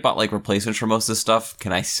I already bought like replacements for most of this stuff.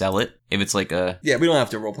 Can I sell it if it's like a? Yeah, we don't have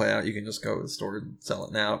to roleplay out. You can just go to the store and sell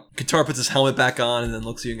it now. Qatar puts his helmet back on and then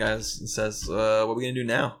looks at you guys and says, what are we going to do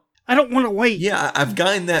now? I don't want to wait. Yeah, I've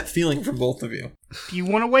gotten that feeling from both of you. Do you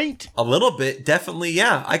want to wait? A little bit, definitely,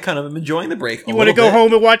 yeah. I kind of am enjoying the break. You want to go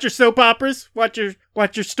home and watch your soap operas? Watch your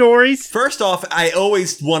stories? First off, I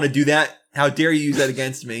always want to do that. How dare you use that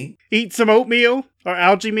against me? Eat some oatmeal or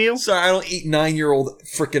algae meal? Sorry, I don't eat 9-year-old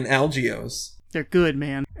frickin' Algios. They're good,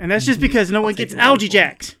 man. And that's just because no one gets algae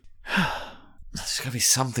jacks. There's gotta be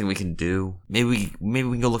something we can do. Maybe we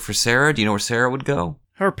can go look for Sarah. Do you know where Sarah would go?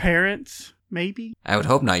 Her parents, maybe? I would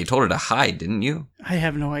hope not. You told her to hide, didn't you? I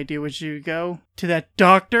have no idea where she would go. To that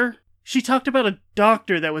doctor? She talked about a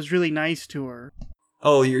doctor that was really nice to her.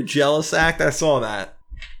 Oh, your jealous act? I saw that.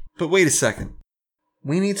 But wait a second.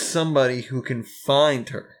 We need somebody who can find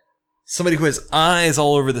her. Somebody who has eyes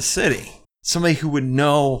all over the city. Somebody who would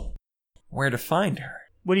know where to find her.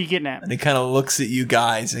 What are you getting at? And he kind of looks at you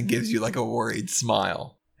guys and gives you like a worried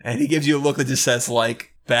smile. And he gives you a look that just says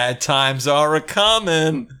like, bad times are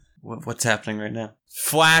a-coming. What's happening right now?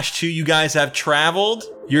 Flash 2, you guys have traveled.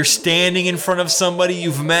 You're standing in front of somebody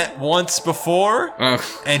you've met once before.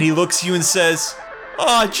 Oh. And he looks at you and says,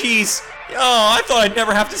 oh, jeez. Oh, I thought I'd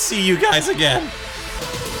never have to see you guys again.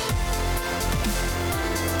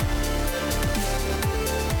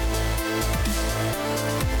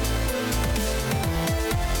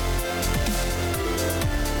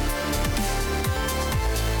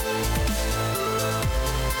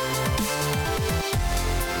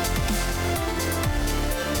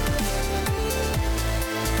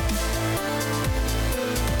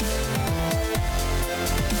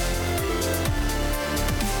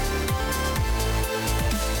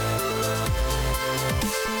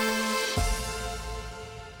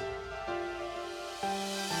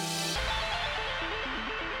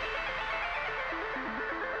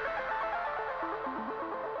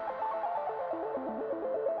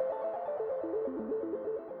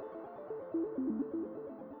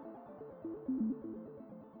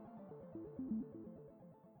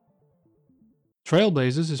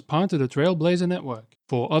 Trailblazers is part of the Trailblazer Network.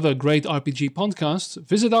 For other great RPG podcasts,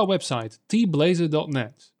 visit our website,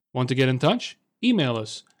 tblazer.net. Want to get in touch? Email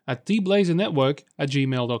us at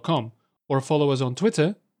tblazernetwork@gmail.com or follow us on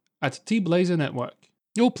Twitter at tblazernetwork.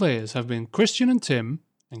 Your players have been Christian and Tim,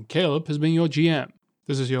 and Caleb has been your GM.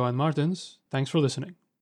 This is Johan Martins. Thanks for listening.